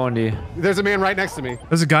Bruce. I'm going to you. There's a man right next to me.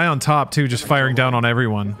 There's a guy on top, too, just firing down on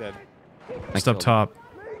everyone. Dead. Just up top.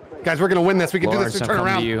 Guys, we're going to win this. We can Lawrence, do this. I'm Turn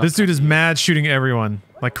coming around. to you. This dude is mad shooting everyone.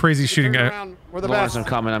 Like crazy shooting. Turn around. We're the Lawrence, best. I'm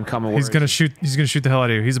coming. I'm coming. He's Where gonna is shoot. He's gonna shoot the hell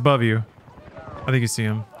out of you. He's above you. I think you see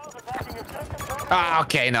him. he? Ah,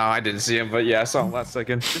 okay. No, I didn't see him, but yeah, I saw him last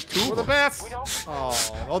second. We're the best.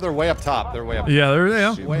 Oh, they're way up top. They're way up. Yeah, they're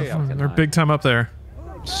Way up. they're big time up there.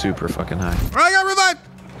 Super fucking high. I got revived.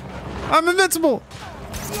 I'm invincible.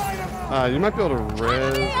 You might be able to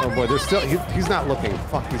res. Oh boy, there's still. He's not looking.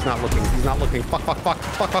 Fuck. He's not looking. He's not looking. Fuck. Fuck. Fuck.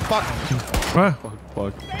 Fuck. Fuck. Fuck.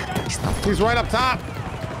 What? Fuck. He's not He's right up top.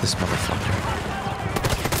 this motherfucker.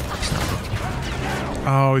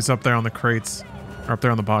 Oh, he's up there on the crates. Or up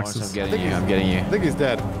there on the Lawrence, I'm boxes. getting you. I'm getting you. I think he's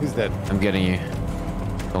dead. He's dead. I'm getting you.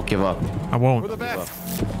 Don't give up. I We're won't. the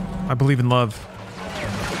best. I believe in love.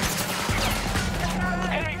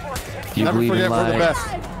 Do you Never believe forget in we're the life?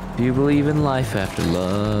 best. Do you believe in life after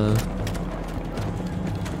love?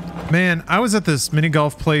 Man, I was at this mini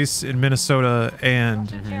golf place in Minnesota and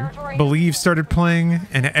Believe started playing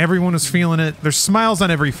and everyone was feeling it. There's smiles on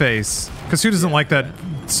every face. Because who doesn't like that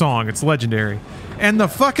song? It's legendary. And the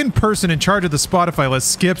fucking person in charge of the Spotify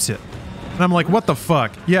list skips it. And I'm like, what the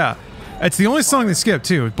fuck? Yeah. It's the only song they skip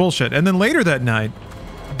too. Bullshit. And then later that night,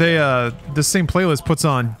 they the same playlist puts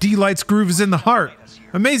on D-Light's Groove is in the Heart.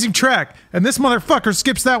 Amazing track. And this motherfucker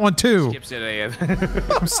skips that one too. Skips it again.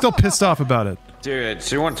 I'm still pissed off about it. Dude,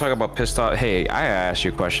 so you want to talk about pissed off? Hey, I asked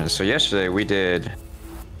you a question. So yesterday we did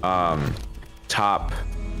top.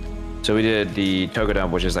 So we did the Toga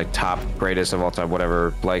Dump, which is like top greatest of all time,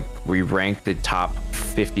 whatever. Like we ranked the top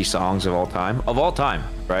 50 songs of all time,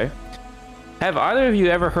 right? Have either of you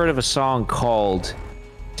ever heard of a song called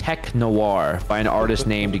Tech Noir by an artist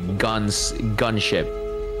named Gunship.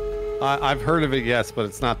 I've heard of it, yes, but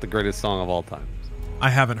it's not the greatest song of all time. I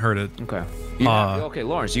haven't heard it. Okay. Okay,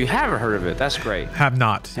 Lawrence, you haven't heard of it. That's great. Have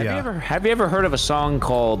not. Have you ever heard of a song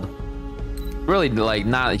called? Really,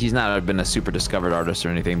 like he's not been a super discovered artist or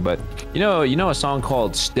anything, but you know a song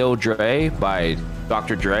called "Still Dre" by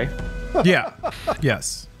Dr. Dre. Yeah.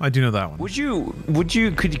 Yes, I do know that one. Would you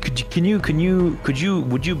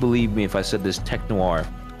believe me if I said this Tech Noir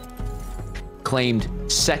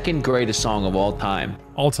claimed second greatest song of all time?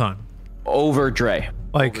 All time. Over Dre.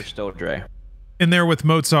 Like over Still Dre. In there with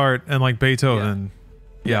Mozart and like Beethoven.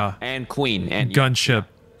 Yeah. And Queen and Gunship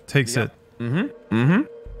takes it.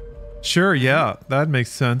 Sure, yeah. That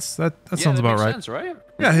makes sense. That sounds about right. Sense, right?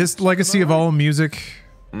 Yeah, his legacy of all music.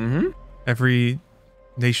 Every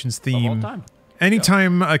nation's theme. Of all time.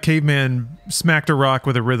 Anytime a caveman smacked a rock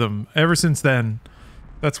with a rhythm, ever since then,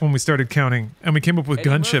 that's when we started counting. And we came up with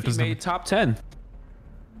Gunship as made top 10.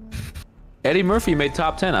 Eddie Murphy made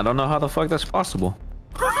top 10. I don't know how the fuck that's possible.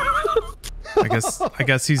 I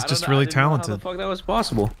guess he's just really talented. How the fuck that was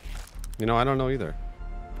possible? You know, I don't know either.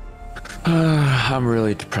 I'm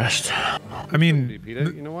really depressed. I mean,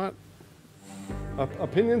 you know what?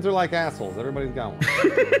 Opinions are like assholes. Everybody's got one.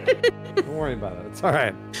 Don't worry about it. It's all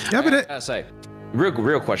right. Yeah, but I gotta say,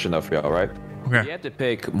 real question though for y'all, right? Okay. You have to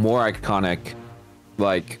pick more iconic,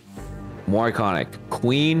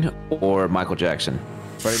 Queen or Michael Jackson?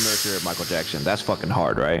 Freddie Mercury or Michael Jackson? That's fucking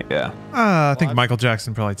hard, right? Yeah. I think Michael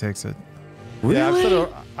Jackson probably takes it. Really? Yeah,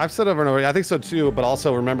 I've said over and over. I think so too. But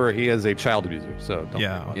also remember, he is a child abuser. So don't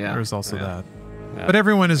yeah, there's also that. Yeah. But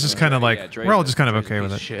everyone is just kind of like we're all just kind of okay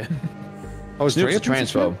with it. Shit. Oh, is Snoop's Dre a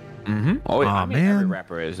transphobe. Oh, yeah. I mean, man. every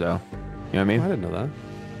rapper is though. You know what I mean? I didn't know that.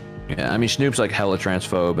 Yeah, I mean Snoop's like hella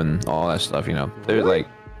transphobe and all that stuff. You know, they're like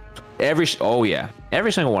every single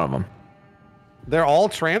one of them. They're all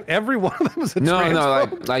trans. Every one of them is a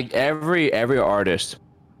transphobe. No, like every artist,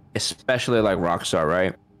 especially like Rockstar,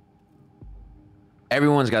 right?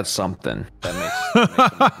 Everyone's got something that makes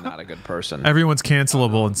them like, not a good person. Everyone's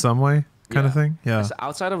cancelable in some way, kind of thing. Yeah.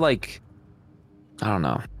 Outside of like, I don't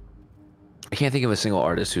know. I can't think of a single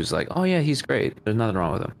artist who's like, oh yeah, he's great. There's nothing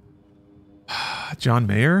wrong with him. John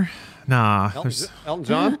Mayer? Nah. Elton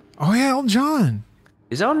John? Oh yeah, Elton John.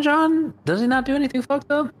 Is Elton John? Does he not do anything fucked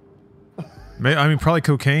up? I mean, probably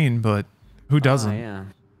cocaine, but who doesn't? Yeah,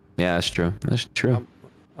 that's true. That's true.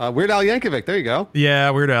 Weird Al Yankovic. There you go. Yeah,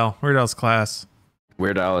 Weird Al. Weird Al's class.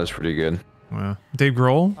 Weird Al is pretty good. Yeah. Dave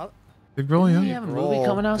Grohl? Dave Grohl, yeah. You have a movie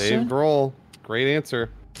coming out soon? Dave Grohl. Great answer.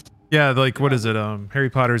 Yeah, like, what is it? Harry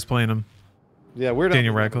Potter's playing him. Yeah, Weird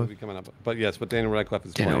Daniel Al Radcliffe. coming up. But yes, but Daniel Radcliffe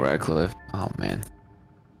is Daniel playing. Radcliffe. Oh, man.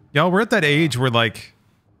 Y'all, we're at that age where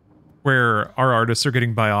our artists are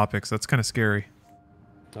getting biopics. That's kind of scary.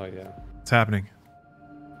 Oh, yeah. It's happening.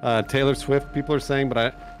 Taylor Swift, people are saying,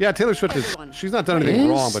 but Taylor Swift she's not done anything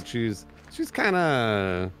wrong, but she's got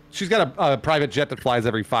a private jet that flies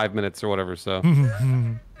every 5 minutes or whatever, so.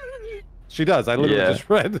 She does. I literally just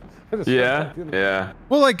read. Yeah.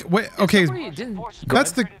 Well, like, wait, okay,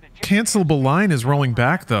 that's the cancelable line is rolling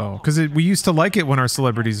back though, because we used to like it when our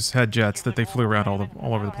celebrities had jets that they flew around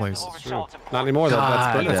all over the place. True. Not anymore.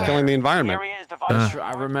 That's killing the environment.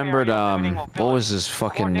 I remembered. What was his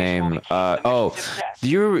fucking name? Do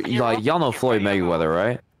you y'all know Floyd Mayweather,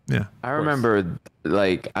 right? Yeah. I remember,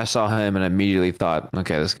 I saw him and immediately thought,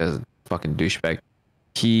 okay, this guy's a fucking douchebag.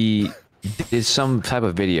 He did some type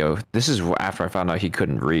of video. This is after I found out he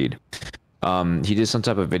couldn't read. He did some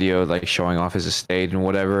type of video showing off his estate and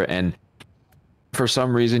whatever, and for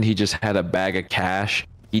some reason he just had a bag of cash.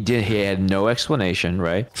 He had no explanation,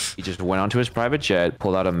 right? He just went onto his private jet,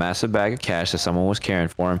 pulled out a massive bag of cash that someone was carrying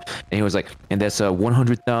for him, and he was like, and that's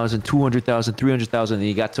 100,000, 200,000, 300,000, and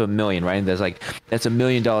he got to $1 million, right? And that's $1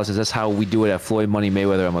 million, and that's how we do it at Floyd Money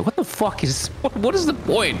Mayweather. I'm like, what the fuck is, what is the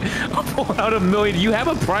point of pulling out $1 million? You have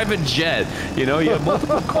a private jet, you have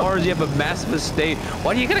multiple cars, you have a massive estate.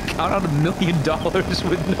 Why do you gotta count out $1 million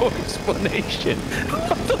with no explanation?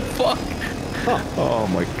 What the fuck? Huh. Oh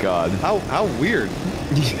my god. How weird.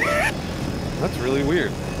 That's really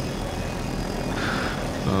weird.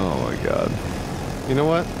 Oh my god. You know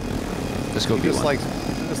what? Let's go. Just like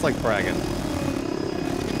bragging.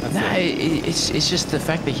 It's just the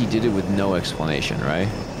fact that he did it with no explanation, right?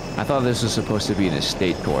 I thought this was supposed to be an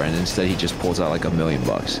estate tour, and instead he just pulls out $1 million.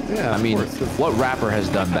 Yeah, I mean, what rapper has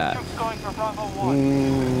done that?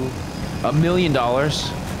 $1 million?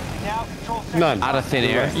 None. Out of thin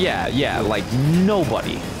air? Yeah, like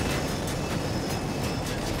nobody.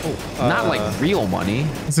 Not like real money.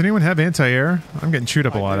 Does anyone have anti-air? I'm getting chewed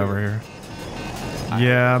up a lot over here.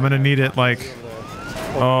 Yeah, I'm gonna need it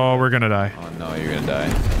Oh, we're gonna die. Oh no, you're gonna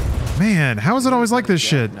die. Man, how is it always like this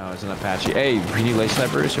shit? No, it's an Apache. Hey, you need lace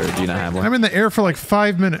snipers, or do you not have one? I'm in the air for like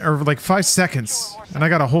 5 minutes or like 5 seconds, and I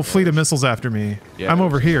got a whole fleet of missiles after me. Yeah. I'm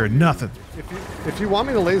over here, nothing. If you want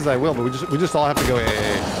me to laze, I will. But we just all have to go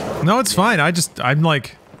AA. No, it's fine. I'm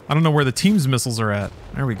like, I don't know where the team's missiles are at.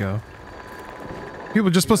 There we go. People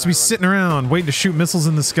are just supposed to be sitting around waiting to shoot missiles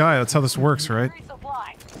in the sky. That's how this works, right?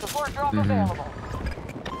 Support drop available.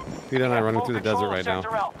 Peter and I running through the desert right now.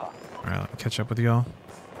 All right, let me catch up with y'all.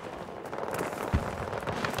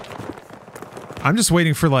 I'm just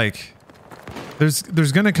waiting for like, there's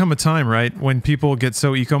gonna come a time, right, when people get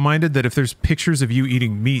so eco-minded that if there's pictures of you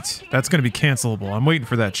eating meat, that's gonna be cancelable. I'm waiting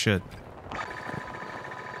for that shit.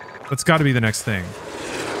 That's got to be the next thing.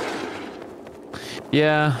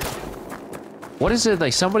 Yeah. What is it,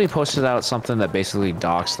 like somebody posted out something that basically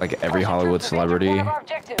doxed like every Hollywood celebrity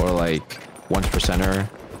or like 1%er,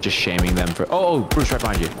 just shaming them for, oh, Bruce right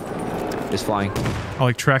behind you. Is flying. Oh,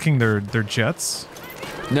 like tracking their jets?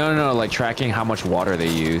 No, like tracking how much water they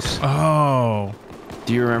use. Oh.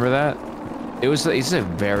 Do you remember that? It's a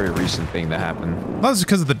very recent thing that happened. That's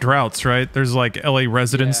because of the droughts, right? There's like LA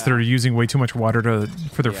residents that are using way too much water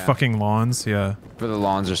for their fucking lawns. Yeah. For the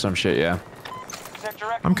lawns or some shit, yeah.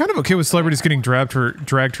 I'm kind of okay with celebrities getting dragged for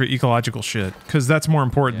ecological shit, because that's more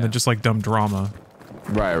important than just like dumb drama.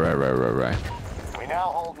 Right. We now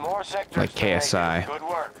hold more sectors. Like KSI. Good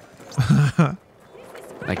work.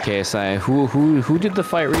 Like KSI. Who did the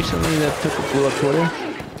fight recently that blew up Twitter?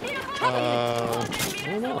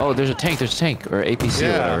 Oh, there's a tank, or APC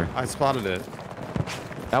or whatever. I spotted it.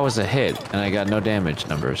 That was a hit, and I got no damage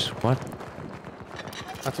numbers. What?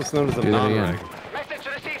 That's what's known as a Do that non-reg. again. Message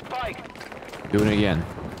received, Pike. Do it again.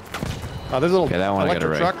 There's a little Okay, that one I got it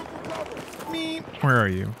electric right. truck. Where are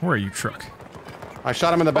you? Where are you, truck? I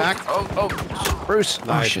shot him in the back. Oh, Bruce.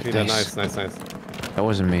 Nice, Oh shit, Peter, thanks. nice. That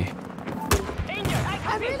wasn't me.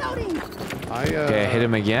 I'm reloading. Okay, I hit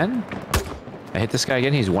him again. I hit this guy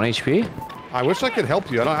again. He's 1 HP. I wish I could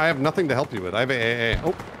help you. I have nothing to help you with. I have AA.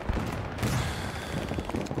 Oh.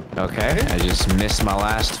 Okay, I just missed my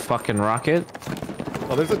last fucking rocket.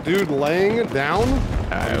 Oh, there's a dude laying down.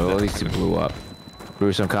 Alright, well, at least he blew up.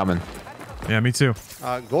 Bruce, I'm coming. Yeah, me too.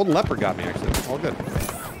 Golden Leopard got me, actually. All good.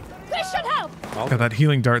 This should help. Got that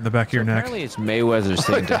healing dart in the back of your neck. Apparently it's Mayweather's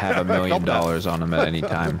thing to have $1 million on him at any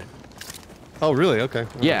time. Oh, really? Okay.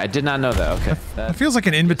 Yeah, I did not know that. Okay. It feels like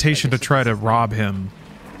an invitation to try to rob him.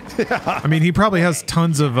 I mean, he probably has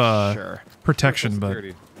tons of protection, but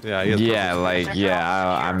Security. Yeah, he has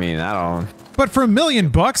I mean, I don't. but for $1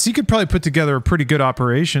 million, he could probably put together a pretty good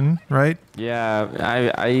operation, right? Yeah,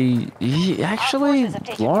 actually,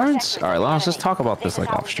 Lawrence. All right, Lawrence, let's talk about this like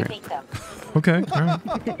off stream. Okay. All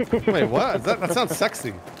right. Wait, what? That sounds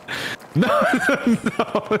sexy.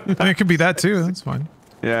 I mean, it could be that too. That's fine.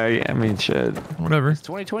 Yeah, I mean, shit. Whatever. It's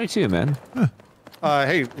 2022, man.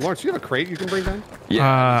 Hey, Lawrence, you have a crate you can bring down?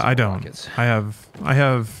 Yeah. I don't. I have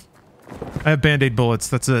Band-Aid bullets.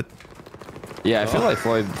 That's it. Yeah, I feel like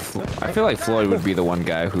Floyd would be the one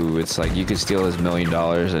guy who it's like you could steal his $1 million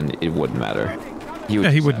and it wouldn't matter. He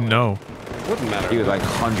wouldn't know. Wouldn't matter. He would like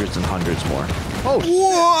hundreds and hundreds more. Oh,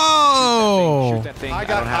 whoa! Shoot that thing. I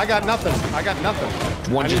got nothing.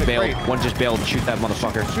 One I just need a bailed. crate. One just bailed. Shoot that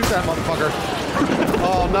motherfucker. Shoot that motherfucker.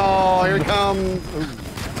 Oh no, here he comes.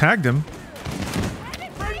 Tagged him.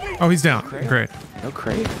 Oh, he's down. Great. No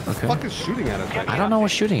crate. Okay. What the fuck is shooting at us right I now? don't know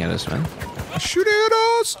what's shooting at us, man. Shoot at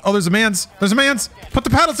us! Oh, there's a man's. There's a man's. Put the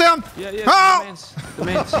paddles down. Yeah. Oh! The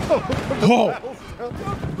man's. Oh!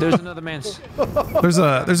 There's another man's. There's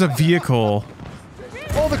a vehicle.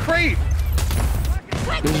 Oh, the crate.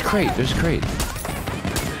 There's a crate.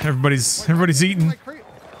 Everybody's eating. My crate.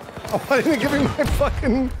 Oh, I didn't give him my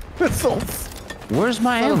fucking missiles. Where's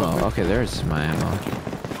my ammo? Okay, there's my ammo.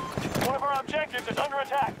 One of our objectives is under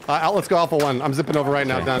attack. Let's go Alpha 1. I'm zipping over right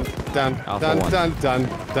now. Done. Alpha Done. 1. Done. Done.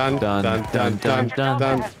 Done. Done, Done. done, Done. done,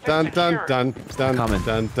 Done. Done. Done. Done. Coming.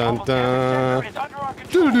 Done. Done. Alpha Done. sector is under our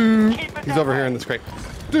control. Doo-doo. Keep it He's that over here way. in this crate.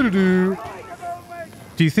 Doo-doo-doo.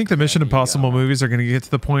 Do you think the Mission Impossible movies are going to get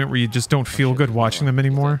to the point where you just don't feel good watching them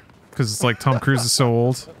anymore? Because it's like Tom Cruise is so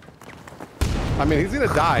old. I mean, he's gonna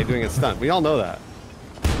die doing a stunt. We all know that.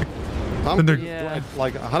 Tom, Then they're- Yeah.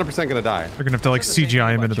 like 100% gonna die. They're going to have to like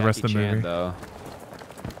CGI him into the rest of the Jackie Chan, movie. though.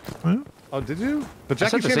 Well, Oh, did you? But I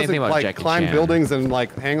said Jackie the Chan same thing doesn't about like Jackie climb Chan. buildings and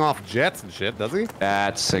like hang off jets and shit, does he?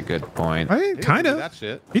 That's a good point. right? He doesn't Kind do of. that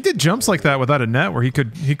shit. He did jumps like that without a net where he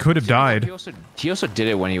could have died. He also did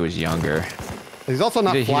it when he was younger. He's also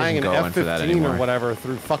not He flying an doesn't go in for that F-15 or anymore. whatever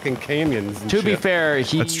through fucking canyons and To shit. be fair,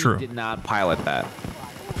 he That's true. did not pilot that.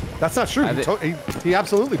 That's not true. I thi- He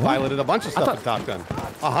absolutely piloted a bunch of stuff thought- in Top Gun.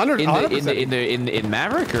 in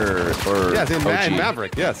Maverick or yes, in OG?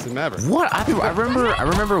 Maverick. Yes, in Maverick. What? I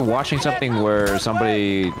remember watching something where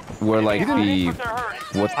like the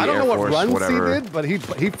I don't know what runs whatever. he did, but he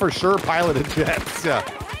for sure piloted jets. Yeah.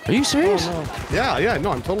 Are you serious? Yeah.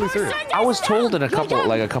 No, I'm totally serious. I was told in a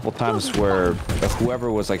couple times where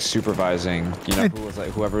whoever was like supervising, you know,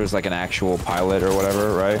 whoever was like an actual pilot or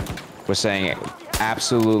whatever, right, was saying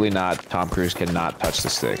absolutely not. Tom Cruise cannot touch the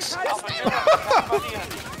sticks.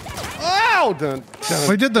 Oh, dun.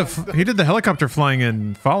 Well, he did the helicopter flying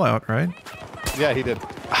in Fallout, right? Yeah, he did.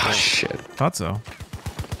 Oh shit. Thought so.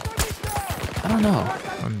 I don't know.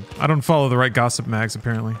 I don't follow the right gossip mags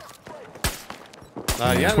apparently.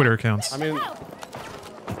 Yeah, Twitter accounts. I mean,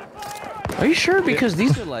 Are you sure? Because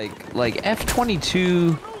these are like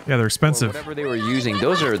F-22. Yeah, they're expensive. Whatever they were using,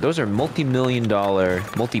 those are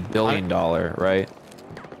multi-billion-dollar, right?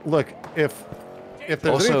 look, if there's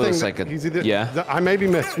Also, anything, it's like a, he's either, yeah. I may be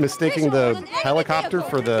mistaking the helicopter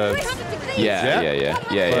for the.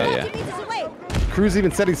 Yeah. Cruz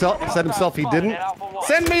even said himself he didn't.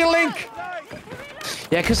 Send me a link.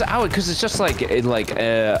 Yeah, because it's just like a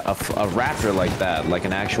Raptor like that, like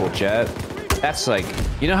an actual jet. That's like,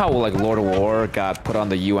 you know how like Lord of War got put on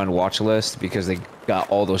the UN watch list because they got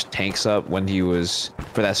all those tanks up when he was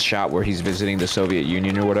for that shot where he's visiting the Soviet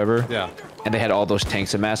Union or whatever. Yeah. And they had all those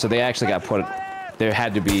tanks amassed, so they actually got put. There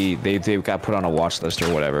had to be they got put on a watch list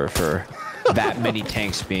or whatever for that many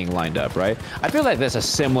tanks being lined up, right? I feel like that's a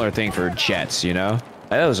similar thing for jets, you know?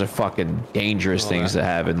 Like, those are fucking dangerous things to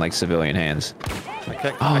have in like civilian hands. I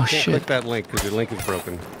can't click that link because your link is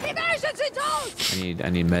broken. I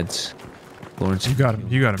need meds. Lawrence, You got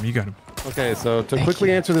him. Okay, so to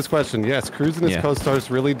quickly answer this question, yes, Cruz and his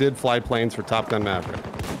co-stars really did fly planes for Top Gun Maverick.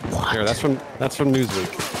 What? Here, that's from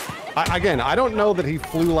Newsweek. Again, I don't know that he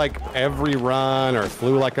flew like every run or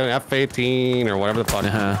flew like an F-18 or whatever the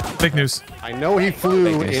fuck. Fake news. I know he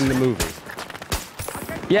flew in the movie.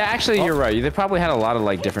 Yeah, actually, you're right. They probably had a lot of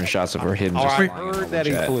like different shots of him. Oh, Just I flying on heard the that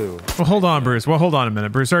he jet. flew. Well, hold on, Bruce. Well, hold on a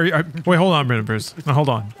minute, Bruce. Wait, hold on a minute, Bruce. No, hold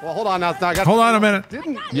on. Well, hold on now. I got Hold on a minute.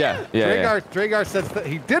 Didn't Yeah. Dragar says that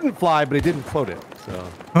he didn't fly, but he didn't quote it. So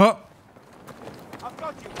Oh.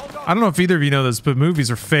 I don't know if either of you know this, but movies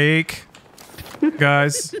are fake.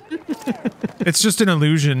 Guys. It's just an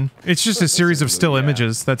illusion. It's just a series of still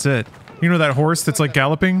images. That's it. You know that horse that's like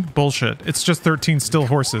galloping? Bullshit. It's just 13 still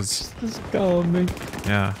horses.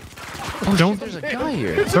 Yeah. Oh, there's a guy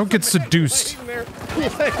here. Don't get seduced.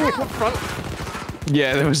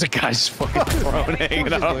 Yeah, there was a guy's fucking throne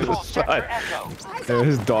hanging out on the side. Yeah,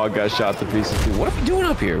 his dog got shot to pieces too. What are we doing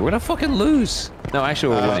up here? We're gonna fucking lose. No,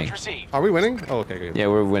 actually, we're winning. are we winning? Oh, okay, good. Yeah,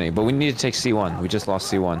 we're winning, but we need to take C1. We just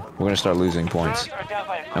lost C1. We're gonna start losing points.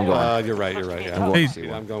 I'm going. You're right. Yeah. I'm going Hey,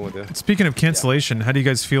 C1. I'm going with you. Speaking of cancellation, how do you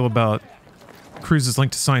guys feel about Cruz's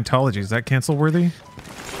link to Scientology? Is that cancel worthy?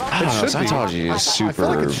 I don't know. should be. Scientology is super I feel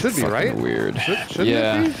like it should be, fucking right? weird. Shouldn't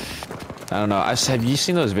Yeah. it be? I don't know. Have you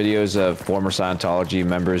seen those videos of former Scientology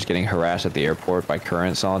members getting harassed at the airport by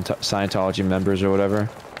current Scientology members or whatever?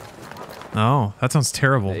 Oh, that sounds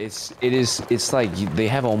terrible. It's like they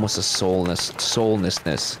have almost a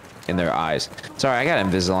soullessness in their eyes. Sorry, I got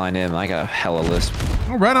Invisalign in. I got a hella lisp.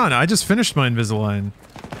 Oh, right on. I just finished my Invisalign.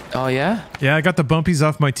 Oh yeah? Yeah, I got the bumpies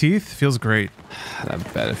off my teeth. Feels great. I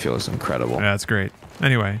bet it feels incredible. Yeah, it's great.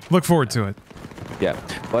 Anyway, look forward to it. Yeah,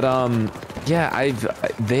 but yeah,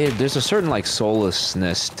 there's a certain like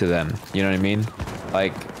soullessness to them. You know what I mean?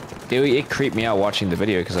 Like, it creeped me out watching the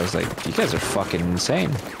video because I was like, you guys are fucking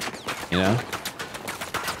insane. You know?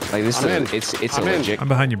 Like this, it's a legit. I'm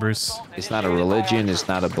behind you, Bruce. It's not a religion. It's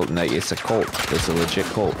not a. It's a cult. It's a legit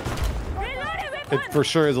cult. It for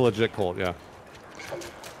sure is a legit cult. Yeah.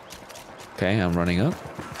 Okay, I'm running up.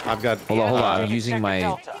 I've got. Hold on. I'm using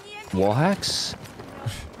my wall hacks.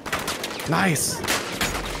 Nice.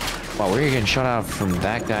 Wow, we're getting shot out from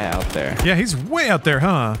that guy out there. Yeah, he's way out there,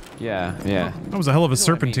 huh? Yeah. That was a hell of a You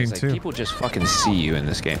know what I mean? serpentine, It's like too. people just fucking see you in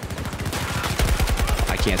this game.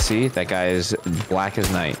 I can't see. That guy is black as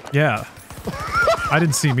night. Yeah. I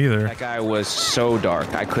didn't see him either. That guy was so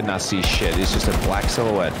dark. I could not see shit. It's just a black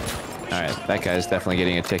silhouette. All right, that guy's definitely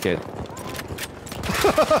getting a ticket.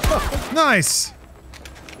 Nice.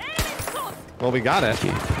 Well, we got it.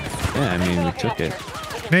 Yeah, I mean, we took it.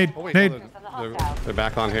 Nate, Oh, wait, Nate. no, they're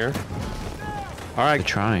back on here. All right. They're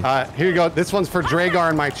trying. Here you go. This one's for Dragar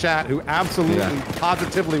in my chat, who absolutely,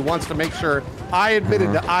 positively wants to make sure I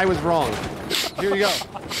admitted that I was wrong. Here you go.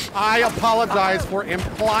 I apologize for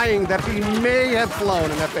implying that he may have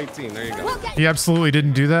flown an F-18. There you go. He absolutely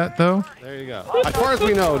didn't do that, though. There you go. As far as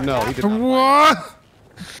we know, no, he did not. What?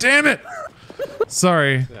 Damn it.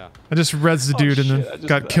 Sorry. Yeah. I just rezzed the dude and then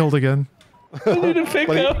got killed again. I need to pick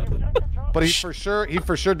up. But he for sure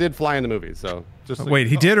did fly in the movie. So just Wait,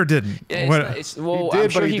 he did or didn't? Yeah, What- well, He did, I'm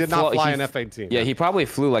sure but he did not fly he- an F-18. Yeah, he probably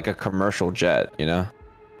flew like a commercial jet, you know?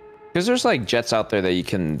 Because there's like jets out there that you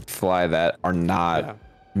can fly that are not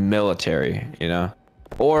military, you know?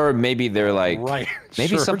 Or maybe they're like, Right. maybe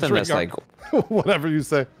Sure, something that's like, Dragar. Whatever you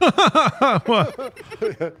say. I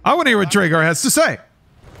want to hear what Dragar has to say.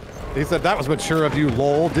 He said that was mature of you,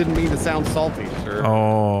 lol. Didn't mean to sound salty. Sure.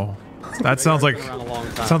 Oh, that sounds like Been around a long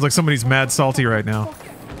time. sounds like somebody's mad salty right now.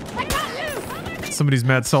 Somebody's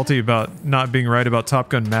mad salty about not being right about Top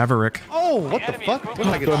Gun Maverick. Oh, what the fuck? What did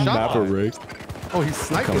I get shot by? Oh, he's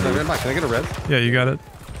sniping. Can I get a res? Yeah, you got it.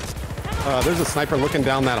 There's a sniper looking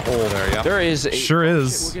down that hole there, yeah. there is a, Sure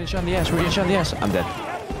is. We're getting shot in the ass. We're getting shot in the ass. I'm dead.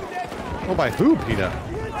 Oh, by who, Peter?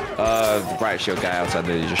 The riot shield guy outside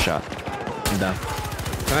that you just shot. I'm done.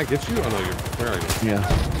 Can I get you? Oh, no, where are you?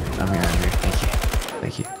 Yeah. I'm here.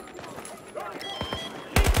 Thank you.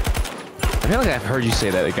 I feel like I've heard you say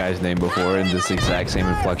that guy's name before in this exact same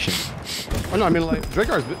inflection. Oh, no, I mean, like,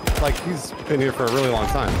 Dragar's, like, he's been here for a really long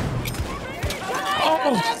time.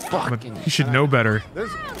 Oh, fuck. But you should know better.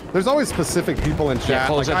 There's always specific people in chat. Yeah,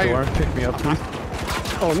 close like, that door. Pick me up, please.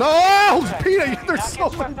 Oh, no! Peter, there's so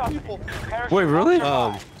many people. Wait, really?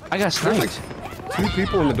 Um, I got sniped. 2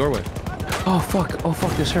 people in the doorway. Oh, fuck. Oh,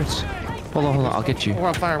 fuck. This hurts. Hold on. I'll get you. We're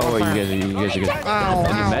on fire, we're Oh, on you fire. guys are good. Ow,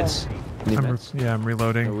 Need ow. meds? Need I'm meds? yeah, I'm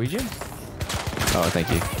reloading. Norwegian? Oh, thank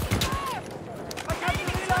you.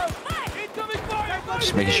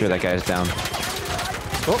 Just making sure that guy's down.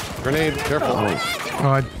 Oh, grenade, careful. Oh,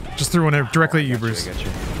 I just threw one directly at you, Bruce. I got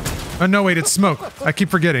you. Oh no, wait, it's smoke. I keep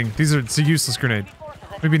forgetting. It's a useless grenade.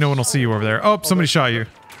 Maybe no one will see you over there. Oh, somebody shot you.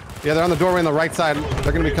 Yeah, they're on the doorway on the right side.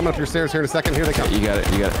 They're gonna be coming up your stairs here in a second. Here they come. You got it.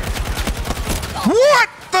 What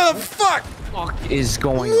the fuck? What is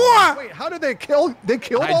going on? What? Wait, how did they kill? They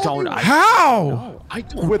killed I all don't. of you? How? I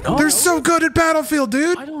don't With- know. They're so good at Battlefield,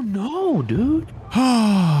 dude. I don't know, dude.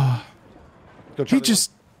 Go, He Charlie.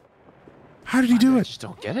 just... How did he do I it? just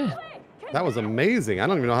don't get it. That was amazing. I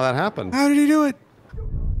don't even know how that happened. How did he do it?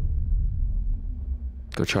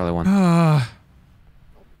 Go Charlie 1.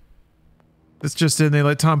 It's just in. They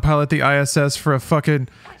let Tom pilot the ISS for a fucking...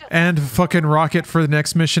 And fucking rocket for the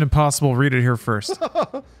next Mission Impossible. Read it here first.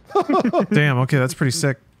 Damn, okay, that's pretty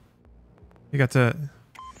sick. You got to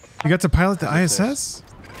pilot the ISS?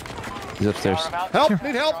 He's upstairs. Help!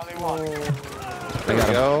 Need help! There we got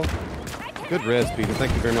him. go. Good res, Peter.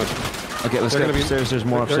 Thank you very much. Okay, let's They're go gonna be- upstairs. There's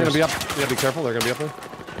more They're upstairs. gonna be up. Yeah, be careful. They're gonna be up there.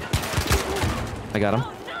 I got him.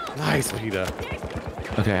 Nice, Peter.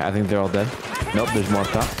 Okay, I think they're all dead. Nope, there's more up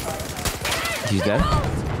top. He's dead.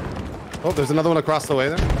 Oh, there's another one across the way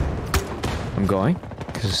there. I'm going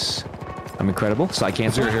because I'm incredible. So I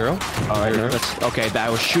can't. Is your hero? All right, that's okay. I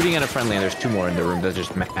was shooting at a friendly, and there's 2 more in the room that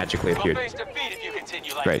just magically appeared. Face defeat if you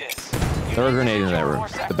continue like Great. this. Throw a grenade in that room.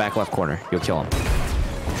 The back left corner. You'll kill him.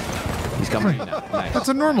 He's coming. Nice. That's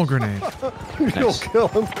a normal grenade. You'll Nice. kill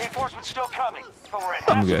him. Reinforcements still coming, but we're at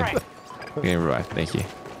I'm half good. strength. Getting revived. Thank you.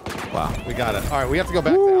 Wow. We got it. All right, we have to go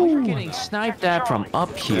back to We're Alpha. getting sniped at from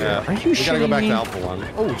up here. Yeah. Are you We gotta go shitting back me? to Alpha 1.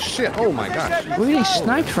 Oh, shit. Oh, my gosh. We're getting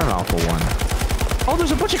sniped from Alpha 1. Oh,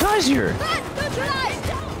 there's a bunch of guys here.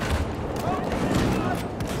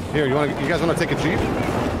 Here, you guys want to take a Jeep?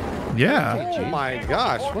 Yeah. Oh, my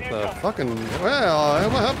gosh. What the fucking... Well,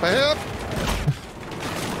 help.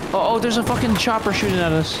 Oh, there's a fucking chopper shooting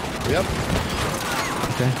at us. Yep.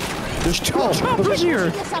 Okay. There's 2 Oh. choppers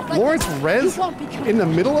here. Lawrence Rez in the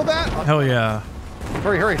middle of that? Hell yeah.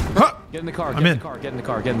 Hurry. Huh! Get in the car. I'm in. Get in the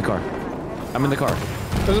car. I'm in the car.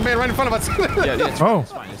 There's a man right in front of us. Yeah, it's Oh.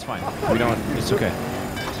 fine. It's fine. We don't. It's okay.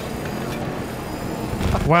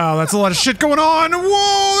 Wow, that's a lot of shit going on.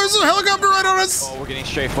 Whoa, there's a helicopter right on us. Oh, we're getting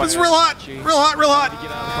straight fire. It's real hot. Real hot.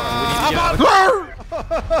 Get out of the car.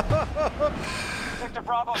 Victor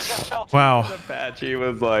Bravo just fell to Wow. Apache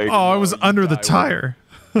was like, Oh, I was under the tire.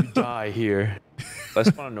 die here. Let's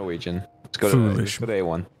spawn on Norwegian. Let's go to Foolish.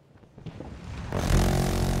 A1.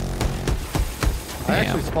 I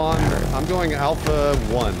actually spawned. I'm going Alpha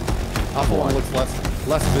 1. Alpha 1 looks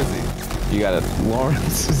less busy. You got it.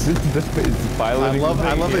 Lawrence is in the piloting.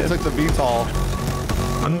 I love they took the VTOL.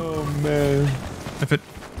 Oh man. If it...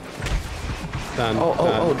 Dun,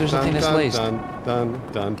 Oh, there's a thing that's laced. Dun.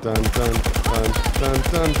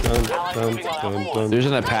 There's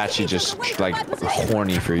an Apache just like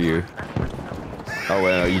horny for you. Oh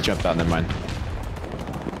wait, no, you jumped out. Never mind.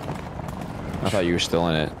 I thought you were still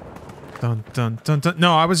in it. Dun.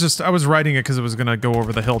 No, I was riding it because it was gonna go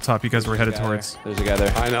over the hilltop you guys were headed towards. There's a guy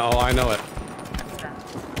there. I know it.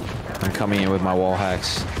 I'm coming in with my wall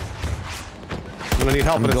hacks. I'm gonna need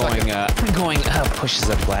help I'm in a second. pushes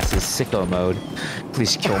up glasses, sicko mode.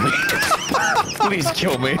 Please kill me. Please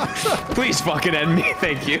kill me. Please fucking end me.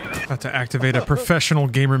 Thank you. About to activate a professional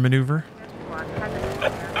gamer maneuver.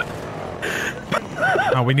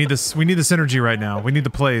 Oh, we need this. We need this energy right now. We need the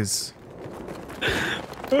plays.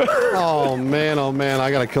 Oh man,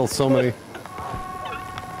 I gotta kill so many.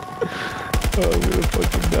 Oh, I'm gonna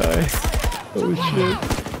fucking die. Oh shit.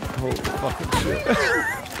 Oh fucking shit.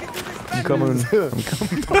 I'm coming.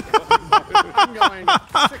 I'm going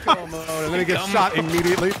sicko mode, and then he gets shot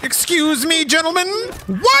immediately. Excuse me, gentlemen.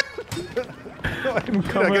 What?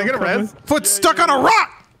 Can I get a res? Foot stuck on a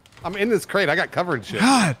rock. I'm in this crate. I got cover and shit.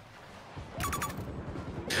 God.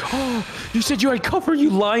 You said you had cover, you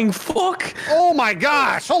lying fuck. Oh my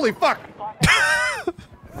gosh! Holy fuck!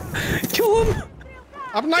 Kill him.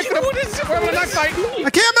 I'm knifing him. We're having a knife fight. I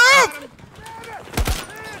can't move.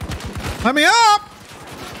 Let me up.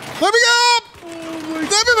 Let me up.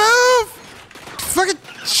 Let me move. Fucking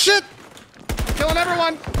shit. Killing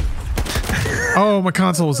everyone. Oh, my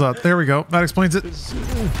console was up. There we go. That explains it.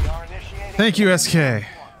 Thank you, SK.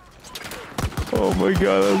 Oh my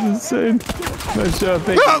god, that was insane. Nice job,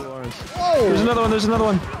 thank you, Lawrence. Whoa! There's another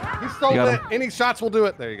one. He's still got lit. him. Any shots will do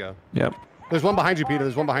it. There you go. Yep. There's one behind you, Peter.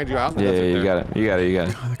 There's one behind you out. Yeah, you got it. You got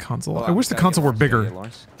it. Oh, the console. I wish the console were bigger.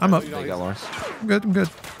 I'm up. You got Lawrence. I'm good. I'm good.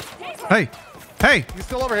 Hey. Hey. He's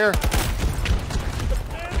still over here.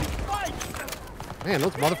 Man,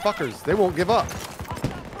 those motherfuckers. They won't give up.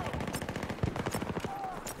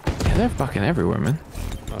 Yeah, they're fucking everywhere, man.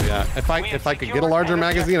 Oh yeah. If I could get a larger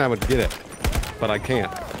magazine, I would get it. But I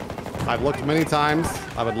can't. I've looked many times.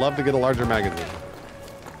 I would love to get a larger magazine.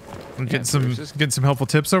 I'm getting some helpful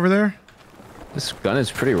tips over there. This gun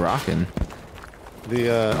is pretty rocking. The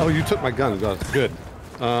oh, you took my gun. That's good.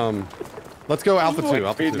 Let's go Alpha 2.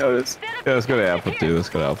 Alpha 2. Notice. Yeah, let's go to Alpha 2. Let's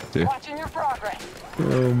go to Alpha 2. Watching your progress.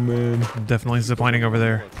 Oh man. I'm definitely ziplining over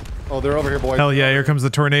there. Oh, they're over here, boys. Hell yeah! Here comes the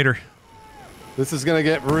tornado. This is gonna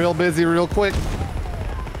get real busy real quick.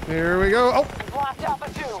 Here we go. Oh, Blocked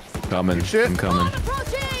Alpha 2. Coming. Shit. I'm coming.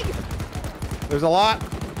 Approaching! there's a lot.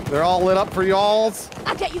 They're all lit up for y'alls.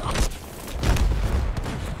 I'll get you.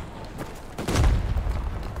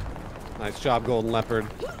 Nice job, Golden Leopard.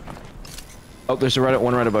 Oh, there's a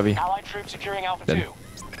one right above you. Allied troops securing Alpha Dead. 2.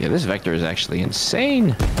 Yeah, this vector is actually insane.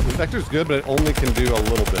 The vector's good, but it only can do a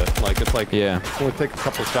little bit. Like, it's like, Yeah. it's only take a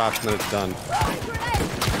couple shots and then it's done.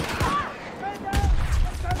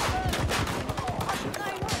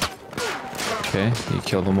 Okay, you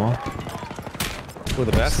killed them all. We're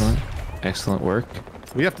the best. Excellent. Excellent work.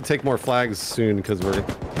 We have to take more flags soon because we're...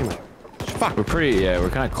 Fuck. We're pretty, yeah, we're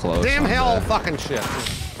kind of close. Damn on hell the- fucking shit.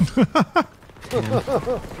 Push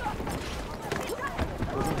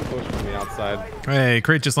from the outside. Hey,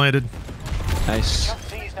 crate just landed. Nice.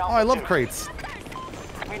 Seized Oh, Alpha I love 2. crates.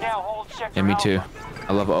 We now hold sector Yeah, me too. Alpha.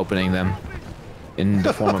 I love opening them in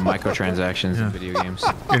the form of microtransactions in video games.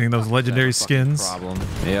 Getting those legendary Fucking skins. Problem.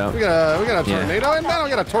 Yeah. We got a Yeah. tornado inbound? We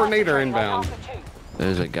got a tornado inbound. Alpha 2.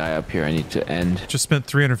 There's a guy up here I need to end. Just spent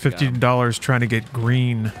 $350 trying to get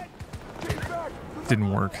green.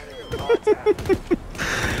 Didn't work.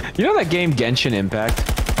 You know that game Genshin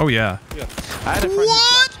Impact? Oh yeah. I had a friend who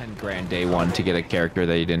dropped 10 grand day one to get a character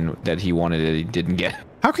that he wanted that he didn't get.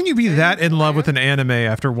 How can you be that in love with an anime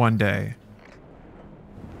after one day?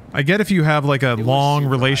 I get if you have like a long super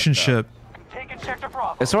hyped relationship. Taking sector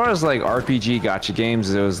Bravo. As far as like RPG gotcha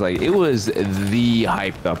games, it was the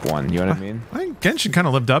hyped up one. You know what I mean? I think Genshin kind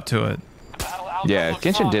of lived up to it. Battle Alpha Yeah, looks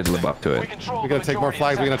Genshin did promising. live up to it. We control We the gotta take more majority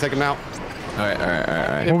flags. of We gotta take them out. All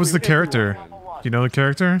right. What was the character? Do you know the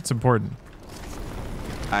character? It's important.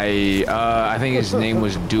 I think his name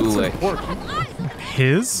was Dulik.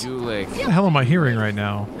 His? Dulik. What the hell am I hearing right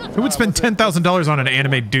now? Who would spend $10,000 on an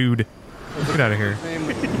anime dude? Get out of here.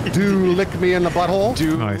 Do lick me in the butthole.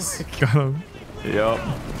 Nice. Got him. Yep.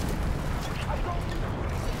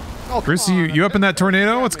 Oh, Bruce, you up in that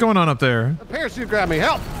tornado? What's going on up there? The parachute grabbed me.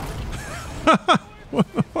 Help!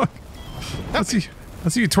 I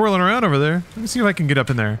see you twirling around over there. Let me see if I can get up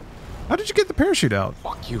in there. How did you get the parachute out?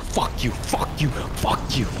 Fuck you. Fuck you. Fuck you.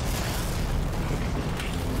 Fuck you.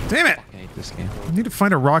 Damn it! I hate this game. I need to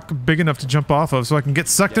find a rock big enough to jump off of so I can get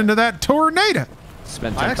sucked into that tornado.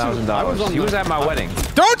 Spent I was $10,000. on He the- was at my wedding.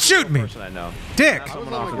 Don't shoot me, Person I know. dick!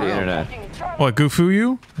 Someone off of the internet. What, Gufu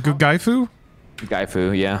you? Gaifu?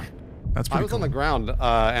 Gaifu, yeah. That's I pretty was cool. on the ground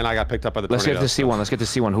and I got picked up by the Let's tornado. get to C1. Let's get to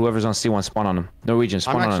C1. Whoever's on C1, spawn on him. Norwegian, I'm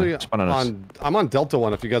spawn on actually him. Spawn on us. I'm on Delta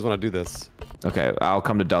 1 if you guys want to do this. Okay, I'll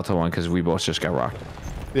come to Delta 1 because we both just got rocked.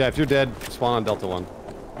 Yeah, if you're dead, spawn on Delta 1.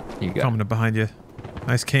 You got Coming up behind you.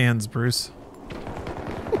 Nice cans, Bruce.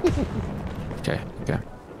 Okay, okay.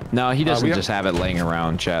 No, he doesn't we have- just have it laying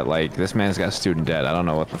around, chat. Like, this man's got student debt. I don't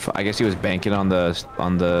know what the I guess he was banking on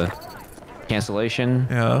the cancellation.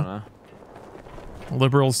 Yeah. I don't know.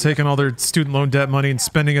 Liberals taking all their student loan debt money and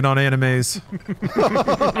spending it on animes.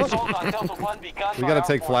 Assault on Delta 1 begun We by gotta our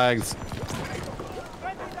take forces. flags.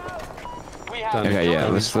 We have Done. Okay, yeah,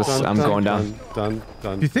 let's I'm going down. Done.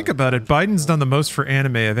 If you think about it, Biden's done the most for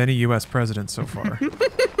anime of any U.S. president so far.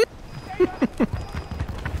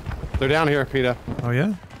 They're down here, PETA. Oh,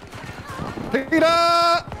 yeah?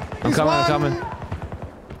 PETA! I'm coming.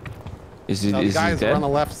 Is he, No, the is he guy's dead? on the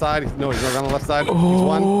left side. No, he's not on the left side. He's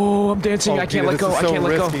one. Oh, I'm dancing. I can't PETA, let go. this I is so can't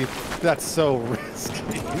let go. risky. That's so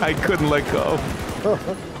risky. I couldn't let go.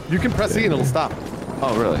 You can press E and it'll stop.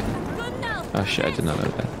 Oh, really? Good now. Oh, shit, I did not know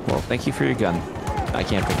that. Well, thank you for your gun. I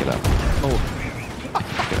can't pick it up. Oh,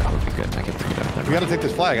 Pick it up. Okay, good. I can pick it up. Never we mind. gotta take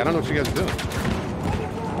this flag. I don't know what you guys are doing.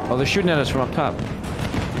 Oh, they're shooting at us from up top.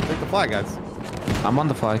 Take the flag, guys. I'm on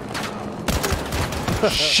the flag.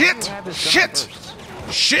 Shit! Shit!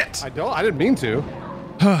 Shit! I didn't mean to.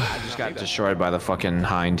 I just got destroyed by the fucking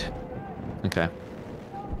hind. Okay.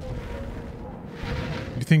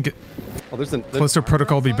 You think Oh, there's an. Callisto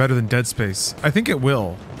Protocol will be better than Dead Space? I think it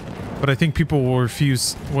will. But I think people will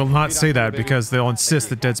will not say that because they'll insist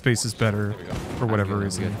that Dead Space is better for whatever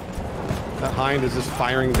reason. That hind is just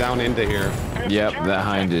firing down into here. Yep, that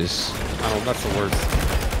hind is. I don't. That's the worst.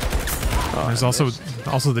 There's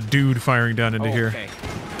also the dude firing down into here. Okay.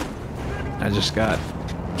 I just got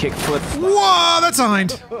kickflip. Whoa, that's a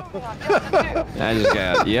hind! I just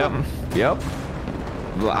got. Yep.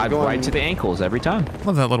 I right to the ankles every time.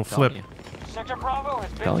 Love that little flip. Sector Bravo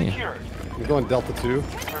has been Telling you. secured. We're going Delta 2.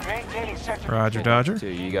 We're maintaining sector. Roger, Dodger.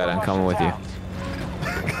 Dude, you got it. I'm coming with you.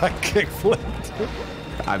 Got kick flipped.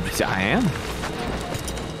 I am.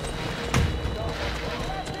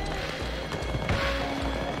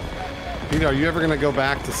 Peter, are you ever gonna go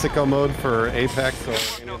back to sicko mode for Apex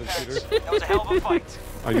or any other shooter? That was a hell of a fight.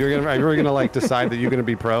 Are you gonna like decide that you're gonna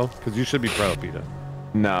be pro? Because you should be pro, Peter.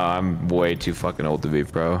 No, I'm way too fucking old to be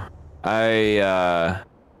pro. I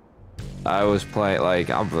was playing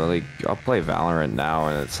I'll play Valorant now,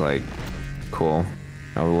 and it's like cool.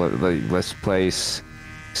 Let's place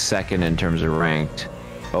second in terms of ranked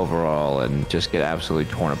overall, and just get absolutely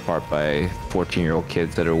torn apart by 14-year-old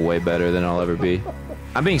kids that are way better than I'll ever be.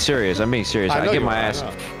 I'm being serious. I know I get you my are, ass. I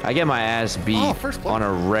know. I get my ass beat first place. on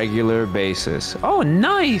a regular basis. Oh,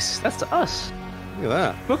 nice. That's us. Look at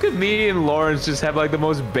that. Look at me and Lawrence just have like the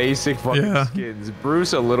most basic fucking Yeah. skins.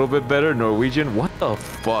 Bruce a little bit better. Norwegian. What the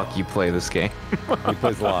fuck? You play this game? He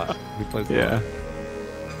plays a lot. He plays a lot.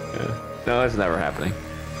 No, that's never happening.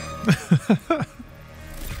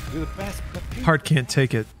 You're the best. Heart can't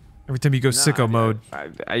take it. Every time you go sicko mode,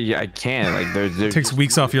 I can't. Like they're it takes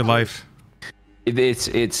weeks off your life.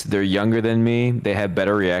 It's they're younger than me. They have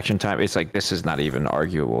better reaction time. It's like this is not even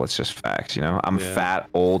arguable. It's just facts, you know. I'm fat,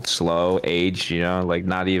 old, slow, aged, you know, like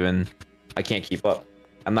not even. I can't keep up.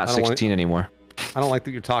 I'm not 16 anymore. I don't like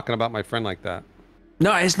that you're talking about my friend like that.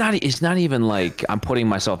 No, it's not. It's not even like I'm putting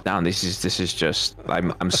myself down. This is just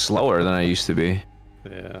I'm slower than I used to be.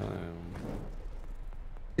 Yeah.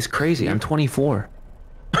 It's crazy. I'm 24.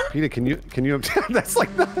 Peter, can you that's like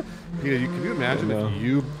Peter, can you imagine if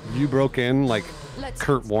you broke in like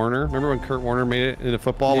Kurt Warner? Remember when Kurt Warner made it into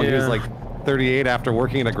football when he was like 38 after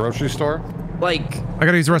working at a grocery store? Like I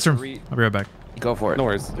gotta use the restroom. I'll be right back. Go for it. No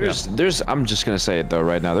worries. There's I'm just gonna say it though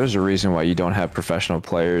right now. There's a reason why you don't have professional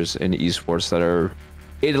players in esports that are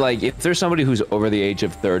like if there's somebody who's over the age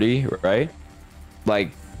of 30, right?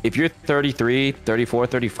 Like if you're 33, 34,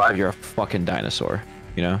 35, you're a fucking dinosaur,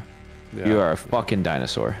 you know? Yeah. You are a fucking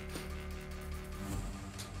dinosaur.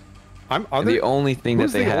 The only thing that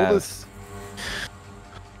they have. Oldest...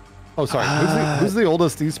 Oh, sorry. Who's the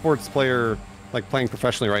oldest esports player like playing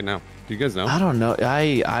professionally right now? Do you guys know? I don't know.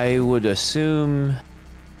 I would assume.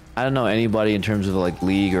 I don't know anybody in terms of like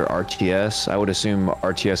League or RTS. I would assume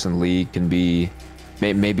RTS and League can be,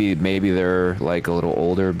 maybe they're like a little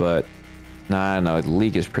older, but nah, no,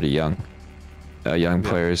 League is pretty young. Young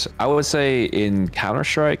players. I would say in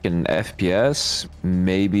Counter-Strike and FPS,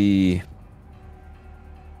 maybe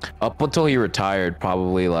up until he retired,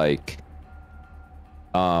 probably like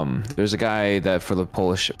there's a guy that for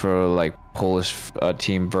Polish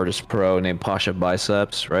team Virtus Pro named Pasha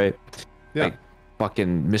Biceps, right? Yeah. Like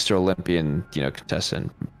fucking Mr. Olympian, you know,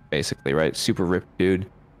 contestant basically, right? Super ripped dude.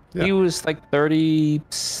 Yeah. He was like 30,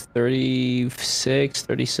 36,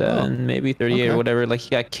 37, maybe 38 or whatever. Like he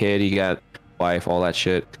got kid, he got wife, all that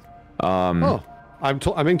shit. I'm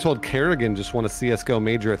being told Kerrigan just won a CS:GO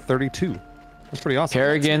major at 32. That's pretty awesome.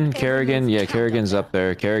 Kerrigan, yeah, Kerrigan's up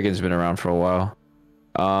there. Kerrigan's been around for a while.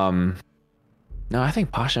 No, I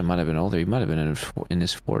think Pasha might have been older. He might have been in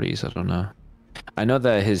his 40s. I don't know. I know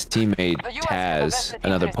that his teammate Taz,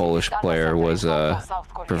 another Polish player, was for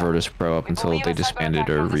Virtus Pro up until they disbanded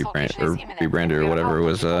or rebranded or whatever it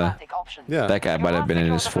was. Yeah. That guy might have been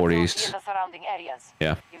in his 40s.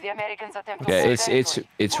 Yeah. Yeah,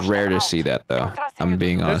 it's rare to see that though. I'm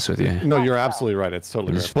being honest with you. No, you're absolutely right. It's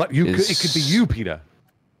totally rare. But it could be you, PETA.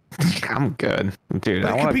 I'm good, dude.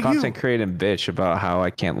 I want to content create and bitch about how I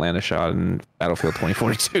can't land a shot in Battlefield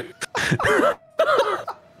 2042.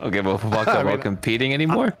 Okay, well, fuck about competing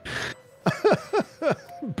anymore.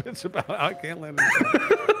 Bitch about I can't land a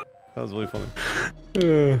shot. That was really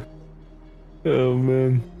funny. Oh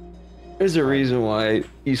man. There's a reason why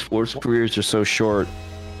esports careers are so short,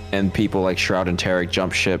 and people like Shroud and Tarek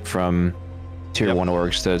jump ship from tier 1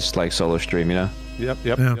 orgs to just like solo stream, you know? Yep.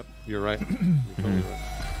 You're right. You're totally right.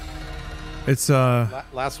 It's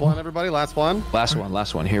last one, everybody. Last one.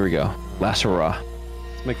 Last one. Here we go. Last hurrah.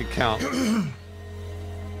 Let's make it count.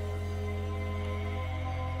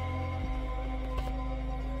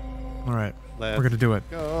 all right. We're gonna do it.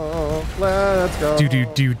 Go. Let's go. Do.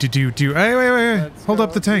 Hey, wait. Let's Hold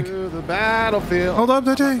up the tank. to the battlefield. Hold up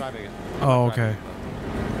the I'm not tank. driving it. Oh, okay.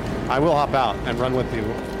 I will hop out and run with you.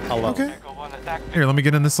 Hello. Okay. Here, let me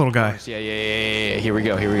get in this little guy. Yeah. Here we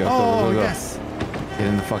go. Oh, Go. yes. Get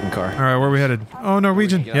in the fucking car. All right, where are we headed? Oh,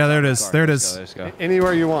 Norwegian. Yeah, there it is. There it is. Let's go.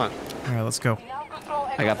 Anywhere you want. All right, let's go.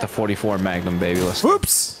 I got the 44 Magnum, baby. Let's.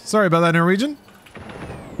 Whoops. Sorry about that, Norwegian.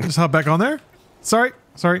 Just hop back on there. Sorry.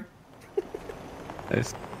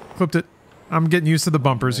 Nice. Clipped it. I'm getting used to the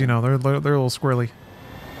bumpers. You know, they're a little squirrely.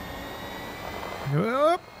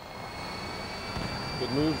 Up.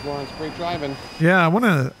 Good moves, Lawrence. Great driving. Yeah,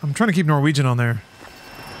 I'm trying to keep Norwegian on there.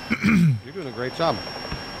 You're doing a great job.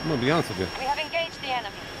 I'm gonna be honest with you. We have engaged the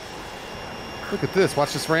enemy. Look at this.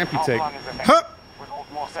 Watch this ramp you take. Huh.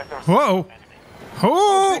 Whoa.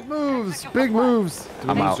 Oh. Big moves.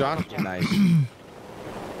 I'm out. John. Nice.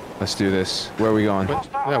 Let's do this. Where are we going?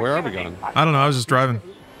 Yeah, where are we going? I don't know. I was just driving.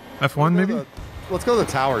 F1 maybe. Let's go to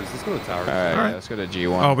the towers. Let's go to the towers. All right, right. let's go to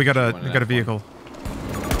G1. Oh, we got a G1 vehicle.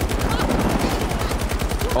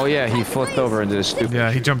 Oh yeah, he flipped over into the stupid.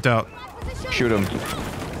 Yeah, he jumped out. Shoot him.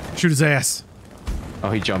 Shoot his ass.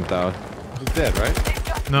 Oh, he jumped out. He's dead,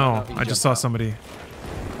 right? No, I just saw somebody.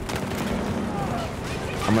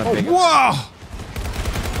 I'm gonna pick him. Whoa!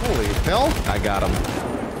 Holy hell! I got him.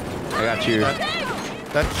 I got you.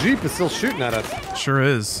 That Jeep is still shooting at us. Sure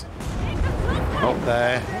is. Oh,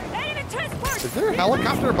 is there a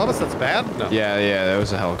helicopter above us that's bad? No. Yeah, there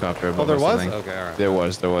was a helicopter above there us, I was? think. Okay, all right. There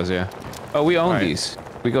was, yeah. Oh, we own Right. these.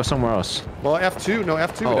 We go somewhere else. Well, F2. No,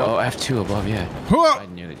 F2. Oh, we don't. F2 above, yeah. Whoa! I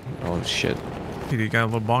knew it. Oh, shit. You got a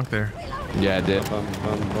little bonk there. Yeah, I did. Bum,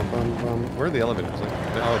 bum, bum, bum, bum. Where are the elevators?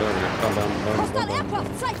 Oh, there we go. Bum, bum, bum, Hostile bum, bum, bum.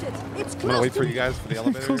 aircraft sighted. It's I'm close gonna wait to for me. you guys for the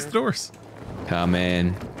elevator. Close the doors. Come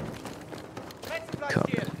in. Come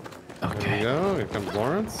in. There we Okay. go. Here comes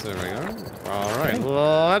Lawrence. There we go. All right,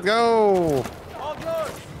 let's go. All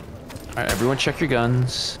right, everyone check your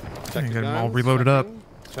guns. Check You your got 'em all guns. reloaded up.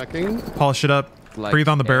 Checking. Polish it up. Like Breathe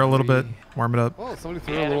on the barrel a little bit. Warm it up. Oh, somebody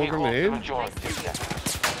threw a little grenade.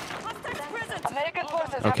 American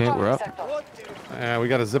forces Okay, have we're up. sector. We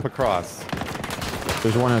got to zip across.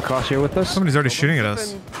 There's one across here with us. Somebody's already shooting at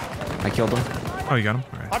us. I killed him. Oh, you got him?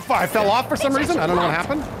 All right. I fell off for some reason. I don't know what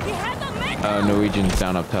happened. We have a man. Norwegian's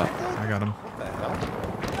down up top. I got him.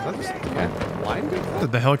 That just blinded?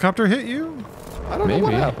 Did the helicopter hit you? I don't know Maybe.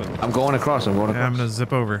 what happened. I'm going across. Yeah, I'm gonna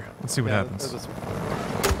zip over. Let's see what Yeah, happens. that was-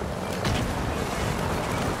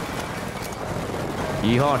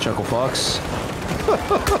 Yeehaw, Chuckle Fox.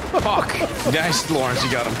 Fuck. Nice, Lawrence.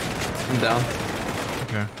 You got him. I'm down.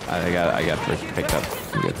 Okay. I got picked up.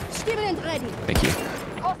 I'm good. Steven and ready. Thank you.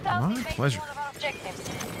 Hostiles My invade pleasure. one of our objectives.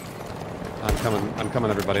 I'm coming,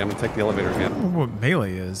 everybody. I'm gonna take the elevator I again. don't know what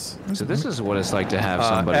melee is. So this is what it's like to have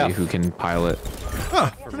somebody F. who can pilot.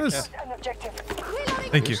 Ah, there it is. An objective.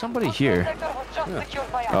 Thank you. There's somebody here. Sector was just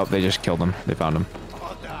secured by us. Oh, they just killed him. They found him.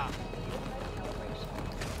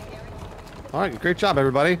 All right, great job,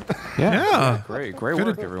 everybody. Yeah. Great Good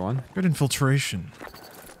work, at- everyone. Good infiltration.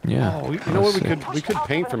 Yeah. Oh, you know what? We could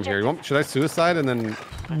paint from here. Should I suicide and then?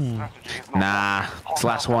 Nah, it's the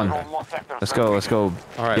last one. Let's go. All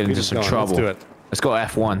right, Get we into just some going. trouble. Let's do it. Let's go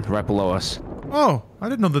F1 right below us. Oh, I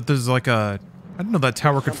didn't know that there's like a. I didn't know that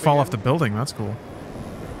tower could fall off the building. That's cool.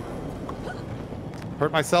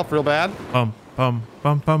 Hurt myself real bad. Bum bum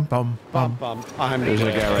bum bum bum bum. I'm There's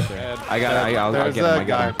a guy right there. I'll There's get him. I that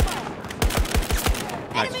got him.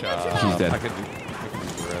 Nice job. He's dead. I can do the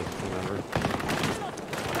rest, remember.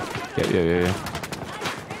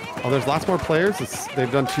 Yeah. Oh, there's lots more players.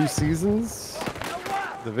 They've done 2 seasons.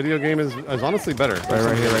 The video game is honestly better.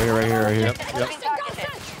 Right here.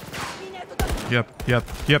 Yep.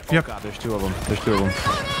 God, there's two of them.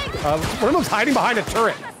 One of them's hiding behind a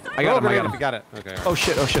turret. I got him. If you got it. Okay. Oh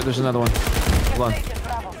shit. There's another one. Hold on.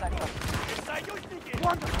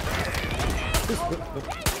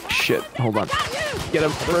 Shit. Hold on. Get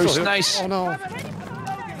him, Bruce. Nice. Oh no.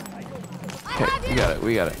 Okay,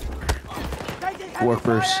 we got it. Work,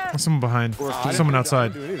 Bruce. There's someone behind. Someone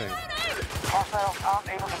outside. Do anything. Hostiles aren't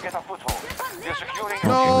able to get a foothold. They're securing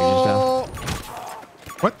No.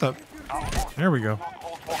 What the? There we go.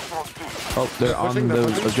 Oh, they're on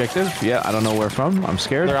the objective. Yeah, I don't know where from. I'm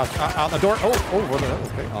scared. They're out the door. Where the hell?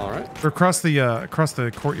 Okay, all right. They're across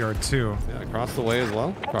the courtyard too. Yeah, across the way as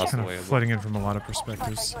well. Across the Kind way of as well. flooding in from a lot of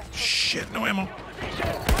perspectives. Shit, no ammo.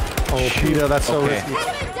 Oh, PETA, that's so Okay. risky.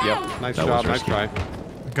 Yep. Nice that job, was nice risky. try.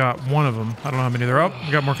 Got one of them. I don't know how many there are. Oh,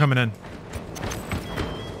 we got more coming in.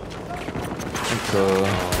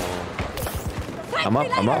 I'm up.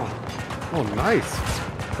 Oh, nice.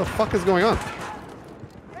 What the fuck is going on?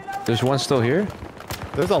 There's one still here.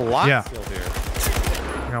 There's a lot Yeah. still here.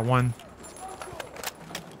 I got one.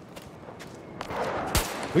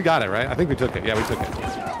 We got it, right? I think we took it. Yeah, we took it.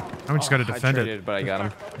 I just got to defend I it. traded, but I got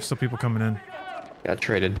him. There's still people coming in. Got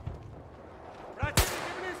traded.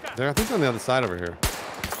 They're, I think, they're on the other side over here.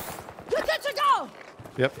 We're good to go!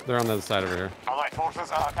 Yep, they're on the other side over here. Allied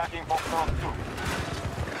forces are attacking Foxtrot 2.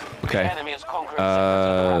 Okay. The enemy is conquering sectors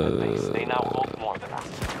around the base. They now hold more than us.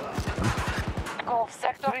 Gulf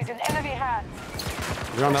sector is in enemy hands.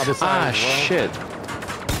 They're on the other side Ah, as well. shit.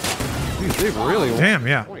 Jeez, they really Damn,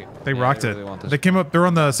 yeah. Wait. They Yeah, rocked I it. really want this. They came up. They're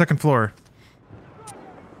on the second floor.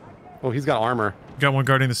 Oh, he's got armor. Got one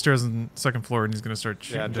guarding the stairs on the second floor, and he's gonna start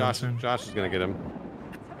shooting Yeah, down soon. Josh is gonna get him.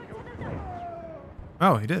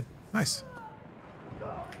 Oh, he did. Nice.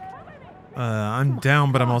 I'm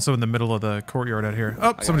down, but I'm also in the middle of the courtyard out here.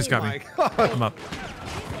 Oh, somebody's got me. I'm up.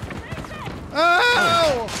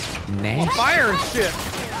 Oh! Nice. Fire and shit!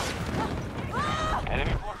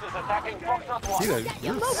 Enemy forces attacking Foxtrot 1. Peter,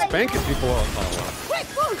 you're spanking people. Quick,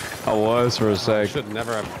 move! I was for a sec. Should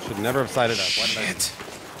never have sighted up. Why did I?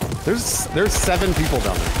 There's 7 people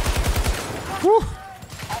down there. Whew.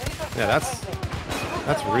 Yeah,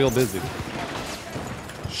 that's real busy.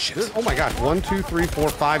 Shit. Oh my gosh, 1, 2, 3, 4,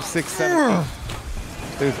 5, 6, 7. 8.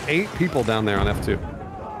 There's 8 people down there on F2.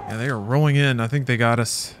 Yeah, they are rolling in. I think they got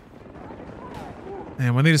us.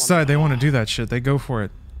 And when they decide they want to do that shit, they go for it.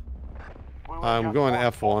 I'm going to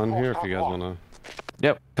F1 here if you guys wanna.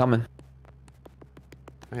 Yep, coming.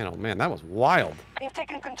 Man, oh man, that was wild. We've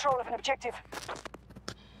taken control of an objective.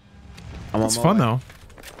 I'm on It's my fun way. though.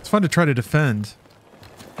 It's fun to try to defend.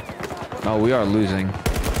 Oh, we are losing.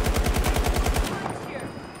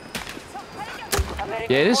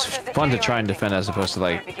 Yeah, it is fun to try and defend as opposed to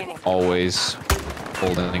like always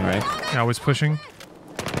holding, right? Yeah, always pushing.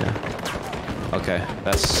 Okay,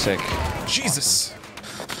 that's sick. Jesus.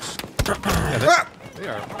 They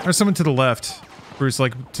are. There's someone to the left. Bruce,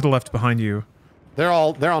 like to the left behind you. They're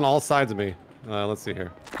on all sides of me. Let's see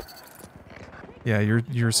here. Yeah,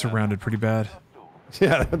 you're surrounded pretty bad.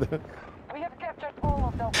 Yeah. We have captured all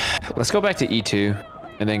of them. Let's go back to E2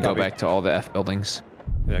 and then go Copy. back to all the F buildings.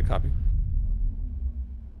 Yeah, copy.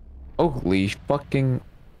 Holy fucking...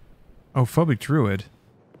 Oh, Phobic Druid.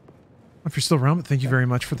 If you're still around, but thank you very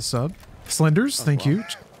much for the sub. Slenders, thank you.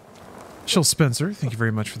 Chill Spencer, thank you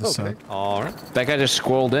very much for the Okay. sub. All right. That guy just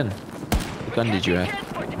squirreled in. What gun did you have?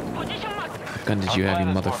 What gun did you have, you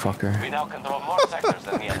We motherfucker? now control more sectors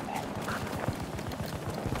than the enemy.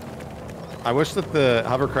 I wish that the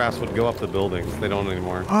hovercrafts would go up the buildings. They don't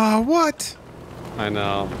anymore. Ah, what? I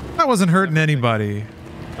know. That wasn't hurting anybody.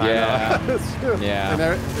 Yeah. I know. It's true. Yeah.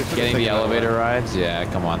 They should've Getting taken the that elevator away. rides? Yeah,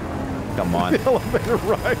 come on. Come on. Elevator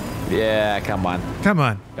ride. Yeah, come on. Come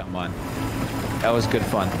on. Come on. That was good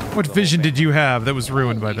fun. What vision did you have that was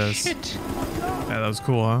ruined by this? Shit. Yeah, that was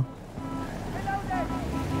cool, huh?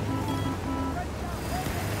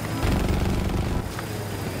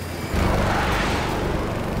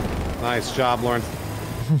 Nice job, Lawrence.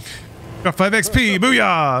 Got 5 XP,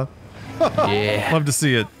 booyah! Yeah. Love to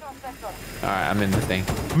see it. Alright, I'm in the thing.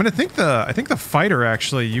 I mean, I think the fighter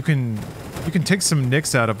actually you can take some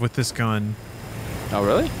nicks out of with this gun. Oh,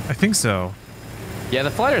 really? I think so. Yeah, the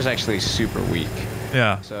fighter's actually super weak.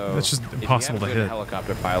 Yeah. So it's just if you impossible have to a good hit.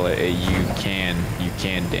 helicopter pilot, you can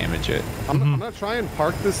damage it. I'm gonna try and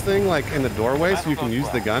park this thing like in the doorway so you can use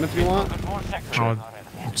the gun if you want. Oh,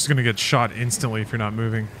 you're just gonna get shot instantly if you're not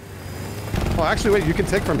moving. Oh, actually, wait. You can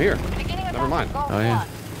take from here. Never mind. Oh yeah.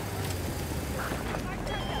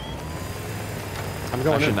 I'm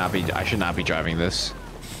going in. I should not be driving this.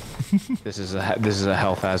 This is a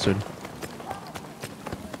health hazard.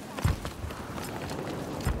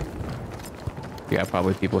 You got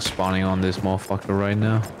probably people spawning on this motherfucker right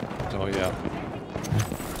now. Oh yeah.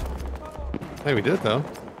 Hey, we did it though.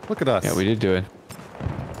 Look at us. Yeah, we did do it.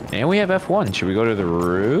 And we have F1. Should we go to the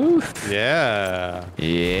roof? Yeah.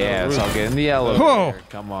 Yeah, let's all get in the elevator. Whoa!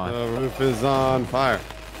 Come on. The roof is on fire.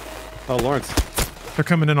 Oh, Lawrence. They're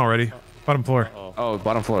coming in already. Bottom floor. Oh,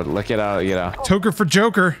 bottom floor. Let's get out. Get out. Toker for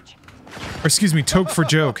Joker. Or excuse me, Toke for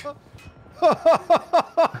joke.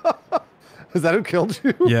 Is that who killed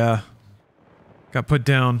you? Yeah. Got put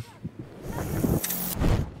down.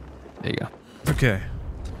 There you go. Okay.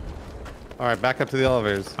 All right, back up to the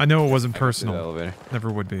elevators. I know it wasn't The personal. elevator.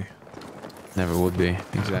 Never would be. Never would be.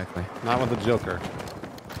 Exactly. Not with the Joker.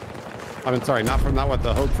 I mean, sorry, not with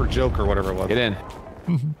the hope for joke or whatever it was. Get in.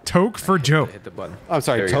 Toke for joke. Hit the button. I'm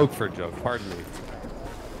sorry, There you toke for joke. Pardon me.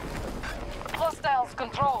 Hostiles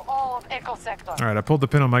control all of Echo Sector. All right, I pulled the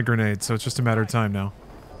pin on my grenade, so it's just a matter of time now.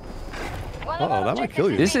 Uh-oh, that might kill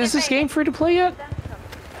you. Is this game free to play yet?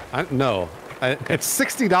 No. It's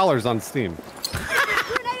 $60 on Steam.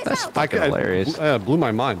 That's fucking hilarious. Blew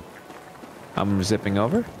my mind. I'm zipping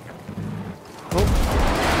over. I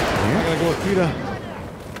gotta go with PETA.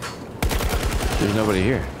 There's nobody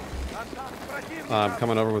here. I'm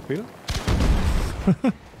coming over with PETA.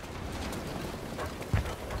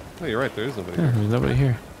 Oh, you're right. There is nobody here. There's nobody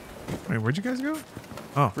here. Wait, where'd you guys go?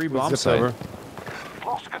 Oh, Free We bomb zipped site. over.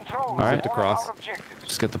 Lost control. All right. Zipped across. Our objectives.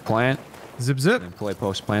 Just get the plant zip zip. and play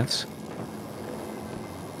post plants.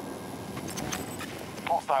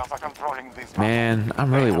 Hostiles are controlling these. Man,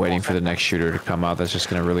 I'm really waiting for the next shooter to come out that's just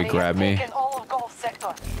gonna really They grab have me. taken all of Gulf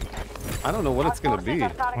Sector. I don't know what it's gonna be.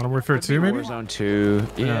 Modern Warfare 2, maybe? Warzone 2.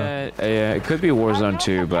 Yeah, it could be Warzone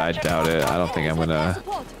 2, but I doubt it. I don't think I'm gonna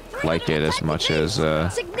like it as much as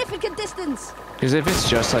Significant distance. because if it's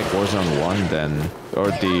just like Warzone 1, then or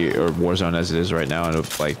Warzone as it is right now, and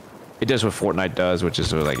it's like it does what Fortnite does, which is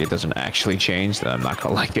sort of like it doesn't actually change, then I'm not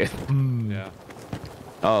gonna like it. Yeah.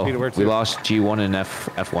 Oh, Peter, where we to? lost G1 and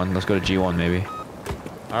F1. Let's go to G1 maybe.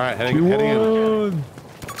 All right, heading in.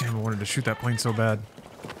 Damn, I wanted to shoot that plane so bad.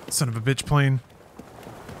 Son of a bitch plane.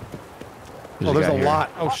 Oh, there's guy a here.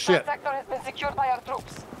 lot. Oh Hostile shit. sector has been secured by our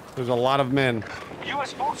troops. There's a lot of men.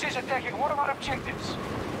 U.S. forces attacking one of our objectives.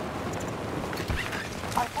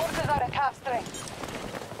 Our forces are at half strength.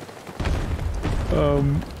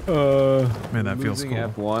 Man, that feels Losing cool.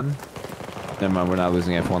 F1. Never mind, we're not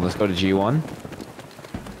losing F1. Let's go to G1.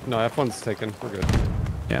 No, F1's taken. We're good.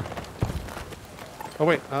 Yeah. Oh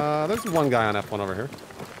wait, there's one guy on F1 over here.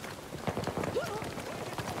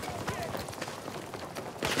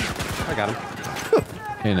 I got him.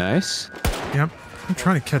 Hey, nice. Yep. I'm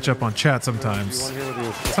trying to catch up on chat sometimes. One here with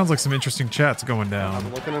you. Sounds like some interesting chats going down.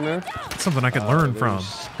 I'm looking in there. Something I could learn from.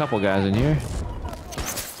 There's a couple guys in here.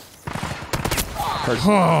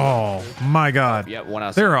 Oh my god. Yep, one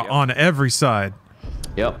outside. They're Yep. on every side.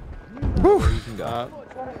 Yep. Whew. Uh,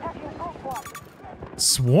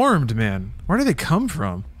 Swarmed, man. Where do they come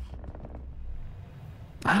from?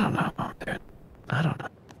 I don't know, dude. I don't know.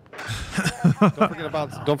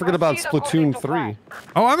 don't forget about Splatoon 3.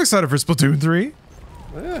 Oh, I'm excited for Splatoon 3.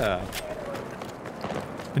 Yeah.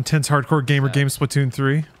 Intense hardcore gamer game Splatoon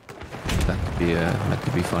 3. That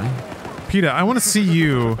could be funny. PETA, I want to see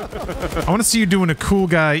you. I want to see you doing a cool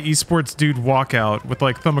guy esports dude walkout with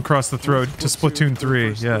like thumb across the throat to Splatoon 3.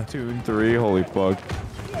 Yeah. Splatoon 3, holy fuck.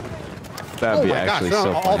 That'd Oh be my gosh, actually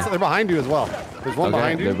so funny. also, they're behind you as well. There's one Okay,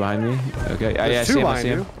 behind you. they're behind me. Okay, yeah, I There's see two him, I behind see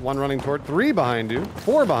you. him. One running toward. 3 behind you.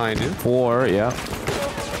 4 behind you. 4, yeah.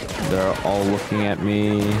 They're all looking at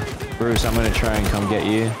me. Bruce, I'm gonna try and come get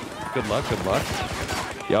you. Good luck, good luck.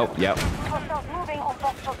 Yep. Hostiles moving on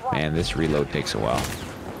Foxtrot 1. Man, this reload takes a while.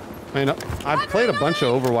 I mean, I've played a bunch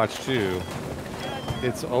of Overwatch 2.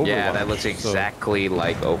 It's Overwatch. Yeah, that looks so exactly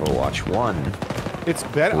like Overwatch 1. it's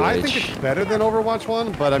better. I think Which- it's better than Overwatch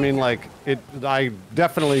 1, but I mean, like, I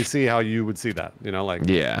definitely see how you would see that. You know, like.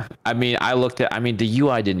 Yeah. I mean, the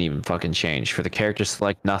UI didn't even fucking change. For the character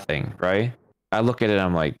select, nothing, right? I look at it,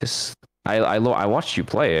 I'm like, this... I watched you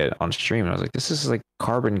play it on stream, and I was like, this is like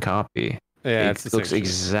carbon copy. Yeah, It it's the same looks shit.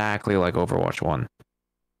 exactly like Overwatch 1.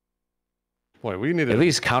 Boy, we need At to.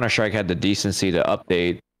 least Counter-Strike had the decency to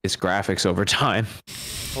update its graphics over time.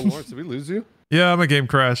 Oh, Lawrence, did we lose you? Yeah, my game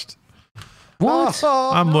crashed. What?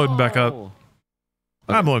 Oh, I'm loading back up. Okay.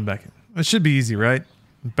 I'm loading back in. It should be easy, right?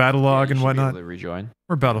 Battle log You and should be whatnot. able to rejoin.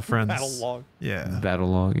 We're battle friends. Battle log. Yeah. Battle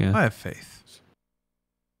log, yeah. I have faith.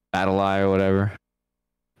 Battle eye or whatever.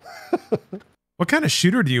 What kind of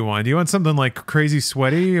shooter do you want? Do you want something like crazy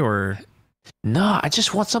sweaty or No, I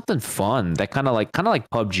just want something fun. That kind of like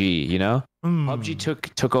PUBG, you know? PUBG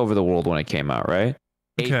took over the world when it came out, right?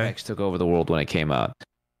 Okay. Apex took over the world when it came out.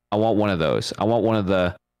 I want one of those. I want one of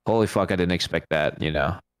the Holy fuck, I didn't expect that, you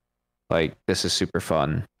know. Like, this is super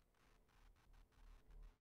fun.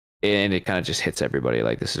 And it kind of just hits everybody.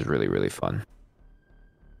 Like, this is really, really fun.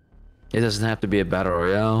 It doesn't have to be a battle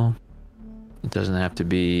royale. It doesn't have to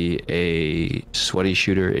be a sweaty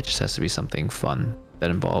shooter. It just has to be something fun that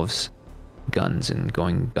involves guns and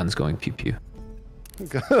guns going pew pew.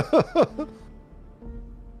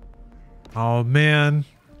 Oh man,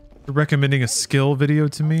 you're recommending a skill video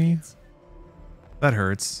to me? That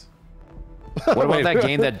hurts. What about that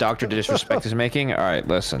game that Dr. Disrespect is making? All right,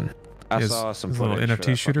 listen. I saw some little footage for NFT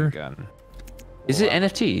that shooter. Gun. Is it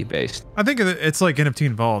NFT based? I think it's like NFT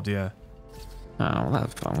involved, yeah. Oh, well,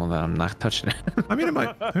 that's fun. Well, then I'm not touching it. I mean, it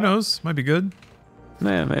might. Who knows? Might be good.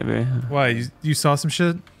 Yeah, maybe. Why? You saw some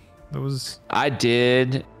shit? That was. I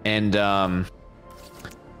did, and the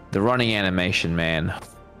running animation, man.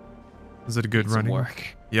 Is it a good Needs some running? work.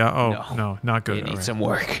 Yeah. Oh no, not good. It needs Alright. some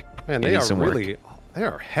work. Man, It they needs are some work. really, they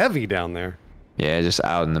are heavy down there. Yeah, just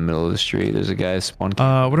out in the middle of the street. There's a guy spawned.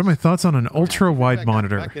 What are my thoughts on an ultra wide Back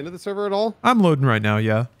monitor? into the server at all? I'm loading right now.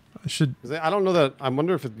 Yeah, I should. 'Cause I don't know that. I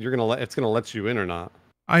wonder if you're gonna it's gonna let you in or not.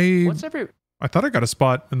 I What's every? thought I got a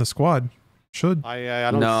spot in the squad. Should.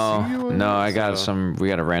 I don't see you. No, I got so- some. We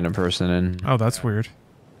got a random person in. Oh, that's weird.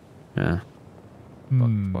 Yeah.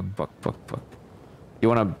 Hmm. Fuck. You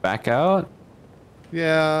want to back out?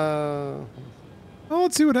 Yeah. Oh,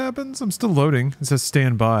 let's see what happens. I'm still loading. It says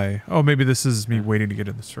stand by. Oh, maybe this is me waiting to get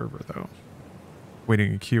in the server though.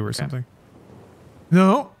 Waiting a queue or something.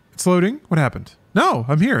 No, it's loading. What happened? No,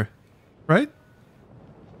 I'm here. Right?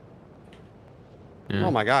 Yeah.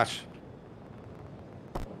 Oh my gosh.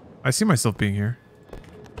 I see myself being here.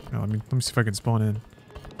 No, let me see if I can spawn in.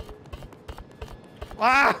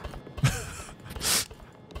 Ah!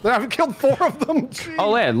 I've killed 4 of them. Jeez.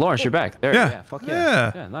 Oh, yeah, Lawrence, you're back. There. Yeah. Yeah. Fuck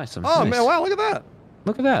yeah. Yeah. Nice. Oh nice. man! Wow! Look at that.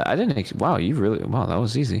 Look at that. I didn't. Wow, you really. Wow, that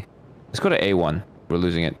was easy. Let's go to A1. We're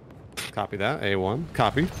losing it. Copy that. A1.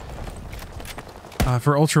 Copy.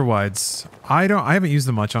 For ultra wides, I haven't used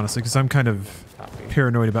them much honestly because I'm kind of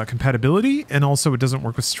paranoid about compatibility, and also it doesn't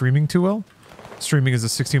work with streaming too well. Streaming is a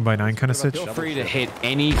 16:9 kind of sitch, Feel free to hit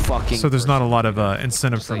any fucking. so there's not a lot of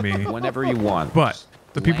incentive Just for like, me. whenever you want. But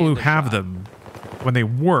the people who land a have shot. them, when they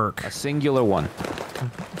work, A singular one.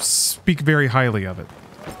 speak very highly of it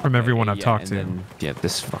from everyone I've Yeah, talked and to. then, yeah,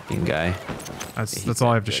 this fucking guy. That's he's all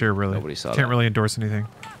I that have to good. share really. Nobody saw Can't that. really endorse anything.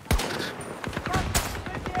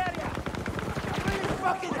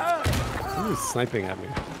 Who is sniping at me?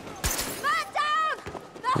 Man down!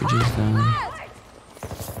 We just,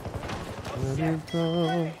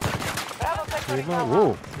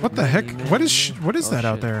 Whoa! What the heck? What is that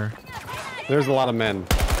out shit. there? There's a lot of men.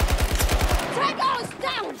 Tango's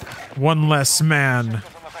down! One less man.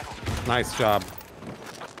 Nice job.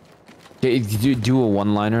 do a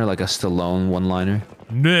one-liner, like a Stallone one-liner.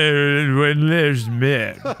 No, one less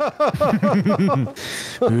man.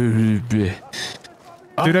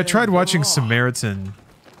 Dude, I tried watching Samaritan.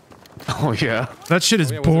 Oh yeah. That shit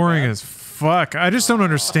is yeah, was it boring bad? as fuck. I just don't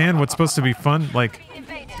understand what's supposed to be fun. Like,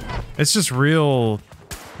 it's just real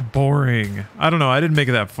boring. I don't know. I didn't make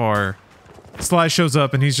it that far. Sly shows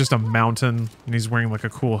up and he's just a mountain and he's wearing like a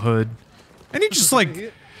cool hood. And he just like,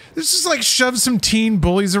 it's just like shoves some teen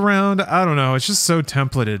bullies around. I don't know. It's just so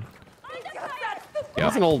templated.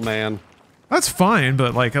 He's an old man. That's fine,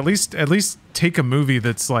 but like at least take a movie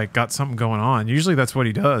that's like got something going on. Usually that's what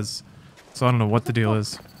he does. So I don't know what the deal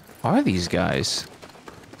is. Are these guys?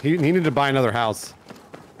 He needed to buy another house.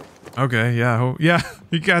 Okay, yeah, yeah.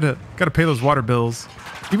 You gotta pay those water bills.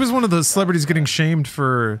 He was one of the celebrities getting shamed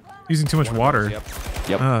for using too much water. Yep.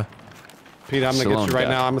 Pete, I'm gonna Stallone get you right death.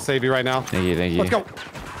 now. I'm gonna save you right now. Thank you. Thank you. Let's go.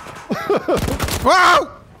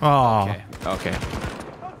 Wow! Oh, Okay.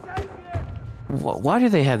 Why do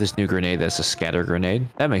they have this new grenade that's a scatter grenade?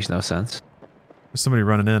 That makes no sense. there's somebody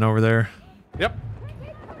running in over there. Yep.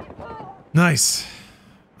 Nice.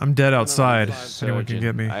 I'm dead outside. If anyone can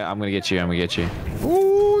get me. I'm gonna get you. I'm gonna get you.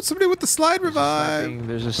 Ooh, somebody with the slide revive.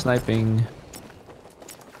 There's a sniping.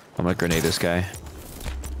 I'm gonna grenade this guy.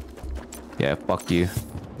 Yeah, fuck you.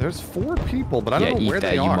 There's 4 people, but I Yeah, don't know eat where that,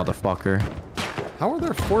 they you are. motherfucker. How are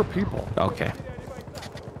there 4 people? Okay.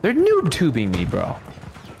 They're noob tubing me, bro.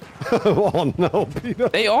 Oh no, Peter.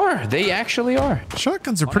 They are. They actually are.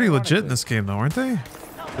 Shotguns are pretty legit in this game, though, aren't they?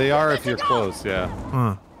 They are if you're close, yeah.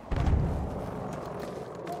 Huh.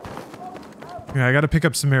 Yeah, I gotta pick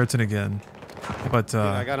up Samaritan again. But,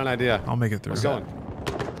 I got an idea. I'll make it through. We're going.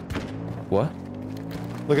 What?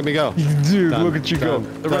 Look at me go. Dude, Dun, look at you dun, go.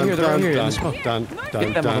 They're right here. They're right here. In the dun, smoke. dun, dun,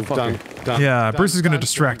 Get that dun, motherfucker. dun, dun, Yeah, dun, Bruce is gonna dun,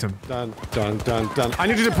 distract him. Dun, dun, dun, dun. I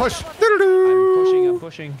need you to push. I'm pushing. I'm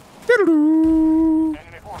pushing.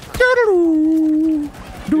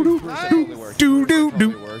 I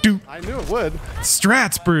knew it would.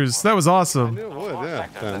 Strats, Bruce. That was I awesome. knew it would, yeah.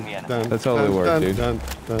 That totally worked, dude. Dun.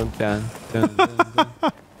 Dun, dun,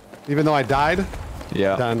 dun. Even though I died?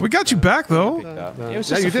 Yeah. Dun. We got you back, though. It was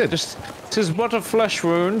Yeah, just you did. This is but a flesh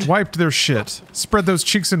wound. Wiped their shit. Spread those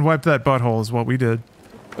cheeks and wiped that butthole is what we did.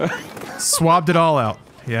 Swabbed it all out.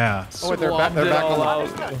 Yeah. Oh, wait, they're back on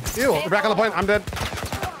the... Ew, they're back on the plane. I'm dead.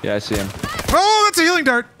 Yeah, I see him. Oh, that's a healing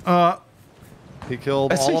dart. He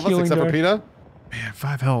killed That's all a of us healing except for dart. Peta. Man,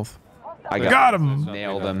 5 health. I Got him.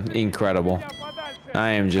 Nailed him. Incredible. I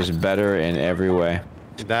am just better in every way.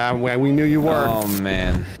 Damn, we knew you were. Oh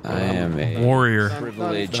man, I am a Warrior.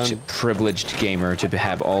 privileged gamer to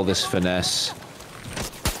have all this finesse.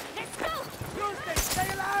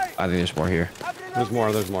 I think there's more here. There's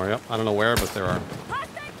more, yep. I don't know where, but there are.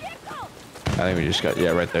 I think we just got,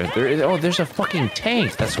 yeah, right there. There is, oh, there's a fucking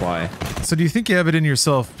tank. That's why. So do you think you have it in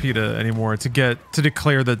yourself, PETA, anymore to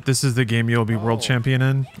declare that this is the game you'll be world champion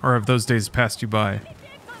in? Or have those days passed you by?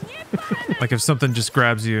 Like if something just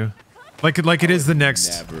grabs you. Like it is the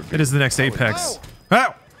next Apex.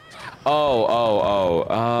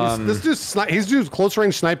 Ow! This He's just close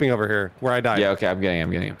range sniping over here, where I died. Yeah, okay, I'm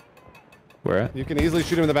getting him. Where at? You can easily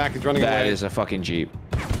shoot him in the back. He's running away. That is a fucking Jeep.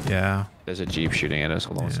 Yeah. There's a Jeep shooting at us.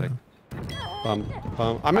 Hold on a sec. I'm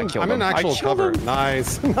killed in him. I actual killed cover. him.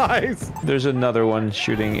 Nice, nice. There's another one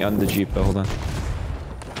shooting on the Jeep, though. Hold on.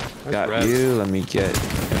 Got res. you. Let me get.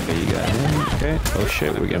 Okay, you got him. Okay. Oh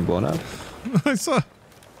shit, we're getting blown up. I saw.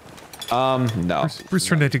 No. Bruce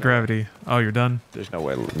turned anti-gravity. Oh, you're done? There's no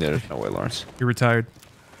way. There's no way, Lawrence. You're retired.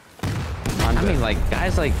 I mean, like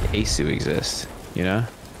guys like Asu exist, you know,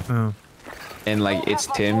 Oh. and like it's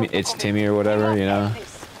Timmy or whatever, you know.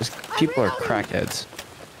 Just people are crackheads.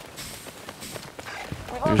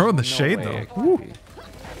 There's Throwing the no shade, way though. it could be.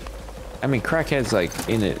 I mean, crackheads like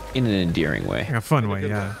in an endearing way. In a fun way,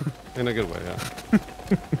 yeah. In a good way, yeah.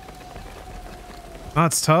 Oh,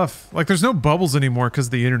 it's tough. Like, there's no bubbles anymore because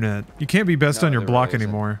of the internet. You can't be best No, on your there block really isn't.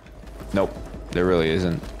 anymore. Nope, there really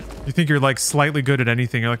isn't. You think you're like slightly good at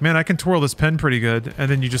anything. You're like, man, I can twirl this pen pretty good. And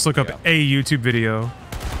then you just look up a YouTube video.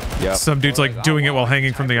 Yeah. Some dude's like doing it while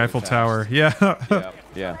hanging from the Eiffel Tower. Yeah.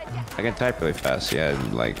 Yeah. I can type really fast. Yeah,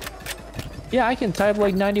 like. Yeah, I can type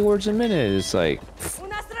like 90 words a minute. It's like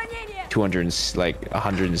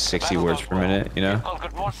 160 words per minute. You know.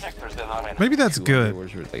 Conquered more sectors than Arena. Maybe that's 200 good.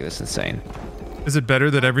 words per- like that's insane. Is it better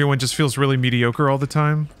that everyone just feels really mediocre all the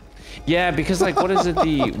time? Yeah, because like, what is it?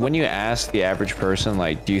 When you ask the average person,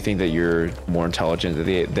 like, do you think that you're more intelligent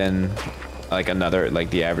than like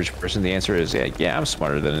the average person? The answer is yeah, I'm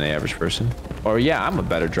smarter than the average person, or yeah, I'm a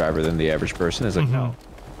better driver than the average person. It's like no,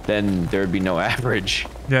 then there would be no average.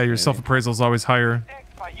 Yeah, your self-appraisal is always higher.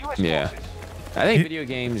 By US Yeah. forces. I think video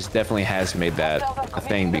games definitely has made that a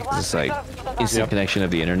thing because it's like instant connection of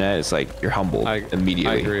the internet. It's like you're humbled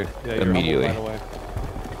immediately. I agree. Yeah, you're immediately. humbled right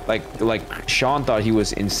away. Like Sean thought he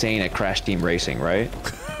was insane at Crash Team Racing, right?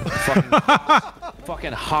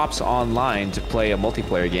 fucking hops online to play a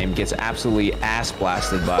multiplayer game, gets absolutely ass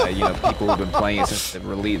blasted by people who've been playing it since the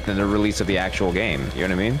release of the actual game. You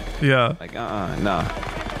know what I mean? Yeah. Like nah,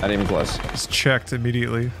 not even close. Just checked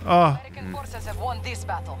immediately. Oh. American forces have won this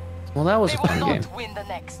battle. Well, that was They a will fun game. not win the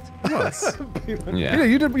next. Yeah.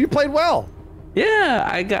 You played well. Yeah,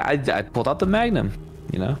 I pulled out the Magnum.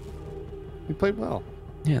 You know. You played well.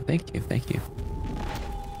 Yeah, thank you.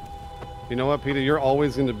 You know what, Peter? You're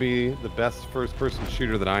always going to be the best first-person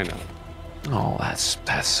shooter that I know. Oh, that's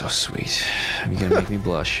so sweet. You're gonna make me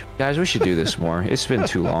blush, guys. We should do this more. It's been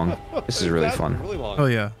too long. This is really That's fun. Really long. Oh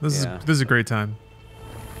yeah. This is a great time.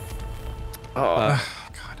 Oh,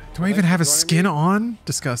 God. Do I even have a skin on?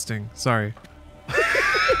 Disgusting. Sorry.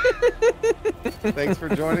 Thanks for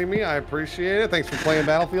joining me. I appreciate it. Thanks for playing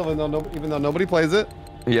Battlefield, even though nobody plays it.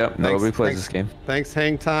 yep. Nobody plays this game. Thanks,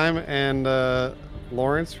 Hang Time and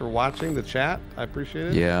Lawrence, for watching the chat. I appreciate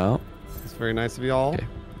it. Yeah. It's very nice of you all. Okay.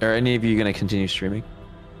 Are any of you gonna continue streaming?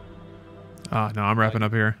 No, I'm wrapping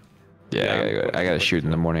up here. Yeah, I gotta shoot in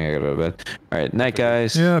the morning. I gotta go to bed. All right, night,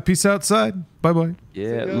 guys. Yeah, peace outside. Bye-bye.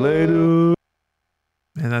 Yeah, later.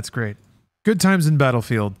 And that's great. Good times in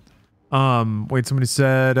Battlefield. Wait, somebody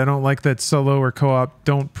said, I don't like that solo or co-op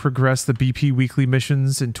don't progress the BP weekly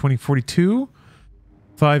missions in 2042.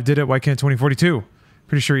 5 did it, why can't 2042?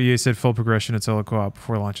 Pretty sure EA said full progression at solo co-op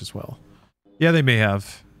before launch as well. Yeah, they may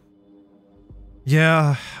have.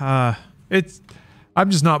 Yeah, I'm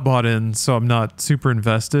just not bought in, so I'm not super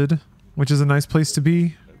invested, which is a nice place to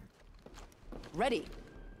be. Ready.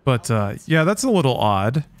 But yeah, that's a little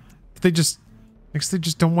odd. I guess they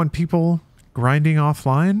just don't want people grinding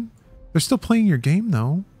offline. They're still playing your game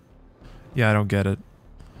though. Yeah, I don't get it.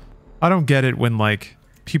 I don't get it when like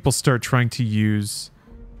people start trying to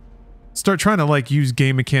like use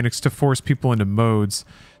game mechanics to force people into modes.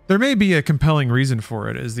 There may be a compelling reason for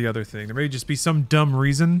it, is the other thing. There may just be some dumb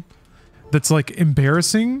reason that's like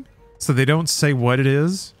embarrassing, so they don't say what it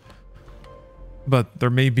is. But there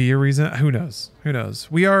may be a reason. Who knows? Who knows?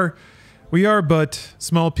 We are but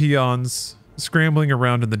small peons scrambling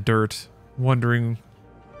around in the dirt, wondering.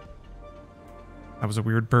 That was a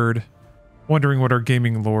weird bird. Wondering what our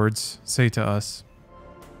gaming lords say to us.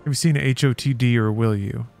 Have you seen HOTD or will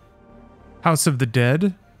you? House of the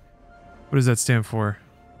Dead? What does that stand for?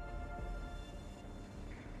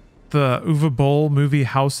 The Uwe Boll movie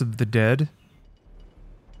House of the Dead?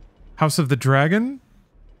 House of the Dragon?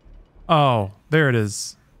 Oh, there it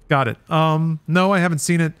is. Got it. No, I haven't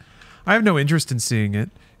seen it. I have no interest in seeing it.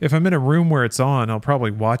 If I'm in a room where it's on, I'll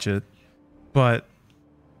probably watch it. But,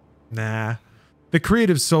 nah. The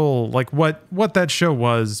creative soul, like what that show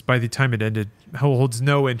was by the time it ended, holds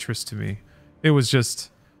no interest to me. It was just...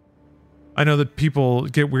 I know that people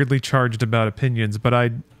get weirdly charged about opinions, but I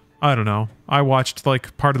don't know. I watched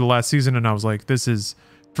like part of the last season and I was like, this is,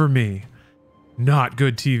 for me, not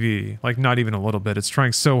good TV. Like, not even a little bit. It's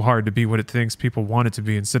trying so hard to be what it thinks people want it to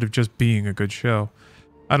be instead of just being a good show.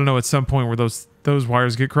 I don't know at some point where those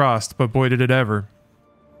wires get crossed, but boy did it ever.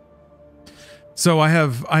 So I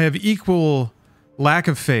have equal lack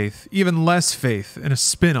of faith, even less faith in a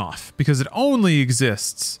spin-off because it only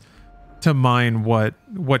exists to mine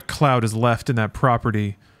what cloud is left in that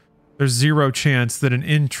property. There's zero chance that an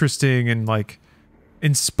interesting and like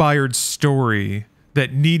inspired story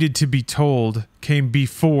that needed to be told came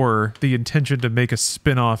before the intention to make a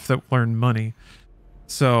spin-off that earned money.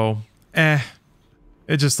 So,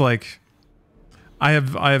 it just like I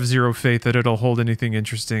have zero faith that it'll hold anything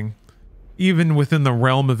interesting, even within the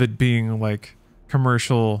realm of it being like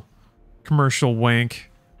commercial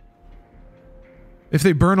wank. If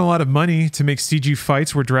they burn a lot of money to make CG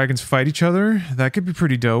fights where dragons fight each other, that could be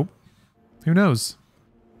pretty dope. Who knows?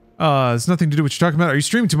 It's nothing to do with what you're talking about. Are you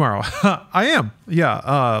streaming tomorrow? I am.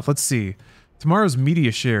 Yeah. Let's see. Tomorrow's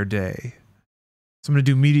Media Share Day. So I'm going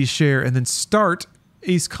to do Media Share and then start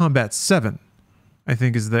Ace Combat 7, I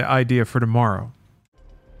think is the idea for tomorrow.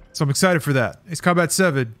 So I'm excited for that. Ace Combat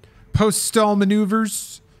 7. Post-stall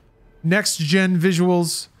maneuvers. Next-gen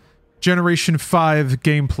visuals. Generation 5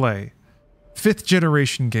 gameplay. 5th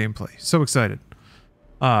generation gameplay. So excited.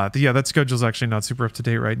 Yeah, that schedule's actually not super up to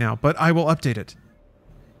date right now, but I will update it.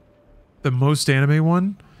 The most anime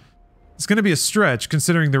one? It's going to be a stretch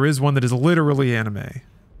considering there is one that is literally anime.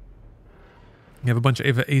 You have a bunch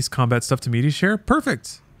of Ace Combat stuff to media share?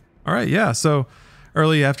 Perfect. All right, yeah, so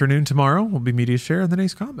early afternoon tomorrow will be media share and then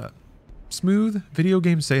Ace Combat. Smooth video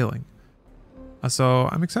game sailing. So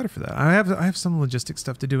I'm excited for that. I have some logistics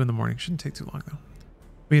stuff to do in the morning. Shouldn't take too long though.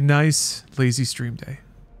 Be a nice, lazy stream day.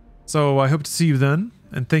 So I hope to see you then,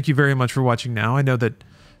 and thank you very much for watching now. I know that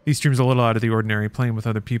these streams are a little out of the ordinary, playing with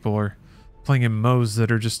other people or playing in MMOs that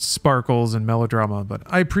are just sparkles and melodrama, but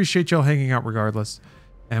I appreciate y'all hanging out regardless,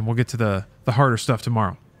 and we'll get to the harder stuff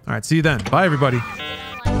tomorrow. All right, see you then. Bye, everybody.